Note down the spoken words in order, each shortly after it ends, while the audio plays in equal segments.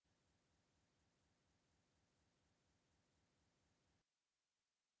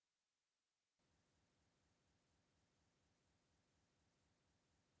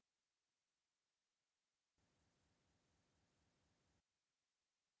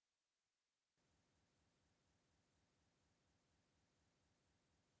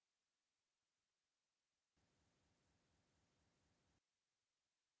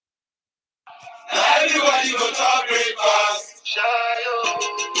Everybody go to breakfast.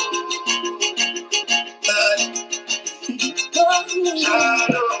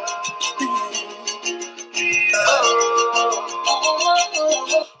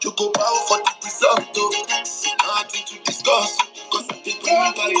 You go bow for the result, though. Nothing to discuss. Cause some people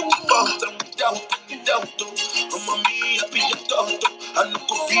by the fault and without, though. Me, I be a doctor. I no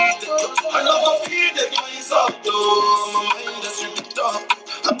go feed it, my insult, though. My mind is in the top.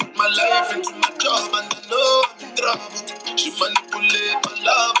 I put my life into my job and I know I'm in trouble. She manipulate my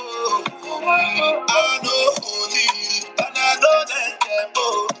love, oh. I know holy, and I know that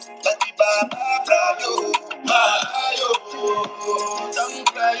devil. But the Baba Prado, my yo, don't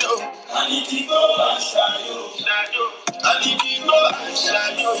cry, yo. I need to go and shadow. I need to go and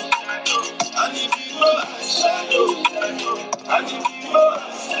shadow. I need to go and shadow. I need to go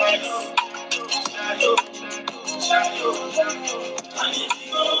and shadow. I need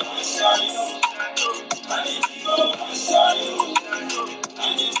to go and shadow. I need to go and shadow.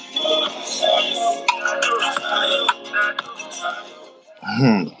 I need to go and shadow.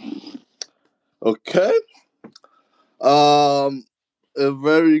 Okay. A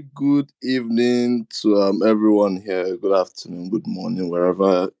very good evening to everyone here. Good afternoon, good morning,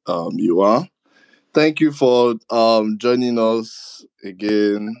 wherever you are. Thank you for joining us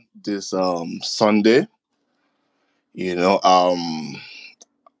again this Sunday. You know, I'll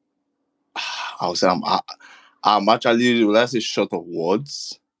say I'm actually, let's say, short of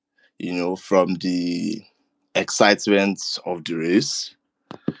words. You know, from the excitement of the race.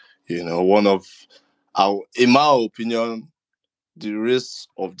 You know, in my opinion, the race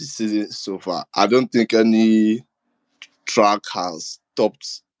of the season so far, I don't think any track has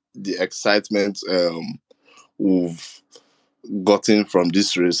topped the excitement we've gotten from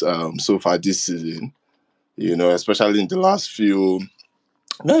this race so far this season. You know, especially in the last few,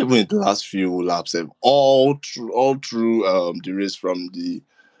 not even in the last few laps, all through the race from the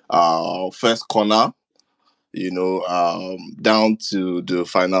first corner, you know, down to the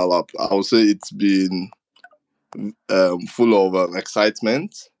final lap. I would say it's been full of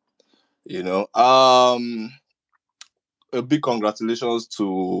excitement. You know, a big congratulations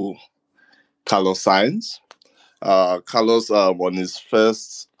to Carlos Sainz. Carlos on his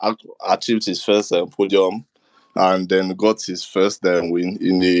first achieved his first podium, and then got his first win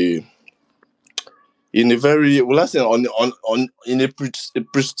in a very, well, let's say in a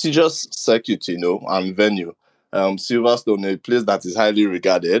prestigious circuit, you know, and venue. Silverstone, a place that is highly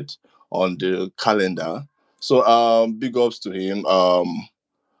regarded on the calendar. So big ups to him. I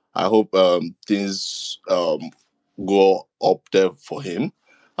hope things go up there for him.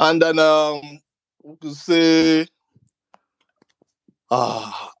 And then we could say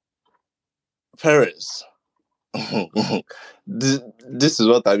Perez. This is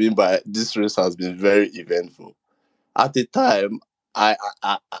what I mean by this race has been very eventful. At the time, I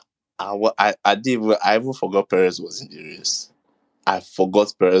even forgot Perez was in the race. I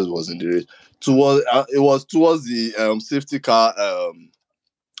forgot Perez was in the race. It was towards the safety car.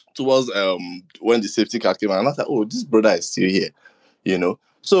 Towards when the safety car came, and I was like, oh, this brother is still here, you know.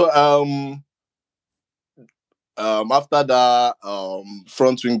 So after that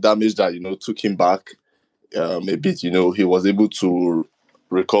front wing damage that, you know, took him back a bit, you know, he was able to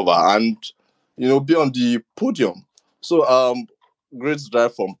recover and, you know, be on the podium. So great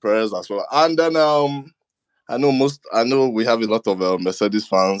drive from Perez as well. And then I know we have a lot of Mercedes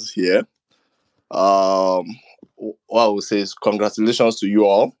fans here. What I would say is congratulations to you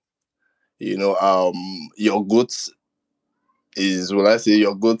all. You know, your GOAT is, well, I say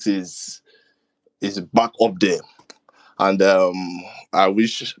your GOAT is back up there. And I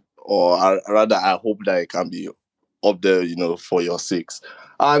wish, or rather, I hope that it can be up there, you know, for your sakes.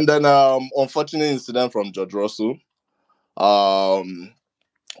 And then, unfortunate incident from George Russell.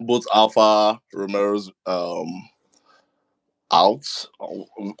 Both Alfa Romeo's out.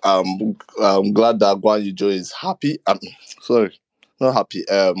 I'm glad that Guan Yu Zhou is happy. Sorry, not happy.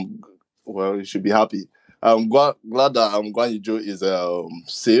 Well, you should be happy. I'm glad that Guan Yu Zhou is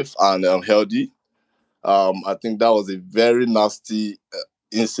safe and healthy. I think that was a very nasty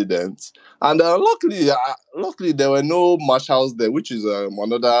incident, and luckily there were no marshals there, which is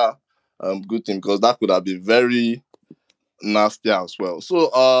another good thing, because that could have been very nasty as well. So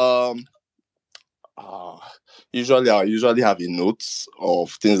usually I have a note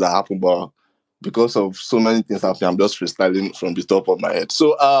of things that happen, but because of so many things happening, I'm just freestyling from the top of my head.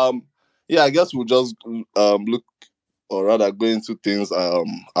 So I guess we'll just look, or rather go into things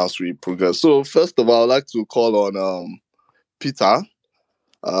as we progress. So first of all, I'd like to call on Peter,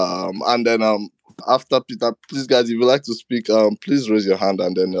 and then after Peter, please guys, if you'd like to speak, please raise your hand,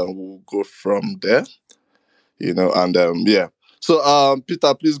 and then we'll go from there. And yeah. So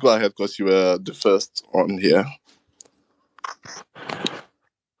Peter, please go ahead because you were the first on here.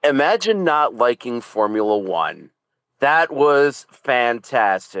 Imagine not liking Formula One. That was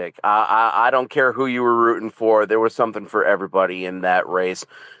fantastic. I don't care who you were rooting for. There was something for everybody in that race.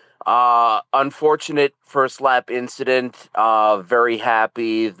 Unfortunate first lap incident. Very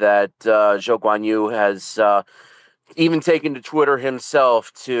happy that Zhou Guanyu has even taken to Twitter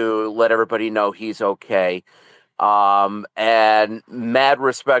himself to let everybody know he's okay. And mad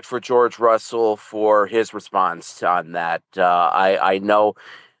respect for George Russell for his response on that. I know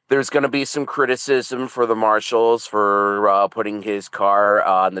there's going to be some criticism for the marshals for putting his car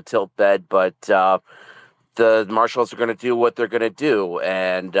on the tilt bed, but the marshals are going to do what they're going to do,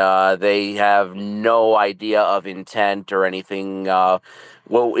 and they have no idea of intent or anything.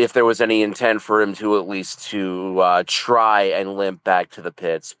 Well, if there was any intent for him to at least to try and limp back to the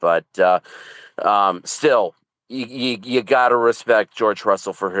pits, but still, you got to respect George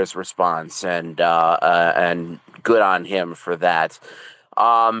Russell for his response, and good on him for that.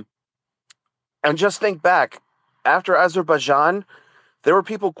 And just think back, after Azerbaijan, there were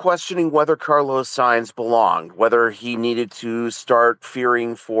people questioning whether Carlos Sainz belonged, whether he needed to start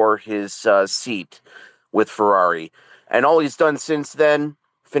fearing for his seat with Ferrari. And all he's done since then,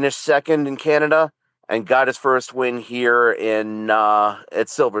 finished second in Canada and got his first win here at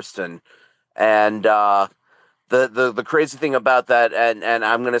Silverstone. And the crazy thing about that, and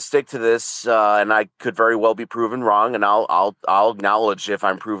I'm going to stick to this, and I could very well be proven wrong, and I'll acknowledge if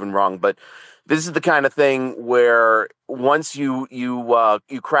I'm proven wrong, but this is the kind of thing where once you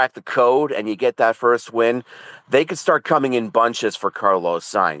crack the code and you get that first win, they could start coming in bunches for Carlos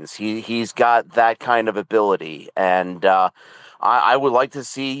Sainz. He's got that kind of ability, and I would like to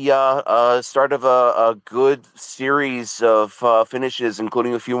see start of a good series of finishes,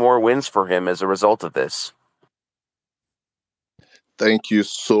 including a few more wins for him as a result of this. Thank you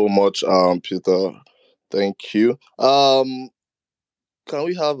so much, Peter. Thank you. Can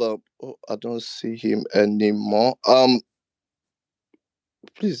we have I don't see him anymore.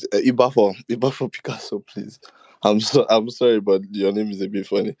 Please, Iba for Picasso, please. I'm sorry, but your name is a bit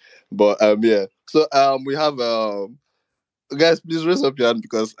funny. But yeah. So we have guys, please raise up your hand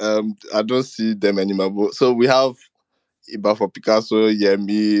because I don't see them anymore. So we have Iba for Picasso,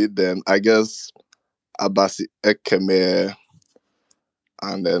 Yemi, then I guess Abasi Ekeme,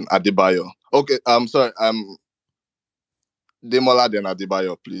 and then Adebayo. Okay, I'm sorry. Demola then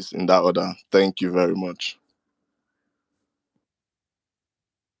Adebayo, please, in that order. Thank you very much.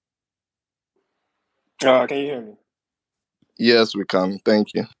 Can you hear me? Yes, we can.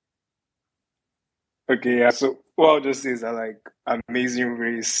 Thank you. Okay, yeah. So what I'll just say is that amazing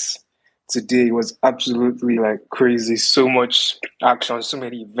race today. It was absolutely crazy. So much action, so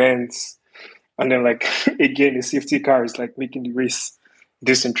many events. And then again, the safety car is making the race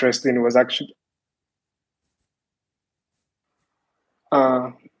this interesting. It was actually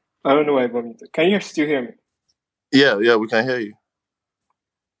I don't know why I got muted. Can you still hear me? Yeah, we can hear you.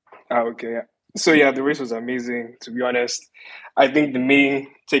 Okay, yeah. So yeah, the race was amazing, to be honest. I think the main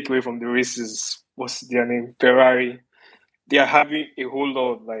takeaway from the race is what's their name? Ferrari. They are having a whole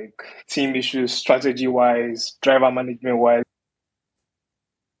lot of team issues, strategy wise, driver management wise.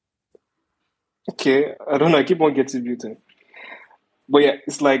 Okay, I don't know, I keep on getting muted. But yeah,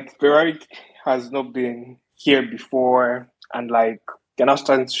 it's Ferrari has not been here before, and they're now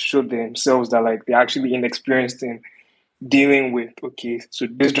starting to show themselves that they're actually inexperienced in dealing with, okay, so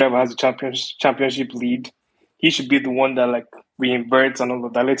this driver has a championship lead. He should be the one that reinverts and all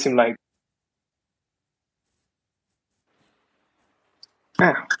of that. Let him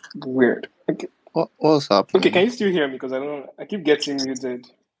weird. Okay. What's happening? Okay, can you still hear me? Because I keep getting muted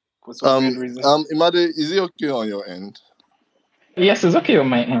for some weird reason. Imade, is it okay on your end? Yes, it's okay on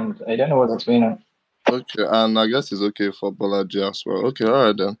my end. I don't know what's going on. Okay, and I guess it's okay for Bolaji as well. Okay, all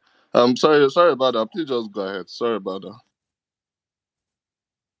right then. Sorry about that. Please just go ahead. Sorry about that.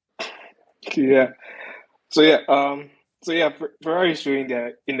 Yeah. So Ferrari is showing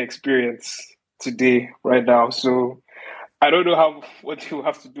their inexperience today, right now. So I don't know what they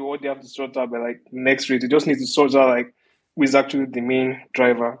have to do, what they have to sort out by next race. They just need to sort out who is actually the main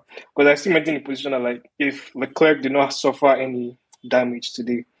driver. Because I still maintain the position that if Leclerc did not suffer any damage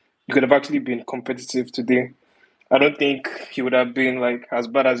today, he could have actually been competitive today. I don't think he would have been as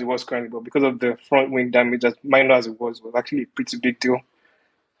bad as he was currently, but because of the front wing damage, as minor as it was actually a pretty big deal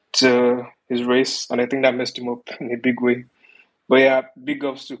to his race, and I think that messed him up in a big way. But yeah, big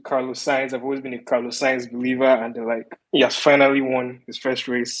ups to Carlos Sainz. I've always been a Carlos Sainz believer, and he has finally won his first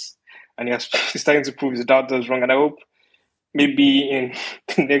race, and he's starting to prove his doubters wrong. And I hope maybe in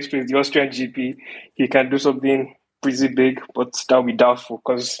the next race, the Austrian GP, he can do something pretty big, but that'll be doubtful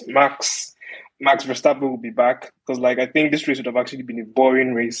because Max Verstappen will be back. Because like I think this race would have actually been a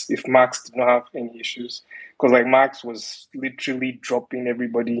boring race if Max did not have any issues. Because like Max was literally dropping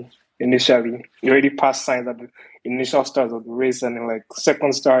everybody initially. He already passed signs at the initial starts of the race, and then like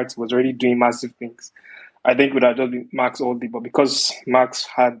second starts was already doing massive things. I think it would have just been Max all day, but because Max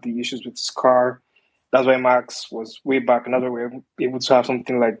had the issues with his car, that's why Max was way back. Another way able to have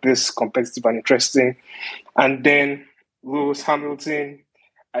something like this competitive and interesting. And then Lewis Hamilton,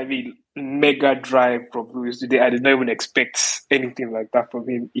 I mean, mega drive from Lewis today. I did not even expect anything like that from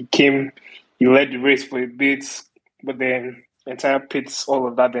him. He led the race for a bit, but then entire pits, all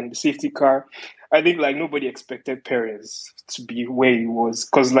of that, then the safety car. I think like nobody expected Perez to be where he was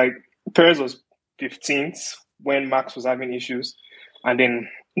because like Perez was 15th when Max was having issues, and then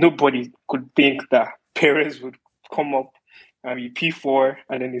nobody could think that Perez would come up and be P4,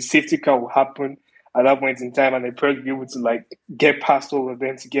 and then the safety car will happen at that point in time, and then Perez will be able to like get past all of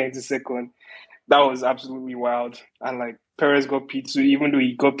them to get into second. That was absolutely wild. And like Perez got P2, even though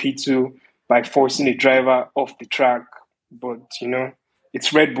he got P2 by forcing the driver off the track. But you know,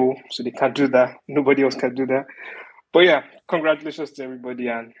 it's Red Bull, so they can't do that. Nobody else can do that. But yeah, congratulations to everybody,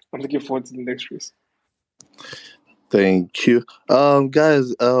 and I'm looking forward to the next race. Thank you.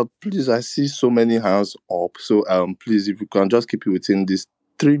 Guys, please, I see so many hands up. So please, if you can just keep it within this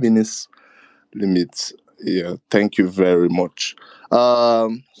 3 minutes limit. Yeah, thank you very much.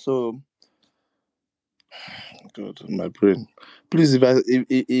 So good, my brain. Please,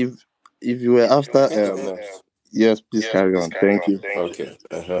 if you were after yes, please carry on. Thank you. Okay.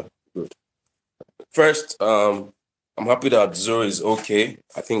 Good. First, I'm happy that Zoro is okay.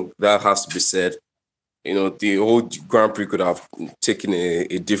 I think that has to be said. You know, the whole Grand Prix could have taken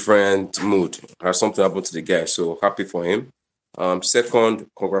a different mood. Or something happened to the guy, so happy for him. Second,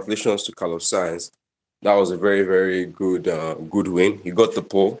 congratulations to Carlos Sainz. That was a very, very good win. He got the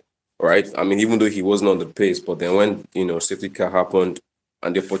pole, right? I mean, even though he wasn't on the pace, but then when, safety car happened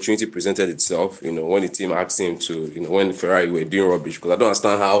and the opportunity presented itself, when the team asked him to, when Ferrari were doing rubbish, because I don't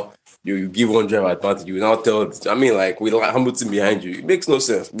understand how you give one driver advantage, you now tell, I mean, like, with Hamilton behind you, it makes no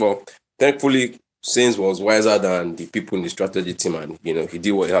sense. Well, thankfully, Sainz was wiser than the people in the strategy team, and he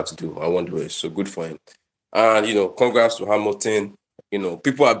did what he had to do and won the race. So good for him. And congrats to Hamilton.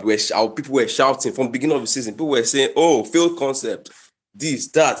 People were shouting from the beginning of the season. People were saying, "Oh, failed concept, this,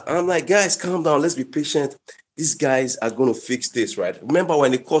 that." And I'm like, guys, calm down. Let's be patient. These guys are going to fix this, right? Remember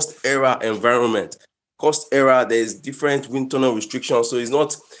when the cost era environment, there's different wind tunnel restrictions, so it's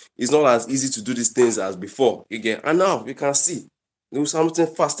not as easy to do these things as before. Again, and now you can see. Lewis Hamilton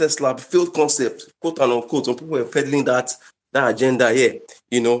fastest lap, failed concept, quote and unquote. Some people were peddling that agenda here,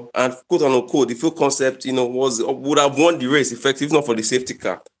 and quote and unquote, the failed concept, would have won the race effective, if not for the safety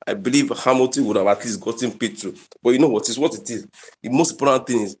car. I believe Hamilton would have at least gotten P2. But you know what is what it is. The most important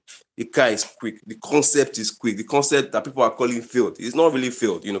thing is the car is quick. The concept is quick. The concept that people are calling failed, it's not really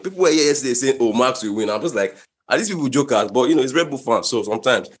failed. People were here yesterday saying, "Oh, Max will win." I'm just like, are these people jokers? But it's Red Bull fans, so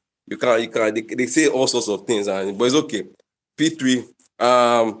sometimes you can't. They say all sorts of things, but it's okay. P3,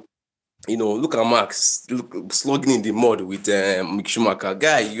 look at Max slugging in the mud with Mick Schumacher.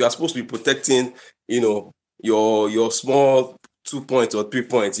 Guy, you are supposed to be protecting, your small 2 points or 3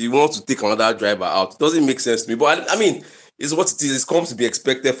 points. You want to take another driver out. It doesn't make sense to me. But I mean, it's what it is. It's comes to be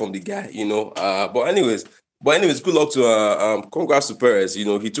expected from the guy, But anyways, good luck to congrats to Perez.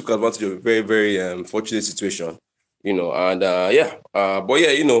 He took advantage of a very, very fortunate situation. My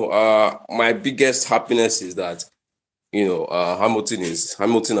biggest happiness is that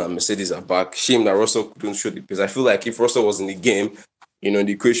Hamilton and Mercedes are back. Shame that Russell couldn't show the pace. I feel like if Russell was in the game, in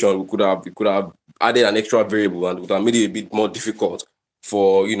the equation, we could have added an extra variable and would have made it a bit more difficult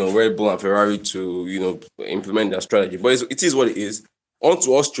for Red Bull and Ferrari to implement their strategy. But it is what it is. On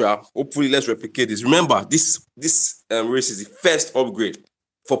to Austria. Hopefully, let's replicate this. Remember, this race is the first upgrade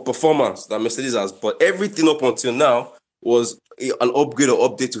for performance that Mercedes has. But everything up until now was an upgrade or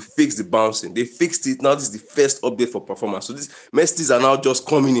update to fix the bouncing. They fixed it. Now this is the first update for performance. So these Mercedes are now just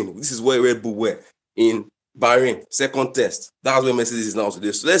coming in. This is where Red Bull were in Bahrain, second test. That's where Mercedes is now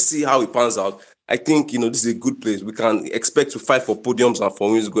today. So let's see how it pans out. I think, this is a good place. We can expect to fight for podiums and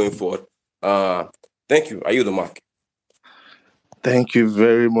for wins going forward. Thank you. Are you the mark? Thank you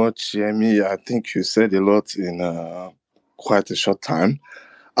very much, Yemi. I think you said a lot in quite a short time.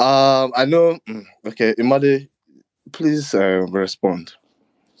 I know. Okay, Imade, please respond.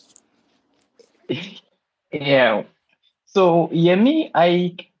 Yeah. So Yemi,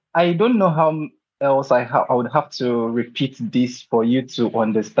 I don't know how else I would have to repeat this for you to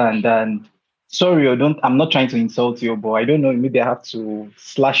understand. And Sorry, I'm not trying to insult you, but I don't know. Maybe I have to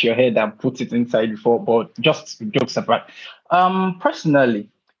slash your head and put it inside before, but just jokes apart. Personally,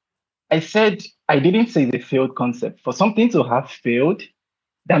 I said I didn't say it's a failed concept. For something to have failed,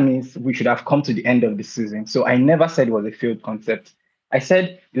 that means we should have come to the end of the season. So I never said it was a failed concept. I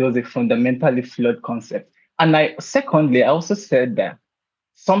said it was a fundamentally flawed concept. And secondly, I also said that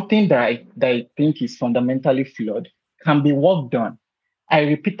something that I think is fundamentally flawed can be worked on. I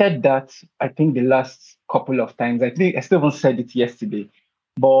repeated that, I think, the last couple of times. I think I still even said it yesterday.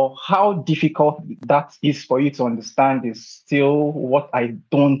 But how difficult that is for you to understand is still what I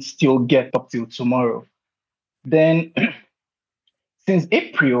don't still get up till tomorrow. Then, since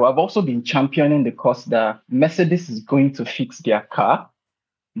April, I've also been championing the cause that Mercedes is going to fix their car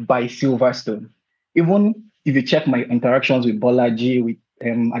by Silverstone. Even if you check my interactions with Bolaji, with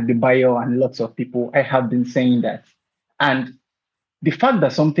Adebayo, and lots of people, I have been saying that. And the fact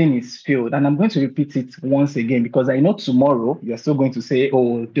that something is failed, and I'm going to repeat it once again because I know tomorrow you're still going to say,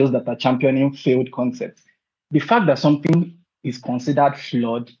 oh, those that are championing failed concepts. The fact that something is considered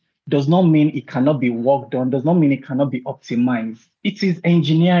flawed does not mean it cannot be worked on, does not mean it cannot be optimized. It is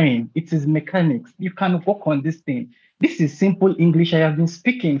engineering, it is mechanics. You can work on this thing. This is simple English I have been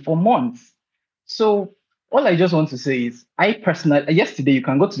speaking for months. So all I just want to say is, I personally, yesterday, you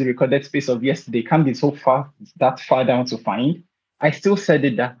can go to the recorded space of yesterday, can't be so far, that far down to find. I still said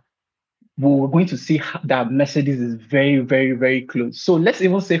it that we're going to see that Mercedes is very, very, very close. So let's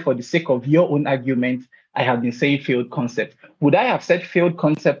even say, for the sake of your own argument, I have been saying failed concept. Would I have said failed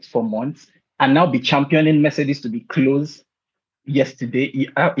concept for months and now be championing Mercedes to be close yesterday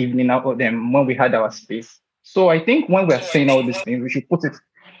evening out of them when we had our space? So I think when we're saying all these things, we should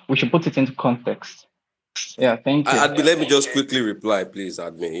put it into context. Yeah, thank you. Let me just quickly reply, please,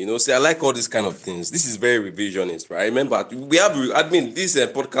 admin. See, I like all these kind of things. This is very revisionist, right? Remember, we have admin. These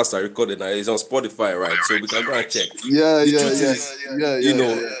podcasts are recorded now. It's on Spotify, right? So we can go and check. Yeah, The yeah, truth yeah, is, yeah, you yeah,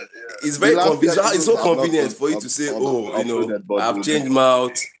 know, yeah. it's The very last convenient. It's so episodes have not convenient for you to say, uploaded, but I've changed my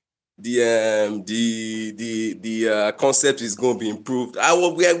out. The concept is going to be improved.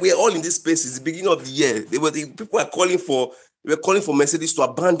 We're all in this space. It's the beginning of the year. People are calling for. We're calling for Mercedes to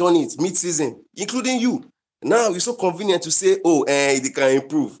abandon it mid-season, including you. Now it's so convenient to say, they can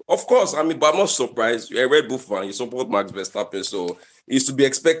improve. Of course, but I'm not surprised. You're a Red Bull fan. You support Max Verstappen, so it's to be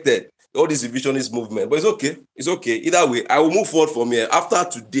expected. All this revisionist movement, but it's okay. It's okay. Either way, I will move forward from here. After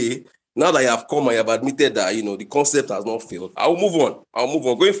today, now that I have come, I have admitted that the concept has not failed. I'll move on.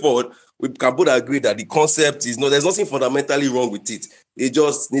 Going forward, we can both agree that the concept is there's nothing fundamentally wrong with it. They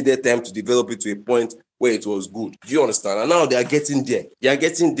just needed time to develop it to a point where it was good. Do you understand? And now they are getting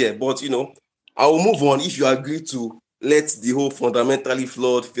there. But I will move on if you agree to let the whole fundamentally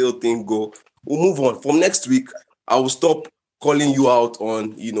flawed, failed thing go. We'll move on. From next week, I will stop calling you out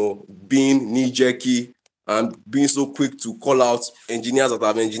on, being knee-jerky and being so quick to call out engineers that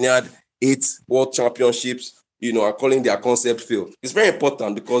have engineered 8 world championships, are calling their concept failed. It's very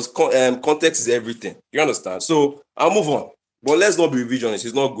important because context is everything. You understand? So I'll move on. But let's not be revisionist.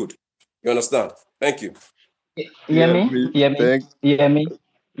 It's not good. You understand? Thank you. Hear Yeah, me? me. Hear me? Thank. Hear me?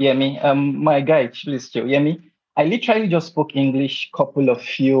 Hear me? My guy, please chill. Hear me? I literally just spoke English couple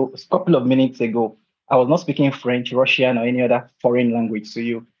of minutes ago. I was not speaking French, Russian, or any other foreign language to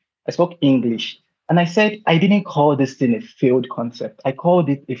you. I spoke English. And I said I didn't call this thing a failed concept. I called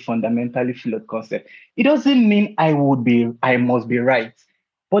it a fundamentally flawed concept. It doesn't mean I must be right.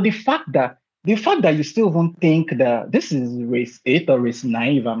 But the fact that you still even think that this is race 8 or race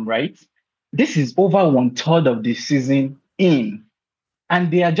 9, if I'm right, this is over one third of the season in,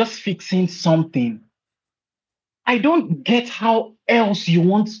 and they are just fixing something. I don't get how else you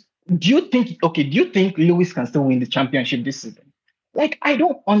want. Do you think Lewis can still win the championship this season? Like, I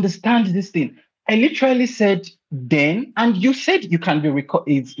don't understand this thing. I literally said then, and you said you can be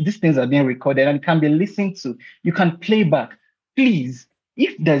these things are being recorded and can be listened to. You can play back. Please,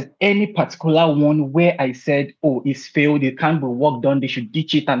 if there's any particular one where I said, oh, it's failed, it can't be worked on, they should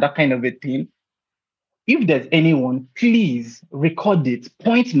ditch it, and that kind of a thing, if there's anyone, please record it,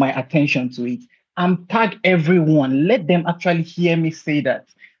 point my attention to it, and tag everyone. Let them actually hear me say that.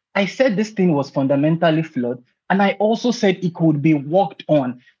 I said this thing was fundamentally flawed, and I also said it could be worked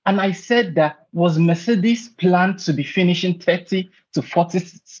on. And I said that was Mercedes planned to be finishing 30 to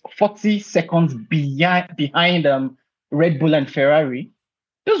 40 seconds behind Red Bull and Ferrari.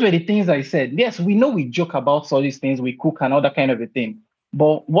 Those were the things I said. Yes, we know we joke about all these things, we cook and all that kind of a thing.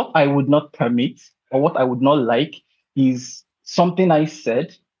 But what I would not permit or what I would not like is something I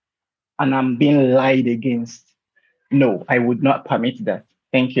said and I'm being lied against. No, I would not permit that.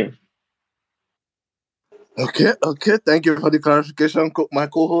 Thank you. Okay. Thank you for the clarification, my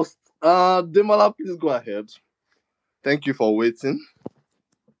co-host. Demola, please go ahead. Thank you for waiting.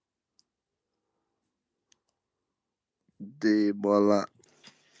 Demola.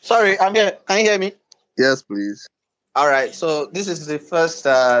 Sorry, I'm here. Can you hear me? Yes, please. All right. So this is the first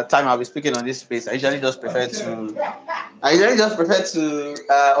time I'll be speaking on this space. I usually just prefer to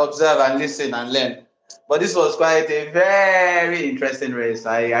observe and listen and learn. But this was quite a very interesting race.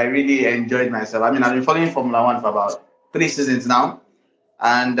 I really enjoyed myself. I mean, I've been following Formula One for about 3 seasons now.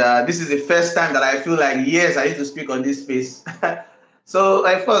 And this is the first time that I feel like, yes, I need to speak on this space. So,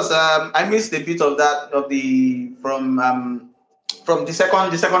 of course, I missed a bit of that, from the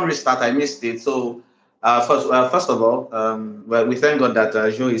second restart. I missed it. So, first of all, well, we thank God that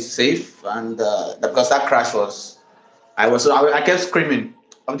Joe is safe, and because that crash was, I kept screaming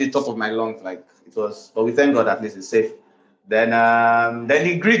on the top of my lungs, like it was. But we thank God at least it's safe. Then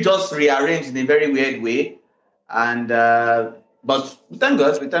the grid just rearranged in a very weird way, and but we thank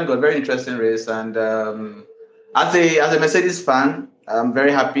God, very interesting race. And as a Mercedes fan, I'm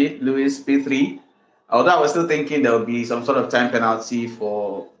very happy. Lewis P3. Although I was still thinking there would be some sort of time penalty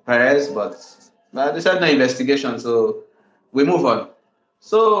for Perez, but they said no investigation, so we move on.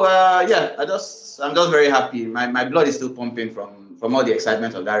 So yeah, I'm just very happy. My blood is still pumping from all the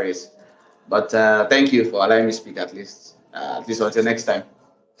excitement of that race. But thank you for allowing me to speak at least until next time.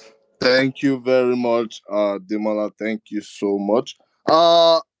 Thank you very much, Demola. Thank you so much.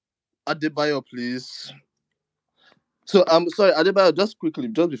 Adebayo, please. So I'm sorry, Adebayo, just quickly,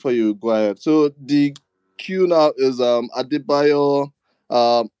 just before you go ahead. So the queue now is Adebayo,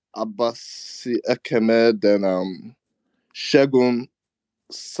 Abasi Ekeme, then Shegun,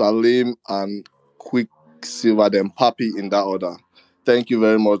 Salim, and Quicksilver, then Papi in that order. Thank you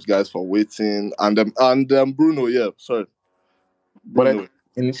very much, guys, for waiting. And Bruno, yeah, sorry. Bruno.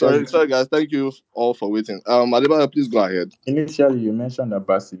 Sorry, guys. Thank you all for waiting. Adebayo, please go ahead. Initially, you mentioned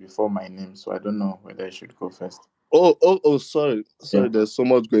Abasi before my name, so I don't know whether I should go first. Oh, sorry. Yeah. There's so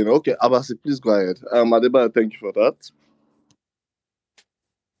much going on. Okay, Abasi, please go ahead. Adebayo, thank you for that.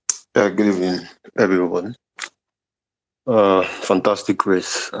 Good evening, everyone. Fantastic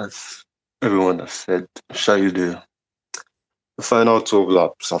race, as everyone has said. Show you the final 12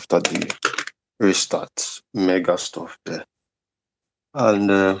 laps after the restart. Mega stuff there.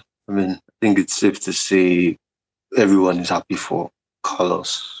 And I think it's safe to say everyone is happy for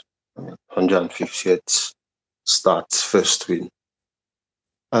Carlos. 150th start, first win.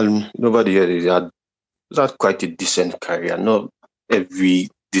 And nobody had quite a decent career. Not every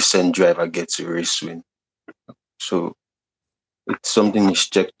decent driver gets a race win. So it's something he's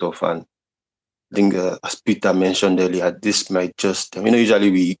checked off. And I think, as Peter mentioned earlier, this might just,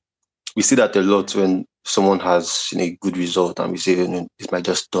 usually we see that a lot when someone has a good result and we say, this might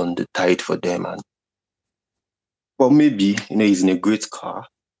just turn the tide for them. And well, maybe, he's in a great car.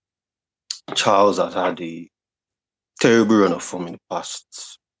 Charles has had a terrible run of form in the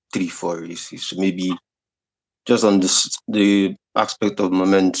past 3-4 races. So maybe just on the aspect of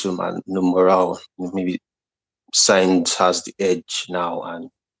momentum and morale, maybe Sainz has the edge now, and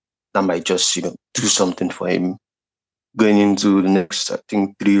that might just do something for him going into the next, I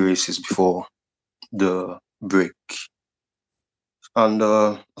think, 3 races before the break. And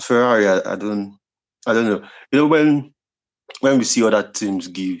Ferrari, I don't know. When we see other teams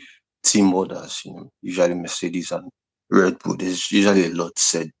give team orders, usually Mercedes and Red Bull, there's usually a lot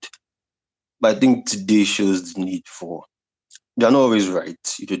said. But I think today shows the need for, they're not always right,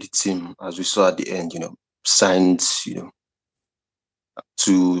 the team, as we saw at the end, Sainz,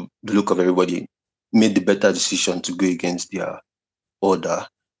 to the look of everybody, made the better decision to go against their order.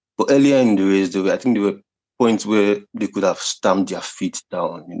 But earlier in the race, I think there were points where they could have stamped their feet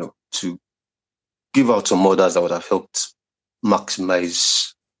down, to give out some orders that would have helped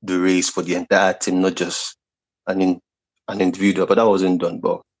maximize the race for the entire team, not just an individual. But that wasn't done.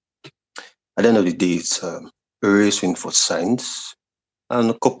 But at the end of the day, it's a race win for Sainz, and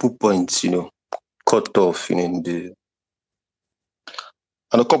a couple points, cut off in the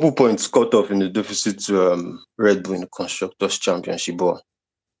deficit to Red Bull in the Constructors' Championship. But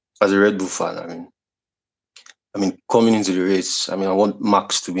as a Red Bull fan, coming into the race, I want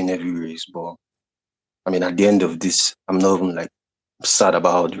Max to win every race. But at the end of this, I'm not even sad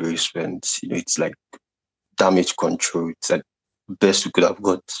about how the race went. It's like damage control. It's like the best we could have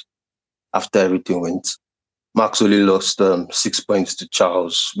got after everything went. Max only lost 6 points to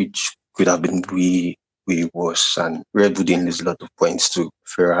Charles, which could have been way worse. And Red Bull didn't lose a lot of points to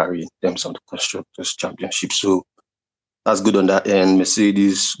Ferrari in terms of the Constructors' Championship. So that's good on that end.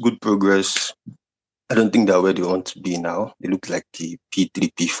 Mercedes, good progress. I don't think they're where they want to be now. They look like the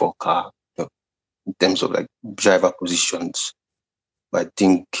P3, P4 car in terms of driver positions. But I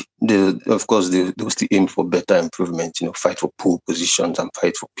think of course they will still aim for better improvement, fight for pole positions and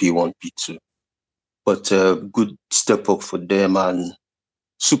fight for P1, P2. But good step up for them and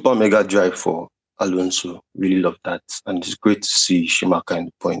super mega drive for Alonso. Really love that. And it's great to see Schumacher in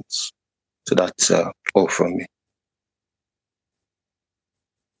the points. So that's all from me.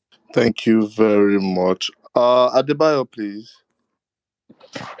 Thank you very much. Adebayo, please.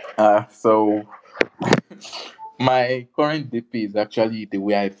 So my current DP is actually the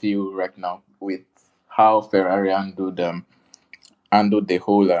way I feel right now with how Ferrari handled the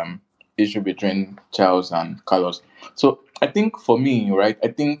whole issue between Charles and Carlos. So I think for me, right, I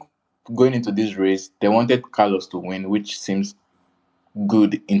think going into this race, they wanted Carlos to win, which seems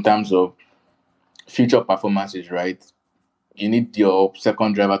good in terms of future performances, right? You need your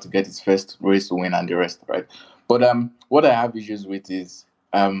second driver to get his first race to win and the rest, right? But what I have issues with is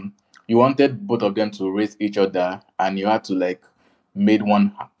you wanted both of them to race each other and you had to like made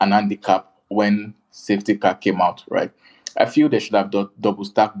one an handicap when safety car came out, right? I feel they should have double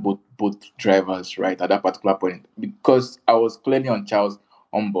stacked both drivers, right, at that particular point because I was clearly on Charles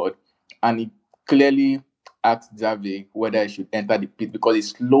on board and he clearly asked Xavier whether he should enter the pit because he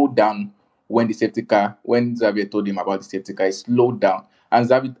slowed down when Xavier told him about the safety car, he slowed down and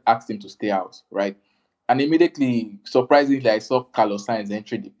Xavier asked him to stay out, right? And immediately, surprisingly, I saw Carlos Sainz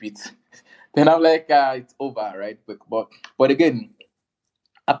entering the pit. Then I'm like, it's over, right? But again,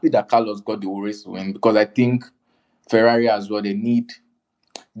 happy that Carlos got the race win because I think Ferrari as well, they need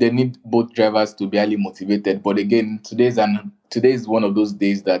both drivers to be highly motivated. But again, today is one of those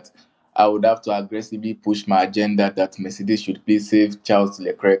days that I would have to aggressively push my agenda that Mercedes should please save Charles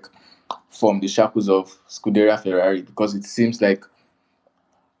Leclerc from the shackles of Scuderia Ferrari because it seems like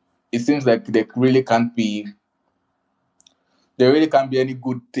there really can't be any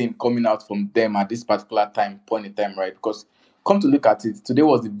good thing coming out from them at this particular point in time, right? Because come to look at it, today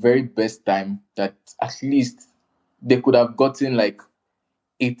was the very best time that at least they could have gotten like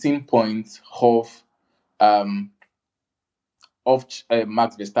 18 points um off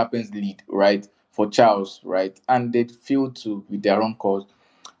Max Verstappen's lead, right, for Charles, right, and they failed to with their own cause.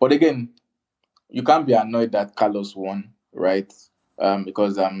 But again, you can't be annoyed that Carlos won, right?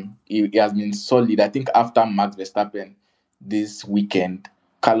 Because he has been solid. I think after Max Verstappen this weekend,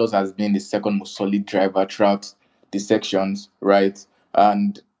 Carlos has been the second most solid driver throughout the sections, right?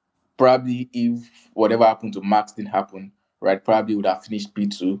 And probably if whatever happened to Max didn't happen, right, probably would have finished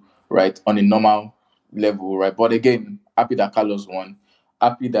P2, right, on a normal level, right? But again, happy that Carlos won.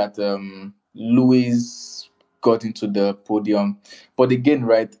 Happy that Lewis got into the podium. But again,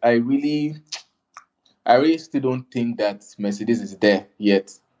 right, I really still don't think that Mercedes is there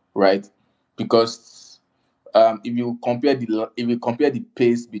yet, right? Because if you compare the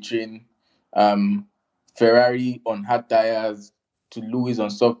pace between um, Ferrari on hard tires to Lewis on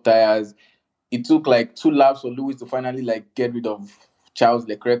soft tires, it took like 2 laps for Lewis to finally like get rid of Charles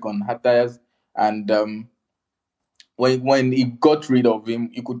Leclerc on hard tires, and when he got rid of him,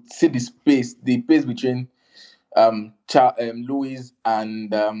 you could see the pace between Lewis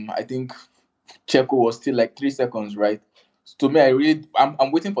and I think Checo was still like 3 seconds, right? To me,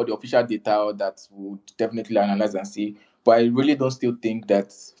 I'm waiting for the official data that would definitely analyze and see. But I really don't still think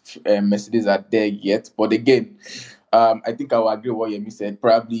that Mercedes are there yet. But again, I think I will agree with what Yemi said.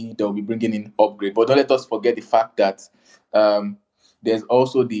 Probably they'll be bringing in upgrade. But don't let us forget the fact that um, there's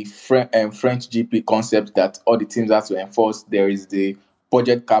also the French GP concept that all the teams have to enforce. There is the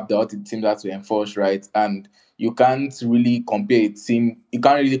budget cap that all the teams have to enforce, right? And you can't really compare a team. You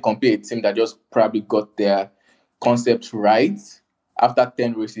can't really compare a team that just probably got their concept right after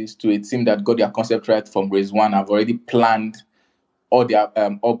 10 races to a team that got their concept right from race one. Have already planned all their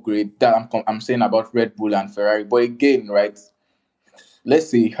upgrade. That I'm saying about Red Bull and Ferrari. But again, right? Let's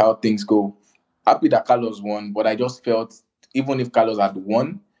see how things go. Happy that Carlos won, but I just felt even if Carlos had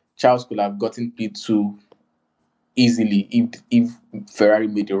won, Charles could have gotten P2 easily if Ferrari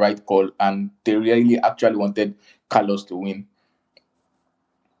made the right call and they really actually wanted Carlos to win.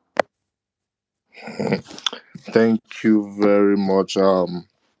 Thank you very much,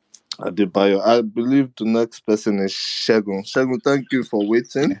 Adebayo. I believe the next person is Shegun. Shegun, thank you for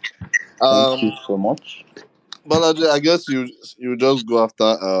waiting. Thank you so much. Balaji, I guess you just go after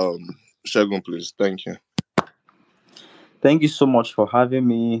Shegun, please. Thank you. Thank you so much for having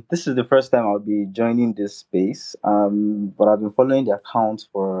me. This is the first time I'll be joining this space. But I've been following the account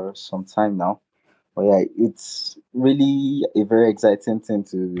for some time now. But yeah, it's really a very exciting thing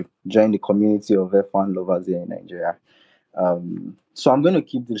to join the community of F1 lovers here in Nigeria. So I'm going to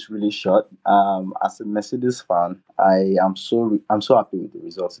keep this really short. As a Mercedes fan, I'm so happy with the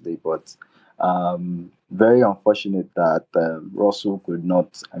results today. But Very unfortunate that Russell could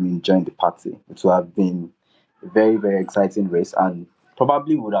not, join the party. It would have been a very, very exciting race and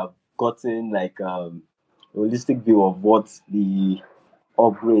probably would have gotten like a holistic view of what the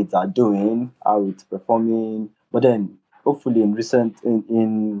upgrades are doing, how it's performing. But then, hopefully, in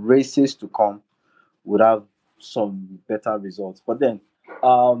races to come, would have some better results. But then,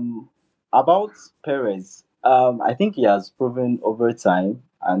 um, about Perez, I think he has proven over time,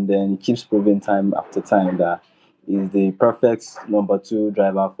 and then he keeps proving time after time that he's the perfect number two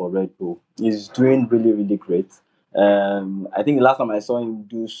driver for Red Bull. He's doing really, really great. I think the last time I saw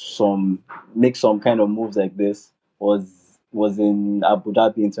him make some kind of moves like this was in Abu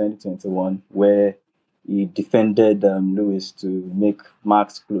Dhabi in 2021, where he defended Lewis to make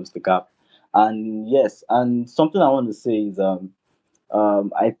Max close the gap. And yes, and something I want to say is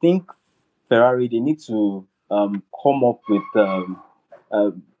I think Ferrari they need to come up with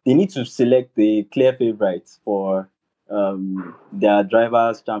they need to select the clear favorites for their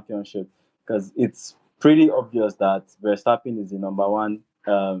drivers championship because it's pretty obvious that Verstappen is the number one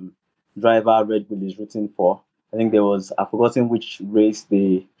driver Red Bull is rooting for. I think there was I've forgotten which race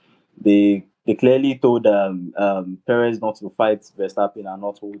they clearly told Perez not to fight Verstappen and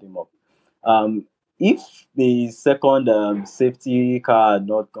not hold him up. Um, if the second safety car had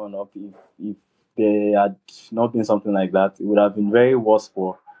not gone up, if there had not been something like that, it would have been very worse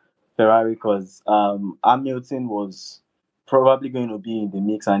for Ferrari because Hamilton was probably going to be in the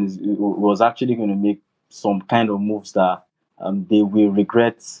mix and was actually going to make some kind of moves that they will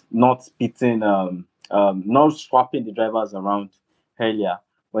regret not pitting, not swapping the drivers around earlier.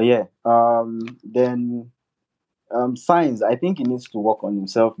 But yeah, then Signs, I think he needs to work on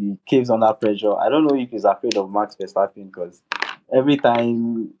himself. He caves under pressure. I don't know if he's afraid of Max Verstappen because every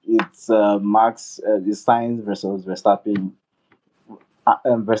time it's it's Signs versus Verstappen,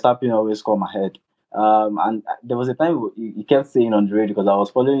 Verstappen always come ahead. And there was a time he kept saying on the radio because I was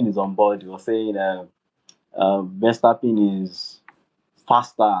following his on board. He was saying Verstappen is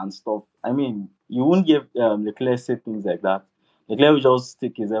faster and stuff. I mean, you wouldn't give Leclerc say things like that. Leclerc will just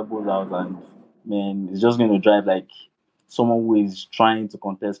stick his elbows out and man, he's just going to drive like someone who is trying to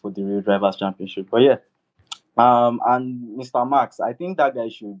contest for the real drivers championship. But yeah, and Mr. Max, I think that guy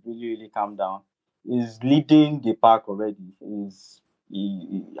should really, really calm down. He's leading the pack already. It's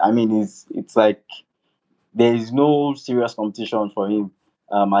like there is no serious competition for him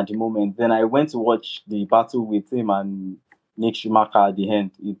at the moment. Then I went to watch the battle with him and Nick Schumacher at the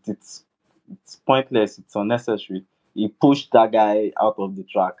end. It's pointless. It's unnecessary. He pushed that guy out of the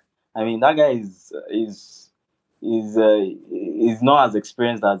track. I mean, that guy is not as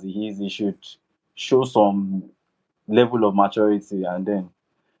experienced as he is. He should show some level of maturity, and then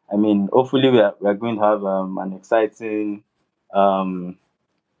hopefully we are going to have an exciting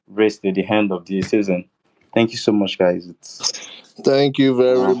race to the end of the season. Thank you so much, guys. Thank you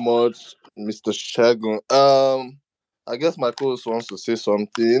very much, Mr. Shagun. I guess my co-host wants to say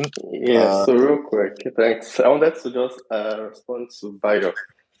something. Yes, so real quick, thanks. I wanted to just respond to Bayo.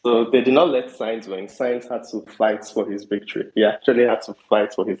 So they did not let Sainz win. Sainz had to fight for his victory. He actually had to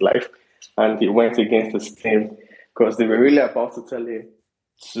fight for his life, and he went against his team because they were really about to tell him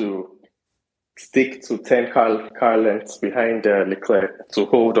to stick to 10 car lengths behind Leclerc to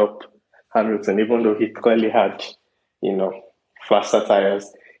hold up Hamilton, even though he clearly had, faster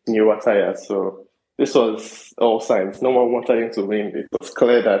tires, newer tires. So this was all signs. No one wanted him to win. It was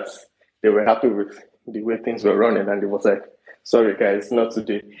clear that they were happy with the way things were running, and it was like, sorry guys, not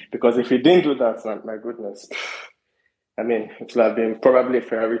today. Because if he didn't do that, my goodness, it would have been probably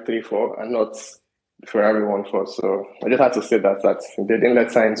Ferrari 3-4 and not Ferrari 1-4. So I just had to say that they didn't let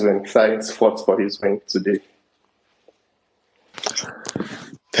Sainz win. Sainz fought for his win today.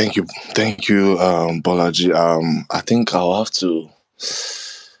 Thank you, Bolaji. I think I'll have to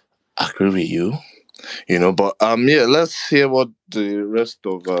agree with you. But let's hear what the rest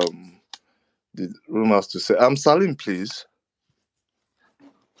of the room has to say. Salim, please.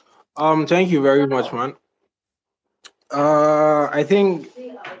 Thank you very much, man. I think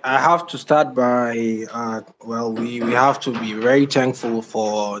I have to start by we have to be very thankful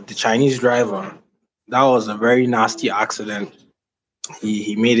for the Chinese driver. That was a very nasty accident.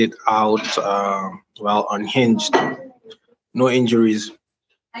 He made it out unhinged, no injuries.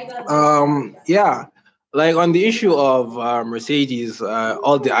 Like on the issue of Mercedes,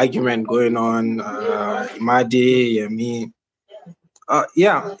 all the argument going on, Imade, Yemi.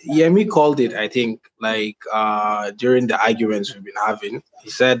 Yemi called it, I think, during the arguments we've been having. He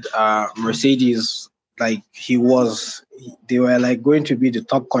said Mercedes, they were like going to be the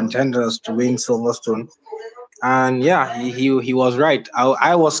top contenders to win Silverstone. And yeah, he was right.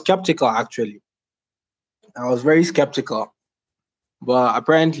 I was skeptical actually. I was very skeptical, but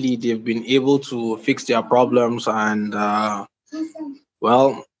apparently they've been able to fix their problems, and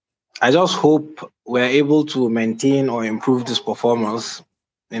well, I just hope we're able to maintain or improve this performance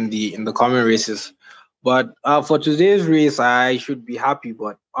in the coming races. But for today's race, I should be happy,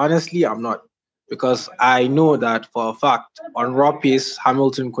 but honestly, I'm not, because I know that for a fact on raw pace,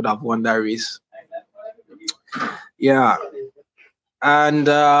 Hamilton could have won that race. Yeah, and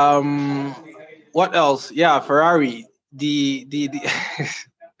what else? Yeah, Ferrari. The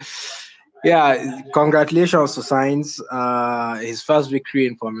yeah, congratulations to Sainz. His first victory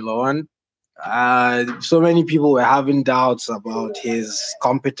in Formula One. So many people were having doubts about his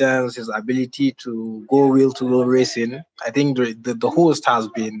competence, his ability to go wheel to wheel racing. I think the host has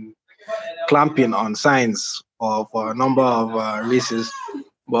been clamping on Sainz for a number of races,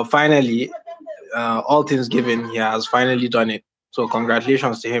 but finally, all things given, he has finally done it. So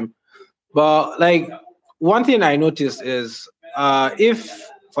congratulations to him. But like, one thing I noticed is, if,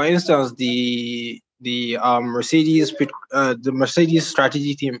 for instance, the Mercedes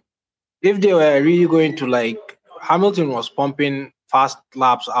strategy team, if they were really going to, like, Hamilton was pumping fast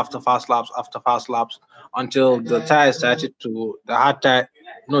laps after fast laps after fast laps until the hard tire,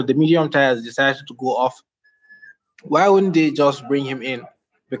 no, the medium tires decided to go off. Why wouldn't they just bring him in?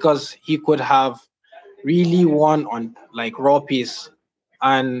 Because he could have really won on like raw pace,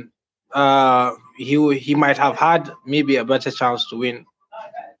 and he might have had maybe a better chance to win.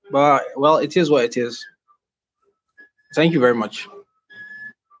 But well, it is what it is. Thank you very much.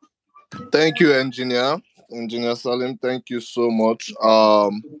 Thank you, Engineer Salim. Thank you so much.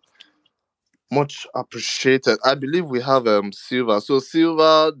 Much appreciated. I believe we have Silva. So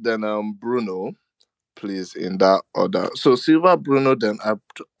Silva, then Bruno, please, in that order. So Silva, Bruno,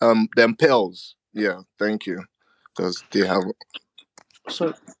 then Pels. Yeah, thank you. Because they have,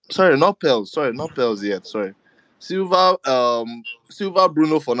 sorry, sorry, not Pels. Sorry, not Pels yet. Sorry. Silva,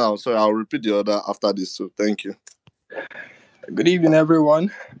 Bruno for now. Sorry, I'll repeat the order after this. So thank you. Good evening,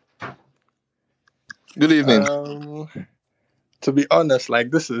 everyone. Good evening. To be honest,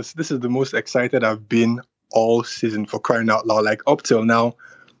 like this is the most excited I've been all season, for crying out loud. Like up till now,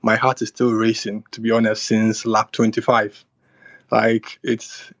 my heart is still racing. To be honest, since lap 25, like it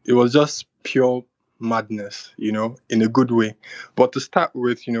was just pure madness, in a good way. But to start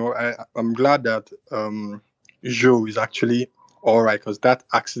with, I'm glad that Joe is actually all right, because that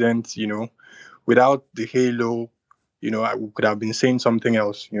accident, without the halo, I could have been saying something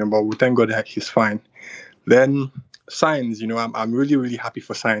else, but we thank God that he's fine. Then Sainz, I'm really, really happy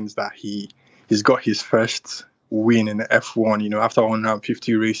for Sainz that he's got his first win in the F1, after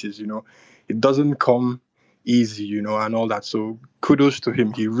 150 races, It doesn't come easy, and all that. So kudos to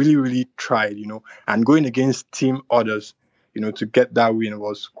him. He really, really tried, and going against team others, to get that win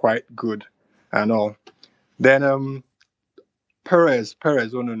was quite good and all. Then Perez,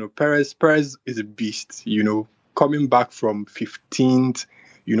 oh no, Perez is a beast, coming back from 15th,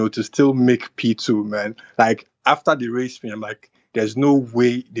 to still make P2, man. Like, after the race, I'm like, there's no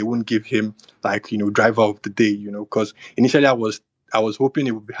way they won't give him, like, driver of the day, because initially I was hoping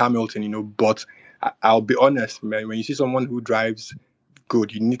it would be Hamilton, but I'll be honest, man, when you see someone who drives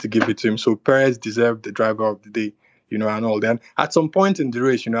good, you need to give it to him. So Perez deserved the driver of the day, and all. Then at some point in the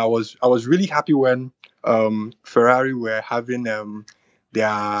race, I was really happy when Ferrari were having their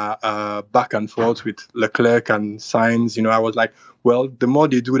back and forth with Leclerc and Sainz. I was like, well, the more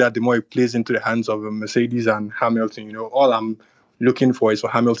they do that, the more it plays into the hands of Mercedes and Hamilton. All I'm looking for is for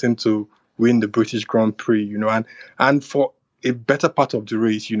Hamilton to win the British Grand Prix. And for a better part of the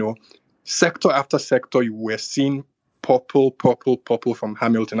race, sector after sector, you were seeing purple from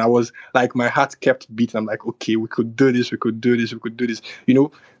Hamilton. I was like, my heart kept beating. I'm like, okay, we could do this. The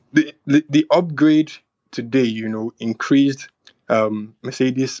upgrade today, increased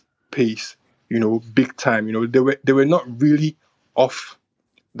Mercedes pace, big time. They were not really off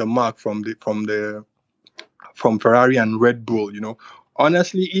the mark from Ferrari and Red Bull.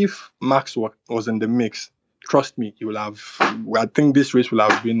 Honestly, if Max was in the mix, trust me, he will have. I think this race will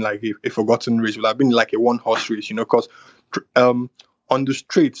have been like a forgotten race. Will have been like a one-horse race, because on the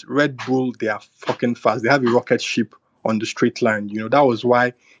straight, Red Bull, they are fucking fast. They have a rocket ship on the straight line. That was why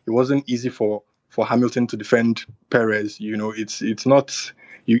it wasn't easy for Hamilton to defend Perez. It's not,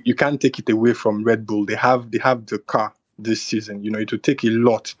 you can't take it away from Red Bull. They have the car this season. It will take a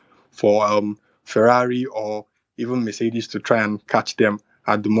lot for Ferrari or even Mercedes to try and catch them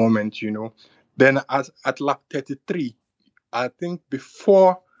at the moment. Then at lap 33, I think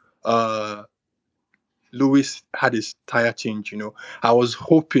before Lewis had his tire change. I was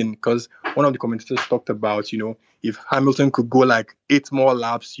hoping, because one of the commentators talked about, if Hamilton could go like 8 more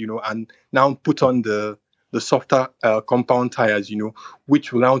laps, and now put on the softer compound tires,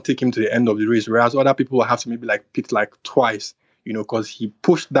 which will now take him to the end of the race, whereas other people will have to maybe like pit like twice, because he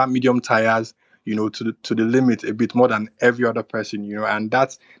pushed that medium tires, to the limit a bit more than every other person, and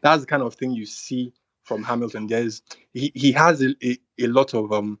that's the kind of thing you see from Hamilton. He has a lot of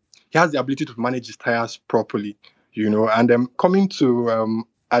he has the ability to manage his tires properly, and coming to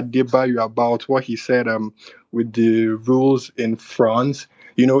Adebayo about what he said with the rules in France,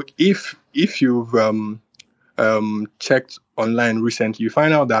 if you've checked online recently, you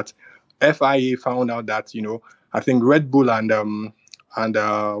find out that FIA found out that I think Red Bull and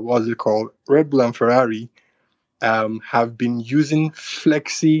what's it called, Red Bull and Ferrari have been using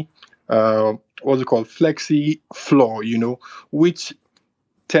flexi floor, which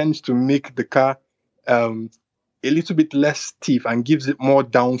tends to make the car a little bit less stiff and gives it more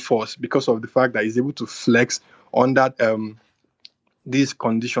downforce because of the fact that it's able to flex on that these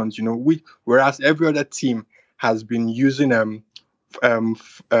conditions, whereas every other team has been using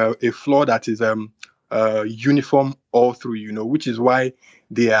a floor that is uniform all through, which is why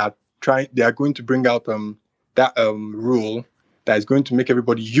they are going to bring out that rule that is going to make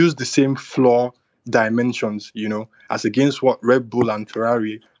everybody use the same floor dimensions, as against what Red Bull and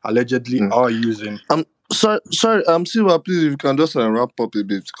Ferrari allegedly are using. Sorry, Silva, please, if you can just wrap up a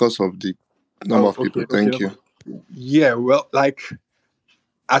bit because of the number of people. Thank you. Yeah, well, like,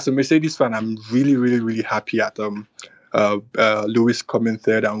 as a Mercedes fan, I'm really, really, really happy at Lewis coming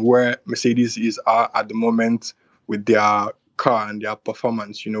third and where Mercedes are at the moment with their car and their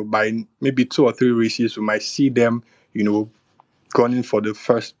performance. By maybe 2 or 3 races, we might see them, gunning for the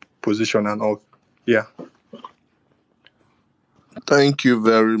first position and all. Yeah. Thank you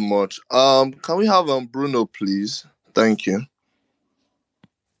very much. Can we have Bruno, please? Thank you.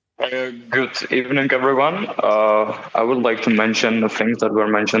 Good evening, everyone. I would like to mention the things that were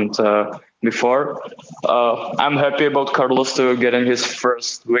mentioned before. I'm happy about Carlos to getting his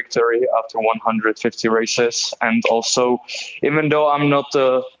first victory after 150 races. And also, even though I'm not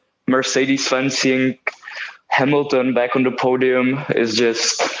a Mercedes fan, seeing Hamilton back on the podium it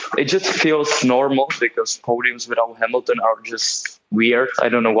just feels normal, because podiums without Hamilton are just weird. I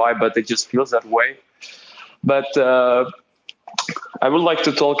don't know why, but it just feels that way. But I would like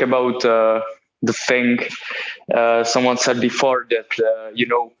to talk about the thing someone said before that,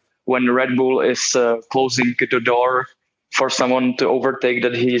 when Red Bull is closing the door for someone to overtake,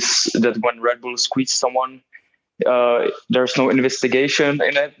 that when Red Bull squeezes someone, there's no investigation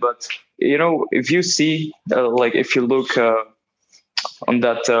in it. But, if you see, if you look on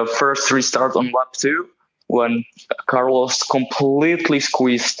that first restart on lap 2, when Carlos completely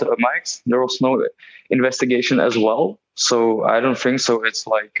squeezed Max, there was no investigation as well. So I don't think so. It's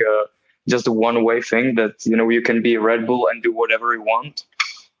like just a one-way thing that, you can be Red Bull and do whatever you want.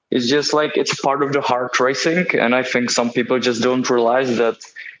 It's just like it's part of the hard racing. And I think some people just don't realize that,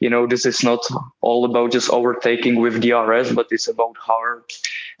 this is not all about just overtaking with DRS, but it's about hard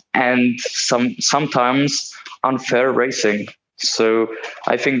and sometimes unfair racing. So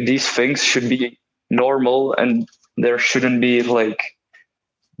I think these things should be normal and there shouldn't be like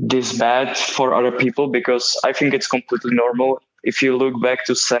this bad for other people, because I think it's completely normal. If you look back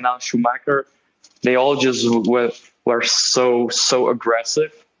to Senna, Schumacher, they all just were so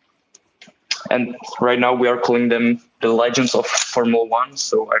aggressive. And right now we are calling them the legends of Formula One.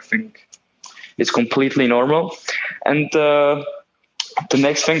 So I think it's completely normal. And the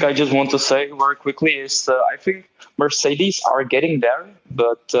next thing I just want to say very quickly is I think Mercedes are getting there,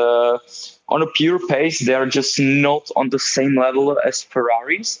 but on a pure pace, they're just not on the same level as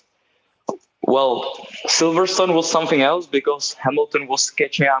Ferraris. Well, Silverstone was something else because Hamilton was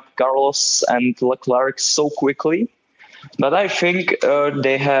catching up Carlos and Leclerc so quickly. But I think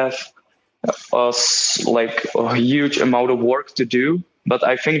they have a huge amount of work to do. But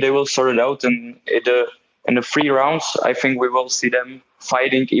I think they will sort it out in the 3 rounds. I think we will see them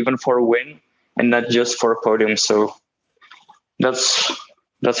fighting even for a win and not just for a podium. So that's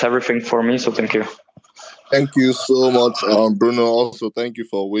everything for me. So thank you. Thank you so much, Bruno. Also, thank you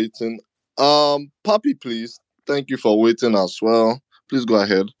for waiting. Papi, please. Thank you for waiting as well. Please go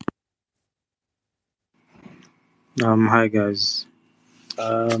ahead. Hi guys.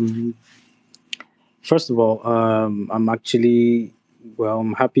 First of all, I'm happy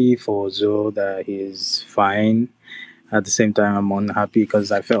for Zoe that he's fine. At the same time, I'm unhappy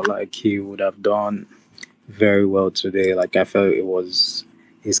because I felt like he would have done very well today. Like, I felt it was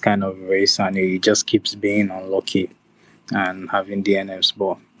his kind of race and he just keeps being unlucky and having DNFs.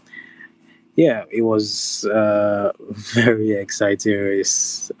 But yeah, it was very exciting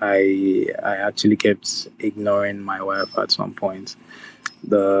race. I actually kept ignoring my wife at some point.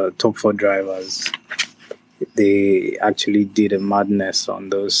 The top four drivers, they actually did a madness on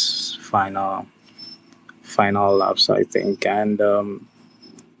those final laps, I think, and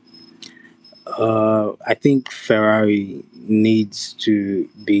I think Ferrari needs to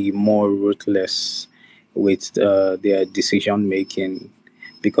be more ruthless with their decision making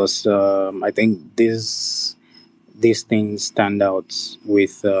because I think these things stand out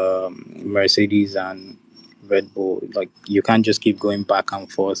with Mercedes and Red Bull. Like you can't just keep going back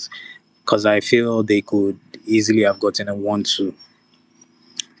and forth because I feel they could easily have gotten a 1-2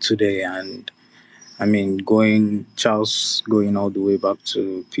 today, and I mean going Charles going all the way back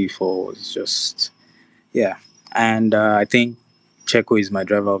to P4 was just yeah, and I think Checo is my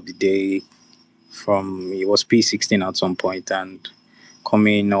driver of the day. From he was P16 at some point and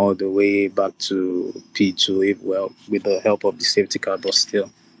coming all the way back to P2, well, with the help of the safety car, but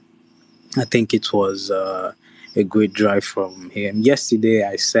still, I think it was a great drive from him. Yesterday,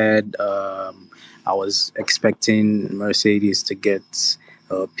 I said I was expecting Mercedes to get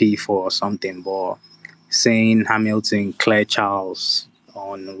P4 or something, but saying Hamilton clear Charles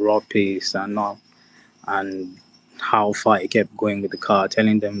on raw pace and all and how far he kept going with the car,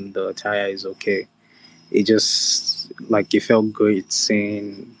 telling them the tire is okay. It just like it felt great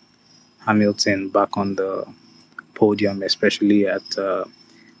seeing Hamilton back on the podium, especially at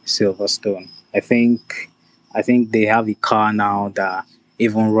Silverstone. I think they have a car now that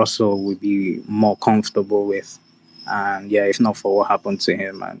even Russell would be more comfortable with. And yeah, if not for what happened to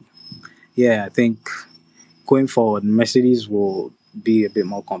him, and yeah, I think going forward, Mercedes will be a bit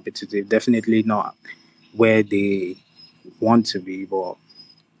more competitive. Definitely not where they want to be, but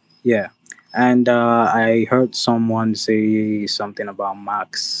yeah. And I heard someone say something about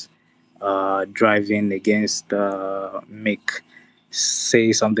Max driving against Mick.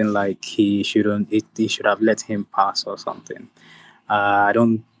 Say something like he should have let him pass or something. I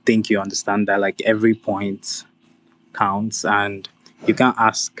don't think you understand that. Like every point counts, and you can't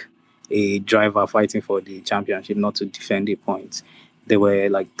ask a driver fighting for the championship not to defend a point. There were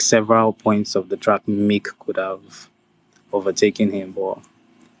like several points of the track Mick could have overtaken him, but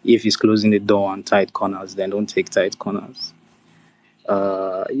if he's closing the door on tight corners, then don't take tight corners.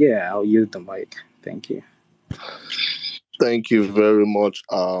 Yeah, I'll use the mic. Thank you. Thank you very much,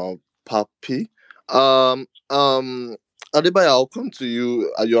 Papi. Um, um, Adebayo, I'll come to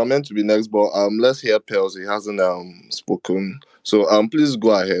you. You are meant to be next, but let's hear Pels. He hasn't spoken, so please go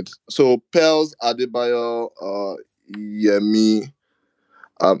ahead. So Pels, Adebayo, Yemi,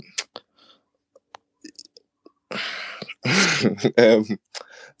 um, um,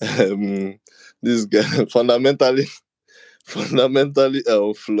 this guy fundamentally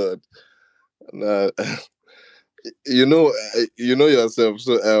flawed. Uh, you know yourself.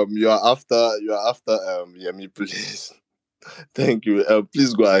 So you are after Yemi, please. Thank you.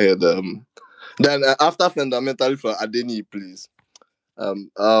 Please go ahead. Then after fundamentally for Adeni, please.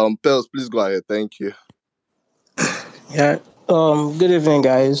 Pels, please go ahead. Thank you. Yeah. Good evening,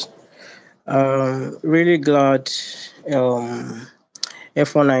 guys. Really glad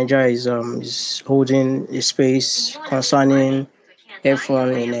F1 Nigeria is holding a space concerning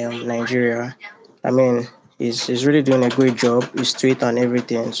F1 in Nigeria. I mean, he's really doing a great job. He's tweet and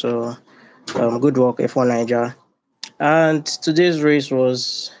everything. So, good work, F1 Nigeria. And today's race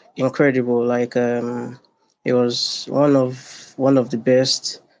was incredible. Like, it was one of the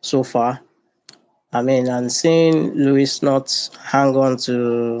best so far. I mean, and seeing Lewis not hang on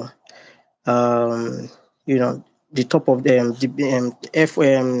to you know, the top of the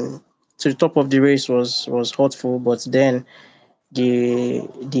to the top of the race was hurtful, but then the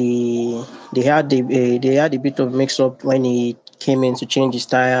they had a bit of mix up when he came in to change his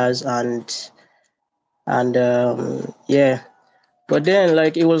tires and yeah, but then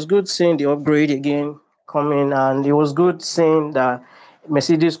like it was good seeing the upgrade again coming, and it was good seeing that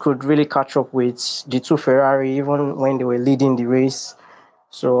Mercedes could really catch up with the two Ferrari even when they were leading the race.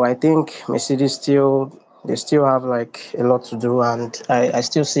 So I think Mercedes still have like a lot to do, and I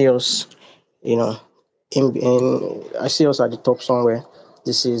still see us, you know, in I see us at the top somewhere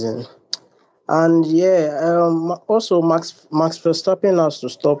this season. And yeah, also Max Verstappen has to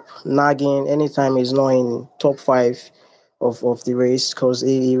stop nagging anytime he's not in top five of the race because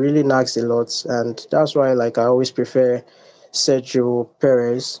he really nags a lot, and that's why like I always prefer Sergio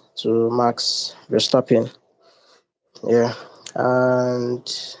Perez to Max Verstappen. Yeah,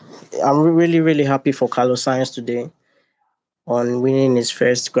 and I'm really happy for Carlos Sainz today on winning his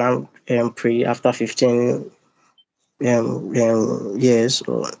first Grand Prix after 15 years.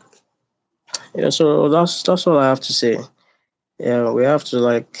 So Yeah, so that's all I have to say. Yeah, we have to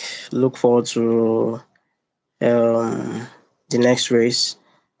like look forward to the next race.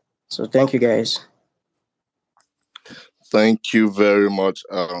 So thank you guys. Thank you very much,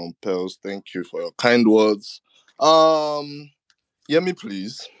 Pels. Thank you for your kind words. Yemi,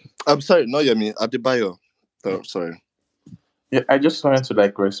 please. I'm sorry, not Yemi. Adebayo. Oh, sorry. Yeah, I just wanted to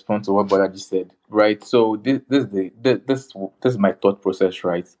like respond to what Bolaji said, right? So this is my thought process,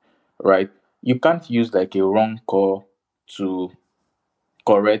 right? Right. You can't use like a wrong call to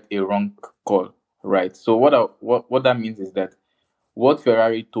correct a wrong call, right? So what that means is that what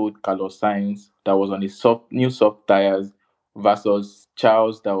Ferrari told Carlos Sainz that was on the soft tires versus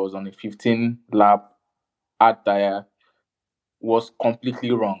Charles that was on a 15 lap hard tire was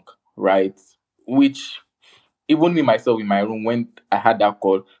completely wrong, right? Which even me myself in my room when I had that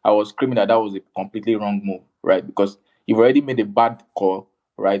call, I was screaming that that was a completely wrong move, right? Because you've already made a bad call,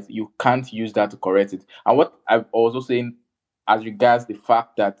 right? You can't use that to correct it. And what I'm also saying as regards the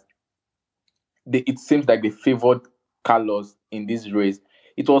fact that it seems like they favored Carlos in this race.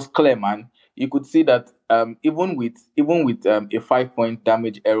 It was clear, man. You could see that even with a 5 point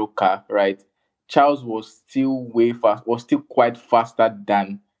damage error car, right? Charles was still way fast, was still quite faster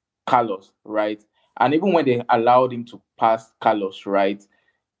than Carlos, right? And even when they allowed him to pass Carlos, right,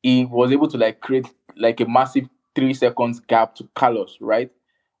 he was able to like create like a massive 3 seconds gap to Carlos, right?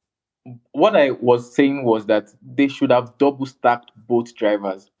 What I was saying was that they should have double stacked both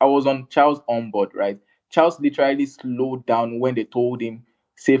drivers. I was on Charles' onboard, right? Charles literally slowed down when they told him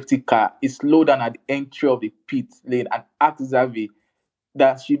safety car. He slowed down at the entry of the pit lane and asked Xavi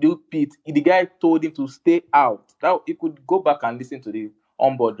that she do pit. The guy told him to stay out. Now he could go back and listen to the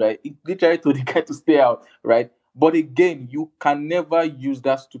onboard, right? He literally told the guy to stay out, right? But again, you can never use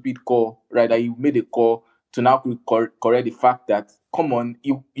that stupid call, right? That you made a call to now correct the fact that come on,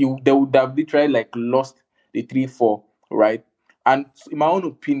 you they would have literally like lost the 3-4, right? And in my own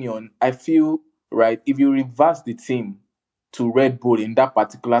opinion, I feel right if you reverse the team to Red Bull in that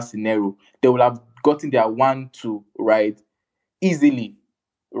particular scenario, they will have gotten their 1-2 right easily,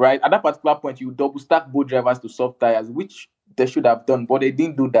 right? At that particular point, you double stack both drivers to soft tires, which they should have done, but they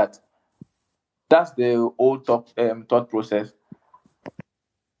didn't do that. That's the whole thought process.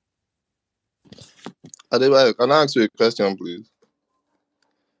 Adebayo, can I ask you a question, please?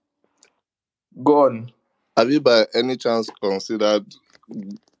 Go on. Have you by any chance considered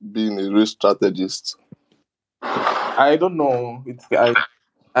being a race strategist? I don't know.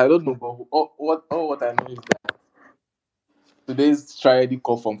 I don't know, but what I know is that today's strategy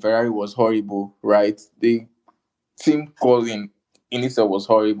call from Ferrari was horrible, right? The team calling in itself was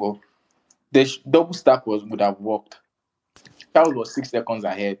horrible. The double stack would have worked. Charles was 6 seconds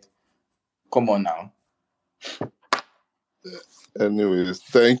ahead. Come on now. Anyways,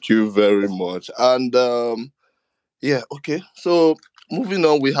 thank you very much. And yeah, okay. So moving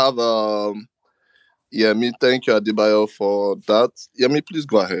on, we have Yemi. Thank you, Adebayo, for that. Yemi, please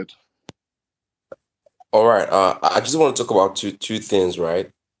go ahead. All right. I just want to talk about two things, right?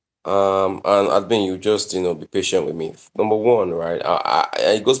 And Admin, you just be patient with me. Number one, right?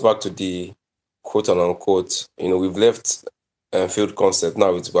 It goes back to the quote and unquote. We've left field concept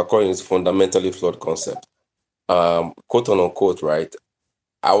now. We're calling it fundamentally flawed concept. Quote and unquote, right?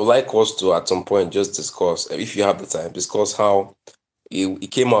 I would like us to at some point just discuss, if you have the time, discuss how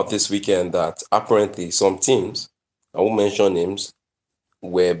it came out this weekend that apparently some teams, I won't mention names,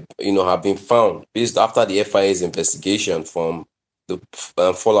 have been found based after the FIA's investigation from the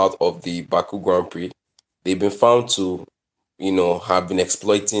fallout of the Baku Grand Prix. They've been found to, have been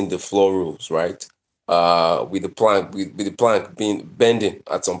exploiting the floor rules, right? With the plank being bending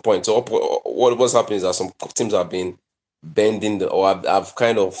at some point. So what's happening is that some teams have been bending or have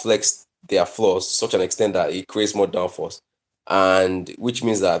kind of flexed their floors to such an extent that it creates more downforce, and which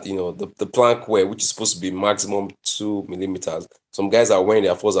means that the plank wear, which is supposed to be maximum 2 millimeters, some guys are wearing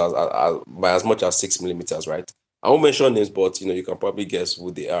their floors by as much as 6 millimeters, right? I won't mention names, but you can probably guess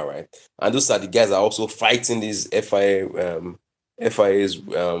who they are, right? And those are the guys that are also fighting this FIA's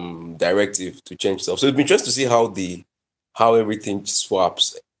directive to change stuff. So it's been interesting to see how everything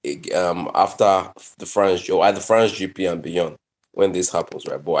swaps after the France or at the France GP and beyond when this happens,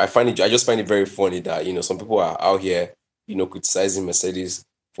 right? But I just find it very funny that some people are out here criticizing Mercedes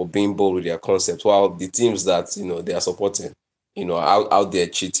for being bold with their concept, while the teams that they are supporting out there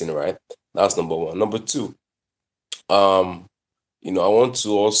cheating, right? That's number one. Number two, I want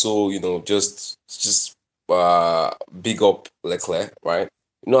to also just big up Leclerc, right?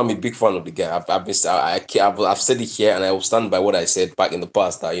 I'm a big fan of the guy. I've said it here, and I will stand by what I said back in the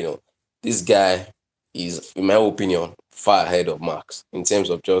past that this guy is, in my opinion, far ahead of Max in terms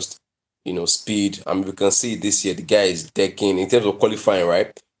of just speed. I mean, we can see this year the guy is decking in terms of qualifying,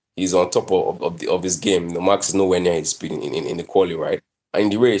 right? He's on top of his game. Max is nowhere near his speed in the quali, right? And in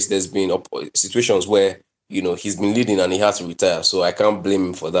the race, there's been situations where he's been leading and he has to retire. So I can't blame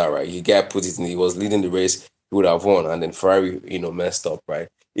him for that, right? The guy put it in. He was leading the race, he would have won, and then Ferrari, messed up, right?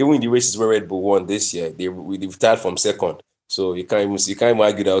 Even in the races where Red Bull won this year, they retired from second. So you can't even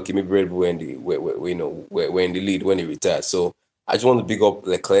argue that okay, maybe Red Bull were in the lead when he retired. So I just want to big up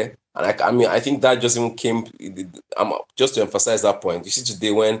Leclerc. And I mean, I think that just even came, just to emphasize that point. You see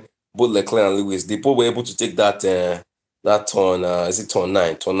today when both Leclerc and Lewis, they both were able to take that turn, is it turn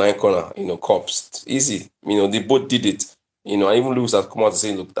nine corner, cops. Easy. They both did it. And even Lewis has come out to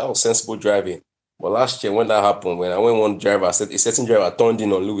say, look, that was sensible driving. But last year when that happened, when one driver, a certain driver turned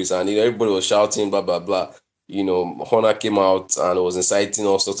in on Lewis and everybody was shouting, blah, blah, blah. Horner came out and was inciting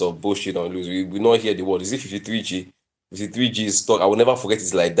all sorts of bullshit on Lewis. We not hear the word. Is it 53G? 53G is stuck. I will never forget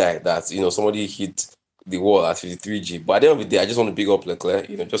it like that. That somebody hit the wall at 53G. But at the end of the day, I just want to big up Leclerc.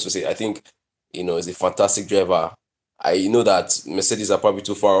 Just to say I think he's a fantastic driver. I know that Mercedes are probably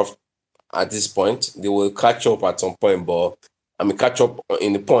too far off at this point. They will catch up at some point, but catch up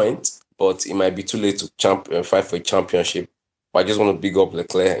in the point. But it might be too late to fight for a championship. But I just want to big up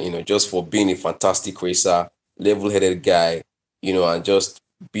Leclerc. Just for being a fantastic racer, level-headed guy. And just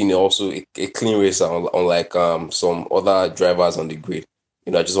being also a clean racer, unlike some other drivers on the grid.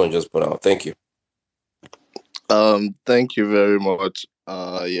 I just want to just put out. Thank you. Thank you very much,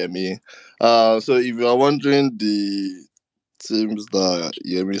 Yemi. So if you are wondering, the teams that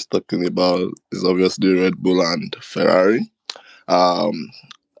Yemi is talking about is obviously Red Bull and Ferrari.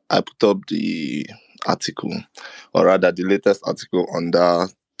 I put up the article, or rather the latest article on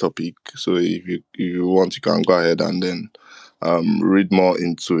that topic. So if you want, you can go ahead and then read more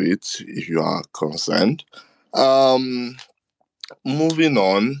into it if you are concerned. Moving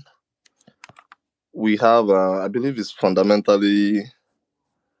on, we have I believe it's fundamentally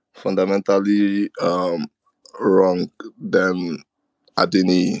wrong than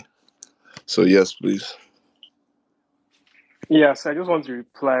Adini. So yes, please. Yes, I just want to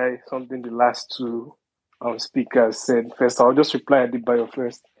reply something the last two speakers said. First, I'll just reply Adebayo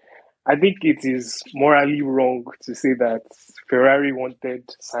first. I think it is morally wrong to say that Ferrari wanted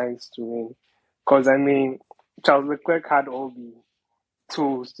Sainz to win. Because, Charles Leclerc had all the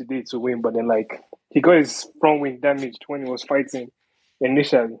tools today to win, but then, he got his front wing damaged when he was fighting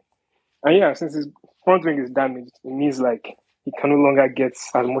initially. And yeah, since his front wing is damaged, it means, he can no longer get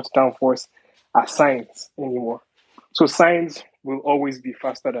as much downforce as Sainz anymore. So Sainz will always be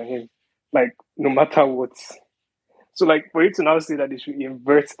faster than him, no matter what. So, for you to now say that they should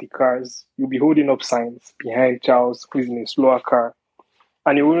invert the cars, you'll be holding up Sainz behind Charles, who's in a slower car.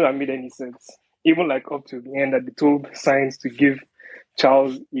 And it wouldn't have made any sense. Even, up to the end that they told Sainz to give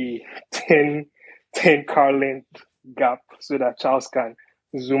Charles a 10 car length gap so that Charles can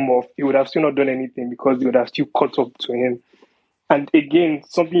zoom off. He would have still not done anything because he would have still caught up to him. And again,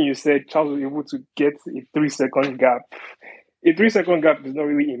 something you said, Charles was able to get a 3-second gap. A 3-second gap is not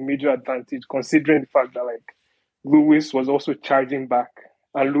really a major advantage considering the fact that, Lewis was also charging back,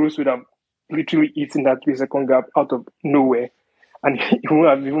 and Lewis would have literally eaten that 3-second gap out of nowhere, and it wouldn't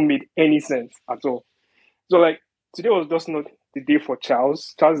have even made any sense at all. So, today was just not the day for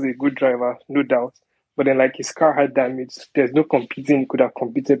Charles. Charles is a good driver, no doubt, but then, his car had damage. There's no competing. He could have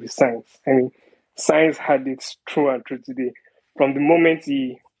competed with Sainz. Sainz had it through and through today. From the moment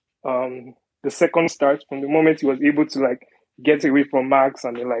the second start, from the moment he was able to, get away from Max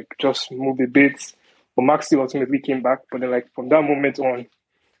and then, just move a bit, but Max still ultimately came back. But then, from that moment on,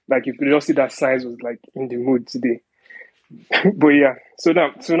 you could just see that Sainz was, in the mood today. But yeah, so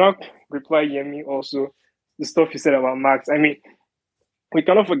now reply Yemi also, the stuff you said about Max. We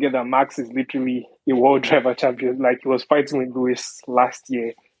cannot forget that Max is literally a world driver champion. He was fighting with Lewis last year.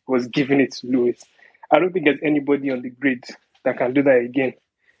 He was giving it to Lewis. I don't think there's anybody on the grid that can do that again.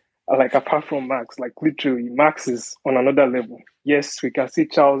 Apart from Max, literally, Max is on another level. Yes, we can see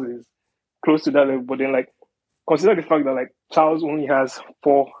Charles is close to that level, but then, consider the fact that, Charles only has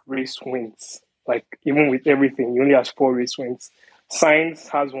 4 race wins. Even with everything, he only has 4 race wins. Sainz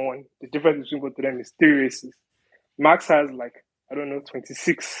has 1. The difference between both of them is 3 races. Max has,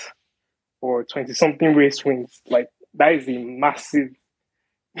 26 or 20-something race wins. That is a massive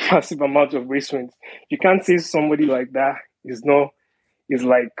amount of race wins. You can't say somebody like that is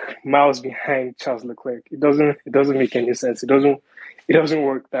miles behind Charles Leclerc. It doesn't make any sense. It doesn't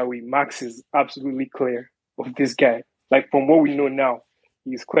work that way. Max is absolutely clear of this guy. From what we know now,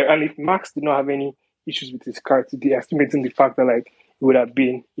 he's clear. And if Max did not have any issues with his car today, estimating the fact that it would have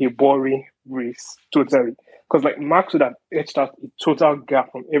been a boring race totally. because like Max would have etched out a total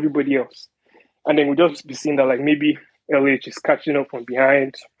gap from everybody else, and then we'd just be seeing that like maybe LH is catching up from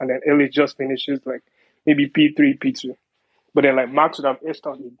behind, and then LH just finishes like maybe P3, P2. But then, like, Max would have etched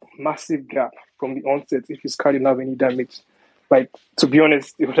out a massive gap from the onset if his car didn't have any damage. Like, to be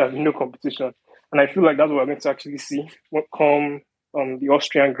honest, it would have been no competition. And I feel like that's what we're going to actually see when come the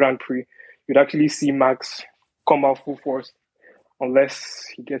Austrian Grand Prix. You'd actually see Max come out full force unless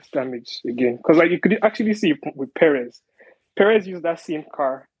he gets damaged again. Because, like, you could actually see with Perez. Perez used that same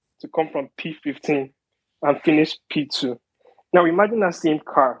car to come from P15 and finish P2. Now imagine that same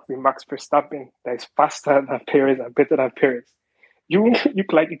car with Max Verstappen that is faster than Perez and better than Perez. You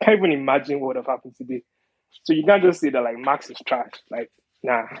can't even imagine what would have happened today. So you can't just say that like Max is trash. Like,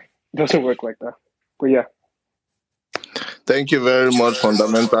 nah, it doesn't work like that. But yeah. Thank you very much.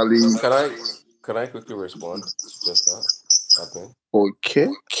 Fundamentally, Can I quickly respond to just that? Happened. okay.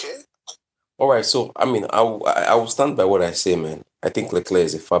 All right, so I mean, I will stand by what I say, man. I think Leclerc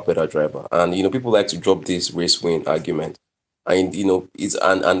is a far better driver, and people like to drop this race win argument, and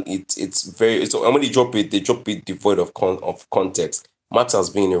and when they drop it devoid of context. Max has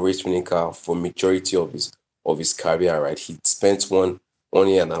been in a race winning car for majority of his career, right? He spent one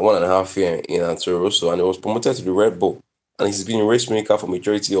year and 1.5 year in Toro Rosso, and he was promoted to the Red Bull, and he's been in a race winning car for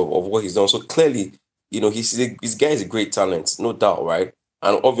majority of what he's done. So clearly, this guy is a great talent, no doubt, right?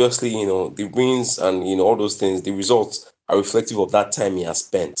 And obviously, the wins and all those things, the results are reflective of that time he has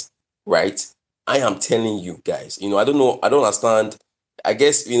spent, right? I am telling you guys, I don't know, I don't understand. I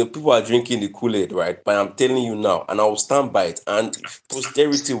guess people are drinking the Kool-Aid, right? But I'm telling you now, and I will stand by it. And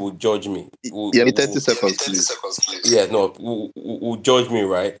posterity will judge me. Yeah, 30 seconds, please. Yeah, no, will judge me,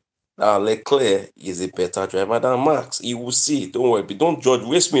 right? Leclerc is a better driver than Max. You will see. Don't worry. But don't judge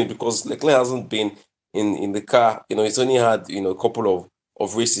race me because Leclerc hasn't been in the car. He's only had a couple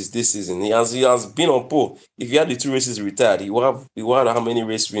of races this season. He has been on pole. If he had the 2 races retired, he will have how many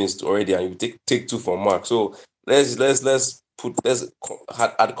race wins already, and you take 2 from Max. So let's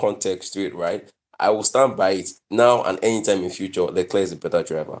add context to it, right? I will stand by it now and anytime in future. Leclerc is a better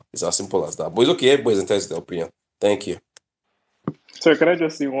driver. It's as simple as that. But it's okay. Everybody's entitled to their opinion. Thank you. Sorry, can I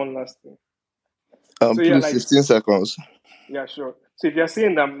just say one last thing? So please, yeah, 15 seconds. Yeah, sure. So if you're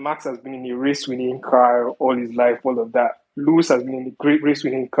saying that Max has been in a race-winning car all his life, all of that, Lewis has been in a great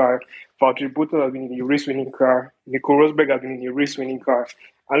race-winning car, Valtteri Bottas has been in a race-winning car, Nico Rosberg has been in a race-winning car,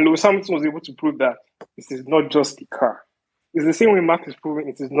 and Lewis Hamilton was able to prove that this is not just the car. It's the same way Max is proving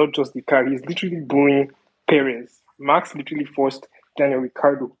it is not just the car. He's literally bullying Perez. Max literally forced Daniel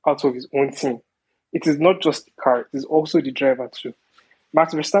Ricciardo out of his own team. It is not just the car; it is also the driver too.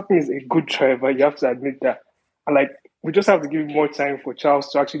 Max Verstappen is a good driver. You have to admit that. And like, we just have to give more time for Charles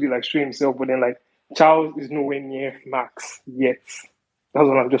to actually like show himself. But then like, Charles is nowhere near Max yet. That's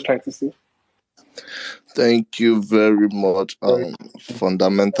what I'm just trying to say. Thank you very much.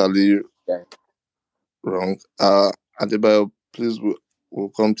 Fundamentally wrong. Adebayo, please, we'll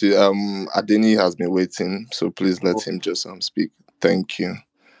come to you. Adeni has been waiting, so please let him just speak. Thank you.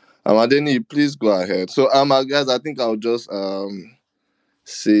 Adeni, please go ahead. So, guys, I think I'll just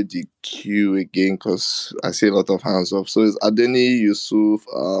say the queue again because I see a lot of hands up. So it's Adeni, Yusuf,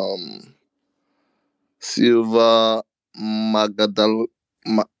 Silva, Magadal.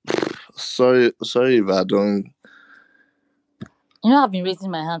 Sorry if I don't. I've been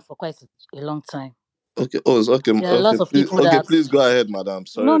raising my hand for quite a long time. Okay. Oh, it's okay. There are lots of please, people that. Please go ahead, madam.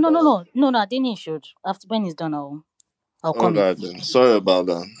 Sorry. No. I didn't should. After when it's done, I'll come. All right then. Sorry about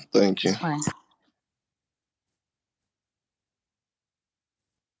that. Thank you. It's fine.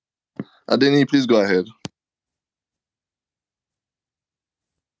 Adeni, please go ahead.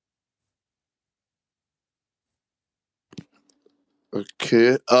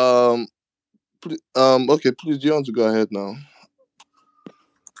 Okay. Okay. Please, do you want to go ahead now?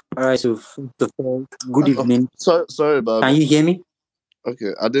 All right. So first of all, good evening. Sorry about. Can you hear me?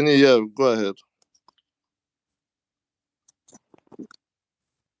 Okay, Adeni, yeah, go ahead.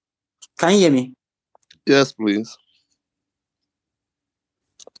 Can you hear me? Yes, please.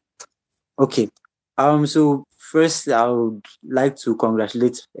 Okay. So first, I would like to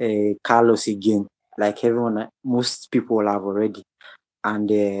congratulate Carlos again, like everyone, most people have already, and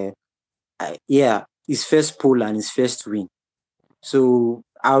his first pole and his first win. So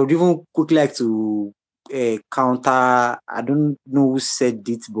I would even quickly like to counter. I don't know who said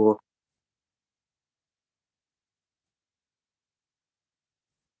it, but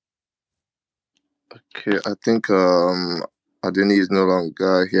okay, I think Adeni is no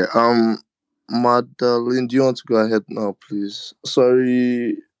longer here. Madeline, do you want to go ahead now, please?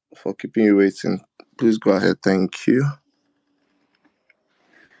 Sorry for keeping you waiting. Please go ahead. Thank you.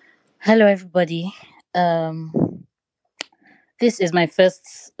 Hello, everybody. Um, this is my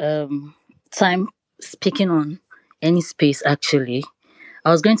first time speaking on any space. Actually,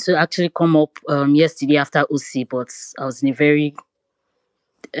 I was going to actually come up yesterday after OC, but I was in a very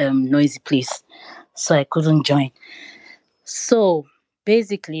noisy place, so I couldn't join. So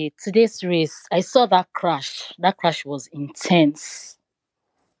basically, today's race, I saw that crash. That crash was intense.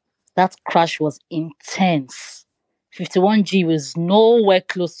 That crash was intense. 51G was nowhere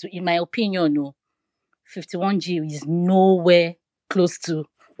close to, in my opinion, no. 51G is nowhere close to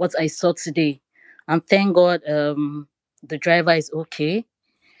what I saw today. And thank God the driver is okay.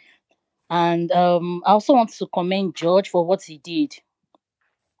 And I also want to commend George for what he did.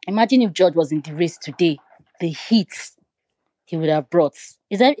 Imagine if George was in the race today, the heat he would have brought.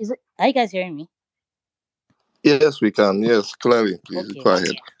 Are you guys hearing me? Yes, we can. Yes, clearly. Please Okay. go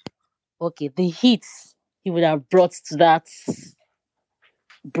ahead. Okay, the heat he would have brought to that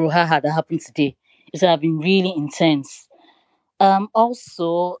brouhaha that happened today. It would have been really intense.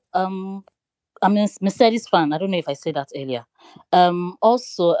 Also, I'm a Mercedes fan. I don't know if I said that earlier.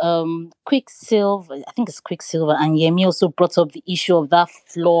 Also, Quicksilver, I think it's Quicksilver, and Yemi also brought up the issue of that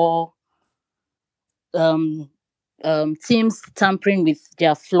floor, um, teams tampering with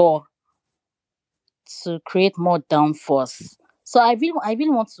their floor to create more downforce. So I really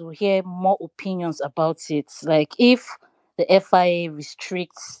want to hear more opinions about it. Like if the FIA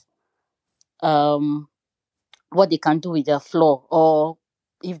restricts um what they can do with their floor, or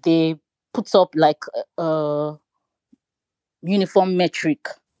if they put up like a uniform metric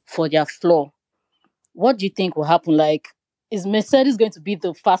for their floor, what do you think will happen? Like, is Mercedes going to be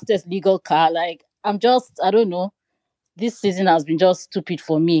the fastest legal car? Like, I don't know. This season has been just stupid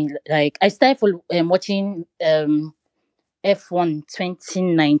for me. Like, I started watching F1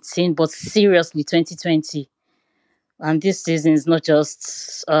 2019, but seriously 2020. And this season is not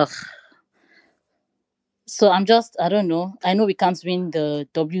just. So I don't know. I know we can't win the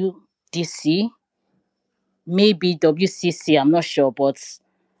WDC, maybe WCC, I'm not sure, but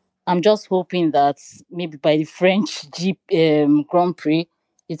I'm just hoping that maybe by the French Grand Prix,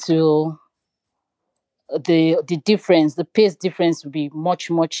 it will the difference, the pace difference will be much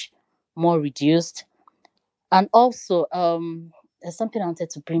more reduced. And also, there's something I wanted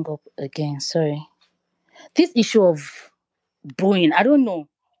to bring up again. Sorry, this issue of booing. I don't know.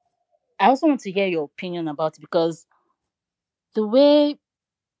 I also want to hear your opinion about it because the way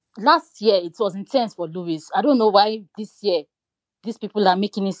last year it was intense for Lewis. I don't know why this year these people are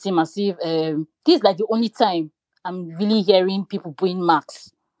making it seem as if this is like the only time I'm really hearing people booing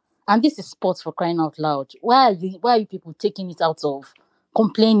Max. And this is sports, for crying out loud. Why are you people taking it out of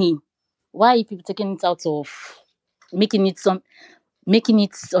complaining? Why are you people taking it out of making it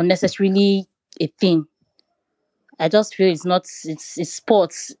unnecessarily a thing? I just feel it's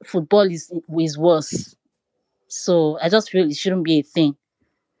sports. Football is worse. So I just feel it shouldn't be a thing.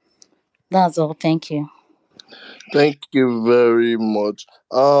 That's all. Thank you. Thank you very much.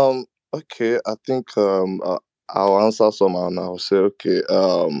 Okay, I think I'll answer some and I'll say okay.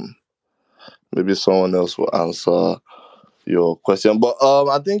 Maybe someone else will answer your question. But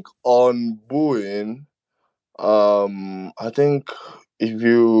I think on booing, I think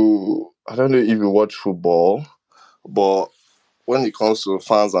I don't know if you watch football, but when it comes to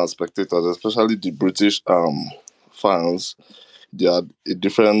fans and spectators, especially the British fans, they are a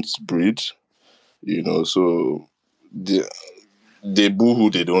different breed, so they they boo who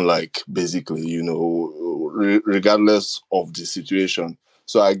they don't like, basically, regardless of the situation.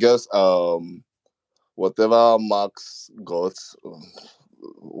 So I guess whatever Max got,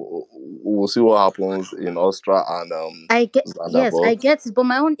 we'll see what happens in Austria and Yes, I Zandvoort. get it. But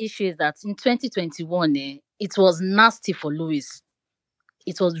my own issue is that in 2021, it was nasty for Lewis.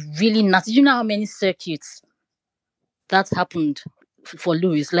 It was really nasty. You know how many circuits that happened for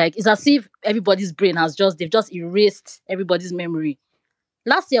Lewis? Like, it's as if everybody's brain they've just erased everybody's memory.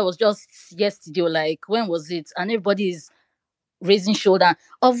 Last year was just yesterday, or like, when was it? And everybody is raising shoulder,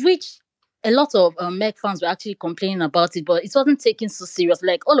 of which a lot of Meg fans were actually complaining about it, but it wasn't taken so serious.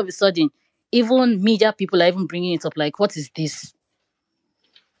 Like, all of a sudden, even media people are even bringing it up. Like, what is this?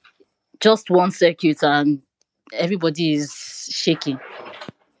 Just one circuit and everybody is shaking.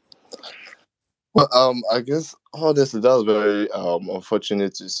 Well, I guess honestly, that's very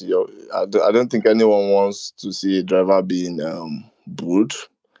unfortunate to see. I don't think anyone wants to see a driver being booed.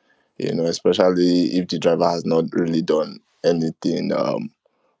 Especially if the driver has not really done anything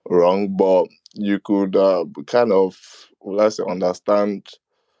wrong. But you could kind of, let's say, understand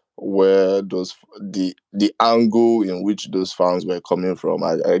where the angle in which those fans were coming from.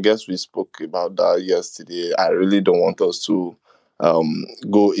 I guess we spoke about that yesterday. I really don't want us to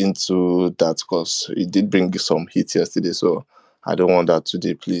go into that because it did bring some heat yesterday. So I don't want that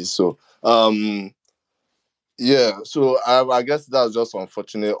today, please. So yeah. So I guess that's just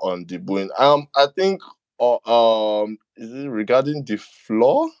unfortunate on the booing. I think is it regarding the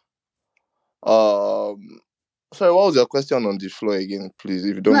floor? Sorry, what was your question on the floor again, please,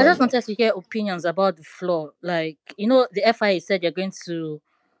 if you don't No, I just mind? wanted to hear opinions about the floor. Like, the FIA said you're going to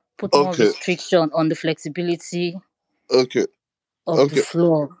put more Okay, restriction on the flexibility okay, of the okay,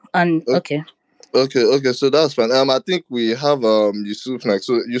 floor. And okay. okay. Okay, so that's fine. I think we have Yusuf next.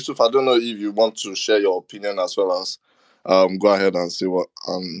 So Yusuf, I don't know if you want to share your opinion as well as go ahead and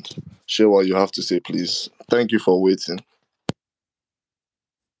share what you have to say, please. Thank you for waiting.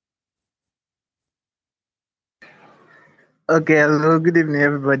 Okay, hello, good evening,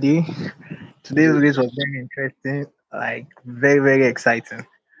 everybody. Today's race was very interesting, like very, very exciting.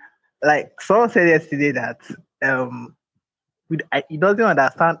 Like someone said yesterday that um he doesn't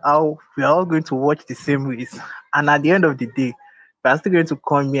understand how we are all going to watch the same race, and at the end of the day, we are still going to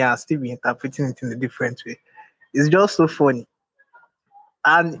come here and still be interpreting it in a different way. It's just so funny.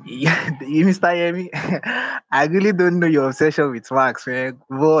 And Mr. Yemi, I really don't know your obsession with Max, man.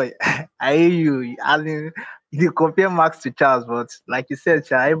 Boy, I hear you. I mean, you compare Max to Charles, but like you said,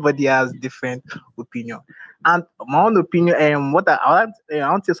 everybody has different opinion. And my own opinion, what I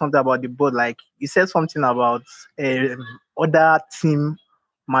want to say something about the board. Like you said something about other team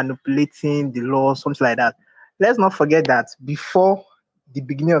manipulating the law, something like that. Let's not forget that before the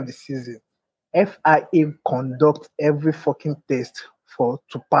beginning of the season, FIA conduct every fucking test for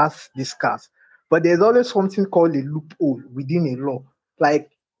to pass these cars. But there's always something called a loophole within a law. Like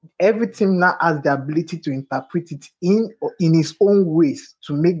every team now has the ability to interpret it in its own ways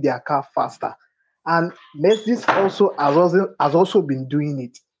to make their car faster. And Mercedes has also been doing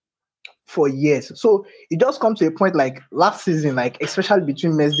it for years. So it just comes to a point like last season, like especially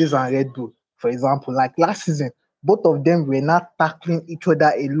between Mercedes and Red Bull, for example, like last season, both of them were not tackling each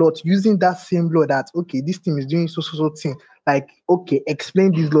other a lot, using that same law that okay, this team is doing so thing. Like, okay,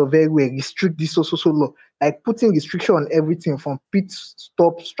 explain this law very well, restrict this so law, like putting restriction on everything from pit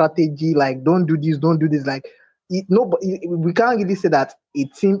stop strategy, like don't do this, don't do this. Like no, but we can't really say that a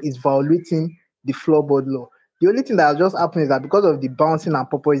team is violating the floorboard law. The only thing that has just happened is that because of the bouncing and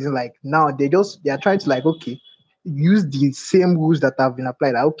porpoising, like now they are trying to like okay, use the same rules that have been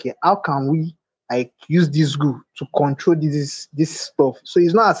applied. Like, okay, how can we like use this rule to control this stuff? So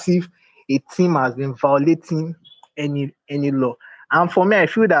it's not as if a team has been violating any law. And for me, I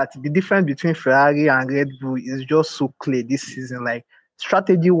feel that the difference between Ferrari and Red Bull is just so clear this season. Like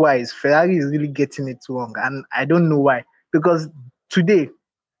strategy wise, Ferrari is really getting it wrong, and I don't know why. Because today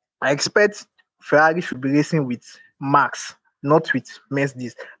I expect Ferrari should be racing with Max, not with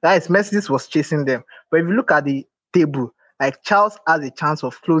Mercedes. That is, Mercedes was chasing them. But if you look at the table, like Charles has a chance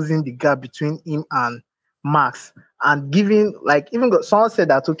of closing the gap between him and Max and giving, like, someone said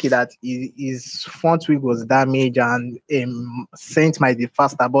that, okay, that his front wheel was damaged and Saints might be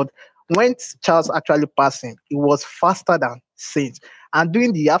faster. But when Charles actually passed him, it was faster than Saints. And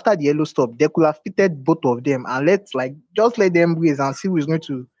after the yellow stop, they could have pitted both of them and just let them race and see who is going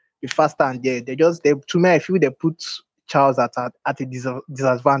to be faster. And to me, I feel they put Charles at a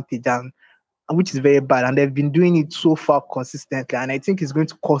disadvantage, and which is very bad. And they've been doing it so far consistently, and I think it's going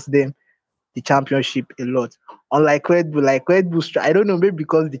to cost them the championship a lot. Unlike Red Bull, I don't know, maybe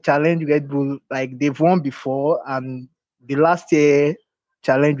because the challenge Red Bull, like they've won before, and the last year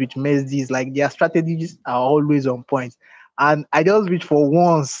challenge with Mercedes, like their strategies are always on point. And I just wish for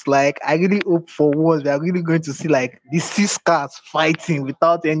once, like I really hope for once, we are really going to see like the six cars fighting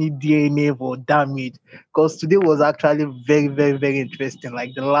without any DNA or damage. Because today was actually very, very, very interesting.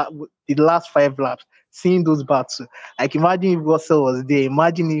 Like the last 5 laps, seeing those battles. Like imagine if Russell was there,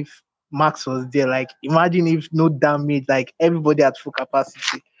 imagine if Max was there. Like, imagine if no damage, like everybody at full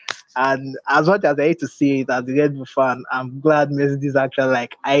capacity. And as much as I hate to say it as a Red Bull fan, I'm glad Mercedes actually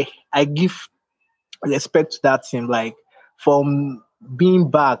like I give respect to that team. Like from being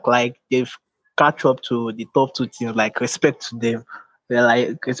back, like they've catch up to the top two teams. Like respect to them. They're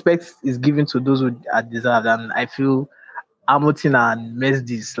like respect is given to those who are deserved, and I feel Hamilton and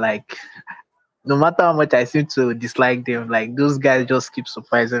Mercedes like no matter how much I seem to dislike them, like those guys just keep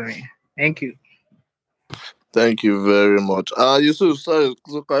surprising me. Thank you. Thank you very much. Yusuf, sorry,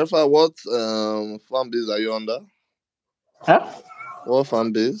 to clarify, what fan base are you under? Huh? What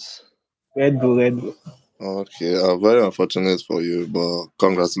fan base? Red Bull, Red Bull. Okay, very unfortunate for you, but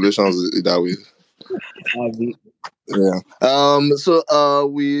congratulations either way. Yeah. So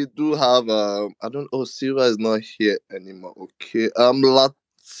we do have I don't. Oh, Silva is not here anymore. Okay.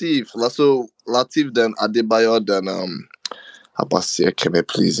 Latif. So Latif, then Adebayo, then Abasi Ekeme,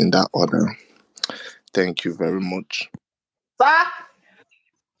 please, in that order. Thank you very much.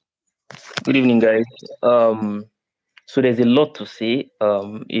 Good evening, guys. So there's a lot to say,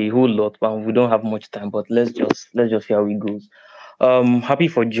 a whole lot, but we don't have much time. But let's just see how it goes. Happy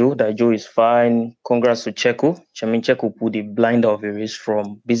for Joe that Joe is fine. Congrats to Checo. I mean, Checo put a blinder of a race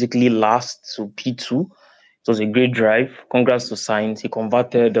from basically last to P2. It was a great drive. Congrats to Sainz. He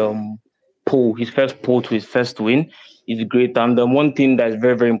converted his first pole to his first win. It's great. And one thing that is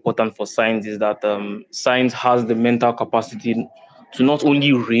very, very important for Sainz is that Sainz has the mental capacity to not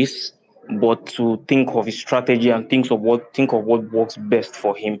only race but to think of his strategy and think of what works best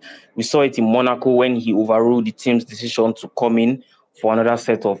for him. We saw it in Monaco when he overruled the team's decision to come in for another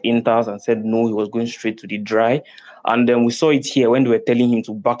set of inters and said no, he was going straight to the dry. And then we saw it here when they were telling him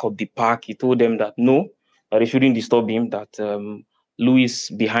to back up the pack. He told them that no, that they shouldn't disturb him, that Lewis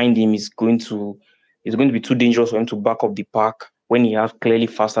behind him is going to be too dangerous for him to back up the pack when he has clearly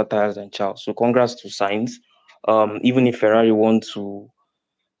faster tires than Charles. So congrats to Sainz. Even if Ferrari want to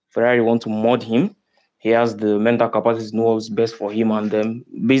mod him, he has the mental capacity to know what's best for him, and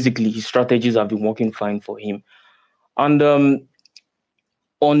basically his strategies have been working fine for him. And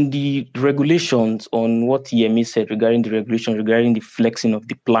on the regulations, on what Yemi said regarding the regulations, regarding the flexing of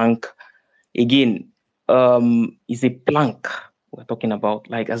the plank, again, it's a plank we're talking about,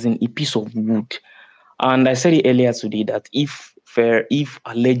 like as in a piece of wood. And I said it earlier today that if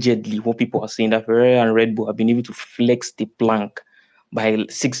allegedly what people are saying that Ferrari and Red Bull have been able to flex the plank by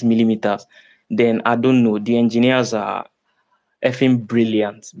 6 millimeters, then I don't know. The engineers are effing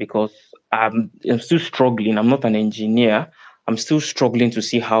brilliant, because I'm still struggling. I'm not an engineer. I'm still struggling to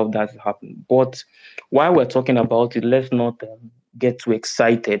see how that happened. But while we're talking about it, let's not get too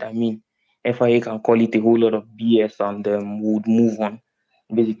excited. I mean, FIA can call it a whole lot of BS and would move on.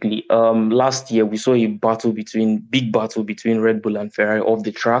 Basically, last year we saw a big battle between Red Bull and Ferrari off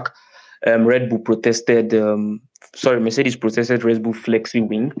the track. Mercedes protested Red Bull flexi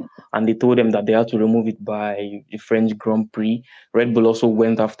wing, and they told them that they had to remove it by the French Grand Prix. Red Bull also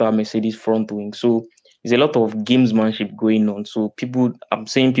went after Mercedes front wing. So there's a lot of gamesmanship going on. So I'm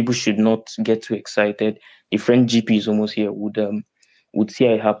saying people should not get too excited. The French GP is almost here. Would see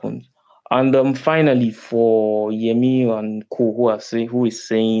how it happens. And finally, for Yemi and Co, who is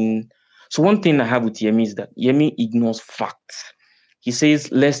saying, so one thing I have with Yemi is that Yemi ignores facts. He says,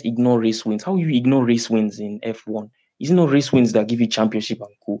 let's ignore race wins. How you ignore race wins in F1? It's not race wins that give you championship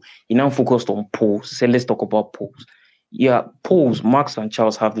and co. He now focused on poles. He said, let's talk about poles. Yeah, poles, Max and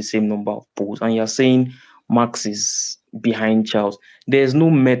Charles have the same number of poles. And you're saying Max is behind Charles. There's no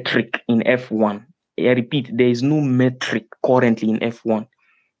metric in F1. I repeat, there is no metric currently in F1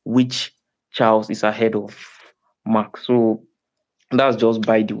 which Charles is ahead of Max. So that's just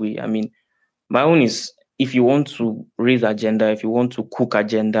by the way. I mean, my own is, if you want to raise agenda, if you want to cook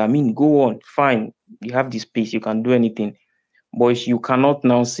agenda, I mean, go on, fine. You have the space, you can do anything. But you cannot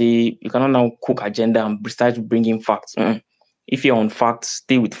now cook agenda and start bringing facts. If you're on facts,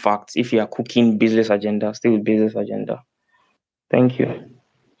 stay with facts. If you are cooking business agenda, stay with business agenda. Thank you.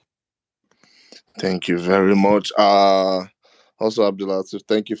 Thank you very much. Also, Abdulatif,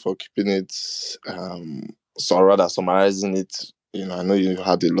 thank you for keeping it, so rather summarizing it. I know you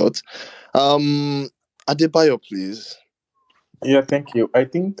had a lot. Adebayo, please. Yeah, thank you. I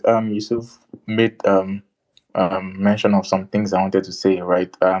think Yusuf made mention of some things I wanted to say,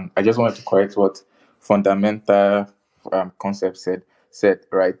 right? I just wanted to correct what fundamental concept said,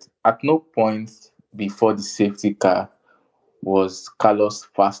 right? At no point before the safety car was Carlos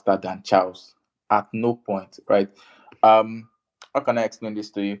faster than Charles. At no point, right? How can I explain this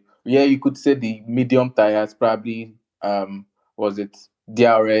to you? Yeah, you could say the medium tires probably was it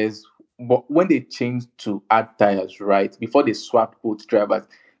DRS, but when they changed to hard tires, right, before they swapped both drivers,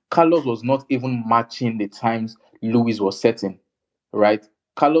 Carlos was not even matching the times Lewis was setting, right?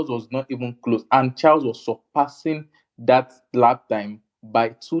 Carlos was not even close, and Charles was surpassing that lap time by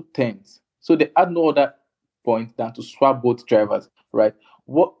 2/10. So they had no other point than to swap both drivers, right?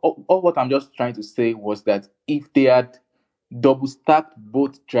 What I'm just trying to say was that if they had double stacked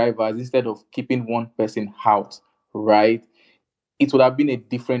both drivers instead of keeping one person out, right, it would have been a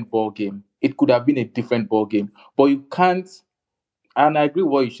different ball game. It could have been a different ball game, but you can't. And I agree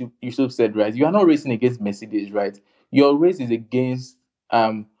with what you should have said, right? You are not racing against Mercedes, right? Your race is against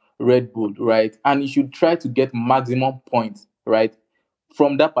Red Bull, right? And you should try to get maximum points, right,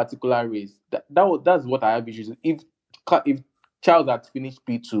 from that particular race. That's what I have issues with. If Charles had finished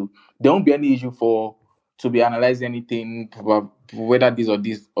P2, there won't be any issue to be analyzing anything about whether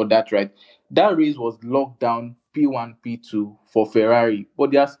this or that, right? That race was locked down P1, P2 for Ferrari,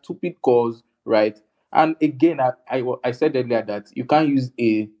 but they are stupid calls, right? And again, I said earlier that you can't use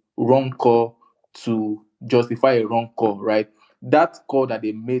a wrong call to justify a wrong call, right? That call that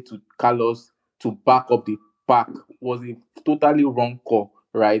they made to Carlos to back up the pack was a totally wrong call,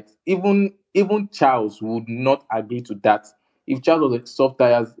 right? Even Charles would not agree to that. If Charles was like soft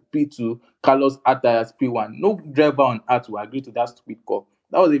tires P2, Carlos hard tires P1, no driver on earth will agree to that stupid call.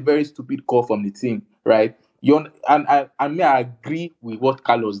 That was a very stupid call from the team, right? I agree with what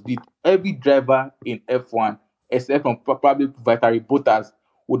Carlos did. Every driver in F1, except from probably Valtteri Bottas,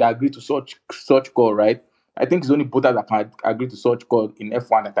 would agree to such call, right? I think it's only Bottas that can agree to such call in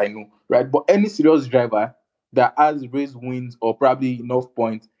F1 that I know, right? But any serious driver that has race wins or probably enough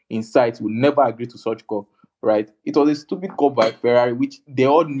points in sight will never agree to such call, right? It was a stupid call by Ferrari, which they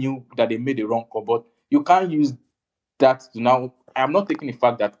all knew that they made a wrong call, but you can't use that to now. I'm not taking the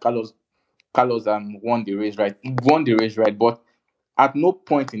fact that Carlos won the race, right? He won the race, right? But at no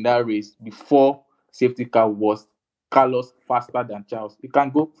point in that race before safety car was Carlos faster than Charles. You can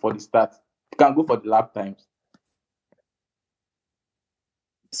go for the start. You can go for the lap times.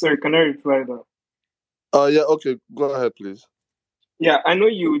 Sorry, can I reply that? Yeah, okay, go ahead, please. Yeah, I know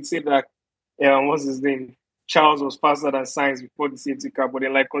you would say that what's his name? Charles was faster than Sainz before the safety car, but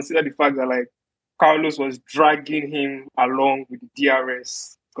then like consider the fact that like Carlos was dragging him along with the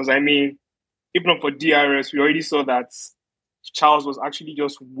DRS. Because I mean, if not for DRS, we already saw that Charles was actually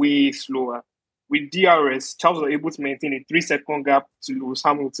just way slower. With DRS, Charles was able to maintain a 3 second gap to Lewis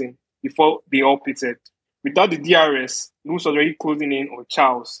Hamilton before they all pitted. Without the DRS, Lewis was already closing in on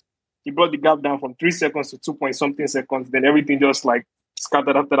Charles. He brought the gap down from 3 seconds to 2 point something seconds. Then everything just like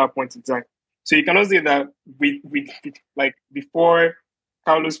scattered after that point in time. So you cannot say that with like before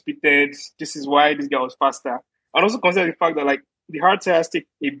Carlos pitted, this is why this guy was faster. And also consider the fact that like the hard tires take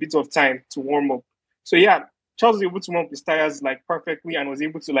a bit of time to warm up. So yeah, Charles was able to warm up his tires like perfectly and was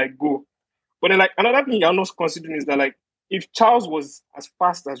able to like go. But then like another thing you're not considering is that like if Charles was as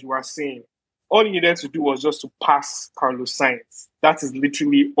fast as you are saying, all he needed to do was just to pass Carlos Sainz. That is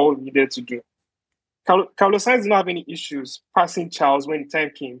literally all he needed to do. Carlos Sainz did not have any issues passing Charles when the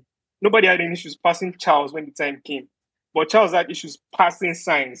time came. Nobody had any issues passing Charles when the time came. But Charles had issues passing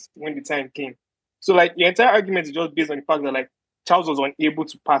Sainz when the time came. So like your entire argument is just based on the fact that like Charles was unable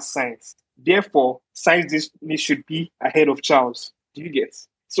to pass Sainz. Therefore, Sainz this should be ahead of Charles. Do you get?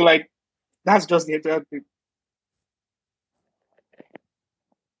 So like that's just the entire thing.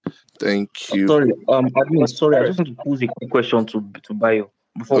 Thank you. Sorry, sorry, I just want to pose a quick question to Bayo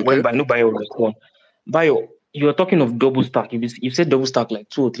before when I know Bayo will respond. Bayo, you are talking of double stack. You said double stack like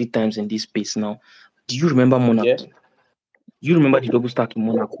 2 or 3 times in this space now. Do you remember Monaco? Yeah. Do you remember the double stack in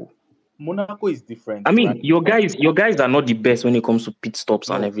Monaco? Monaco is different. I mean, right? your guys are not the best when it comes to pit stops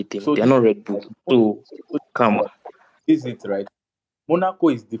and everything. So they are not Red Bull. So come on. Is it right? Monaco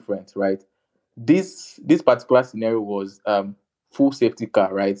is different, right? This particular scenario was full safety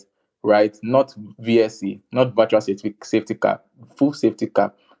car, right? Right, not VSC, not virtual safety car, full safety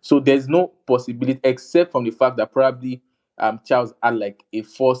car. So there's no possibility except from the fact that probably Charles had like a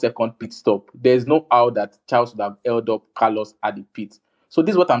 4 second pit stop. There's no how that Charles would have held up Carlos at the pit. So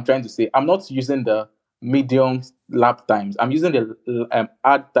this is what I'm trying to say. I'm not using the medium lap times. I'm using the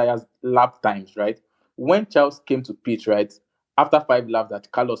hard tires lap times, right? When Charles came to pit, right, after 5 laps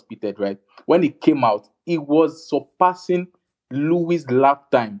that Carlos pitted, right, when he came out, he was surpassing Lewis' lap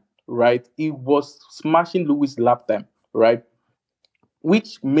time, right? He was smashing Lewis' lap time, right?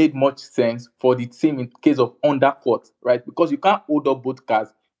 Which made much sense for the team in case of undercut, right? Because you can't hold up both cars,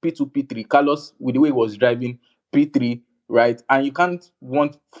 P2, P3. Carlos, with the way he was driving, P3, right? And you can't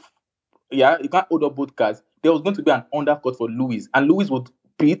you can't hold up both cars. There was going to be an undercut for Lewis, and Lewis would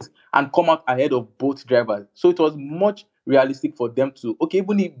pit and come out ahead of both drivers. So it was much realistic for them to, okay,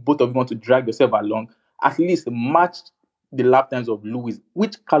 even if both of you want to drag yourself along, at least match the lap times of Lewis,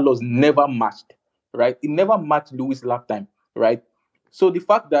 which Carlos never matched, right? He never matched Lewis' lap time, right? So the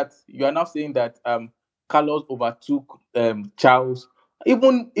fact that you are now saying that Carlos overtook Charles,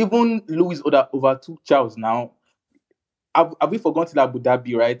 even Lewis overtook Charles now. Have we forgotten Abu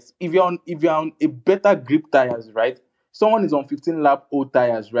Dhabi, right? If you're on a better grip tires, right? Someone is on 15 lap old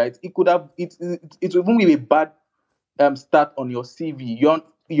tires, right? It could have it even with a bad start on your CV.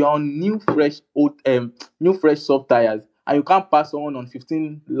 You're on new fresh soft tires, and you can't pass someone on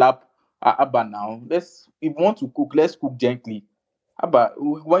 15 lap Abba now. If you want to cook, let's cook gently. Abba,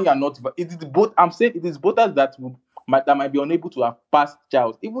 when you're not, it is both. I'm saying it is voters that might be unable to have passed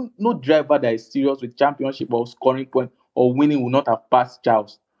Charles. Even no driver that is serious with championship or scoring point or winning will not have passed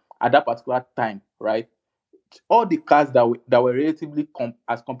Charles at that particular time, right? All the cars that were relatively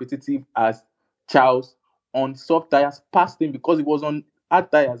as competitive as Charles on soft tires passed him because it was on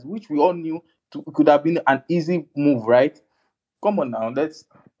hard tires, which we all knew could have been an easy move, right? Come on now, let's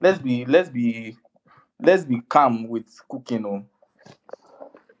be calm with cooking. Oh.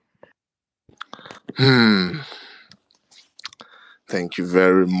 Thank you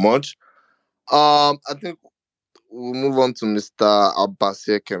very much. I think we'll move on to Mr.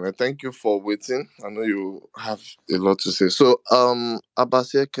 Abbasia Keme. Thank you for waiting. I know you have a lot to say. So,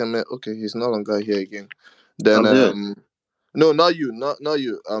 Abbasia Keme, okay, he's no longer here again. Then, I'm here. no, not you, not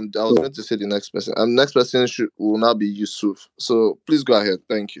you. I was going to say the next person. Next person will now be Yusuf. So, please go ahead.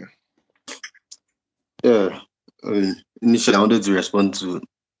 Thank you. Yeah. Initially, I wanted to respond to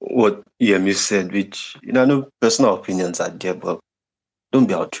what Yemi said, which, I know personal opinions are there, but don't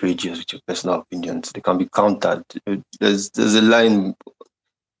be outrageous with your personal opinions. They can be countered. There's a line,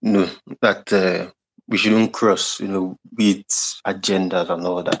 that we shouldn't cross, with agendas and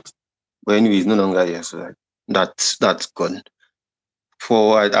all that. But anyway, it's no longer here, so that's gone.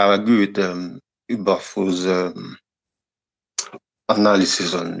 I agree with Ibafo's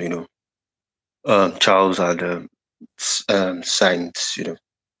analysis on Charles had signs.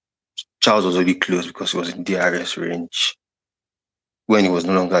 Charles was already close because he was in DRS range. When he was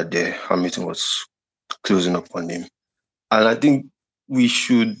no longer there, Hamilton was closing up on him. And I think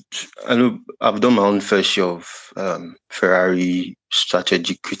I know I've done my own fair share of Ferrari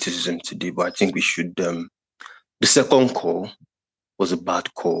strategic criticism today, but I think we should, the second call was a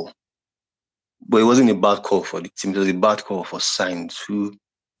bad call. But it wasn't a bad call for the team, it was a bad call for Sainz, who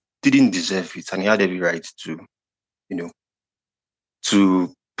didn't deserve it, and he had every right to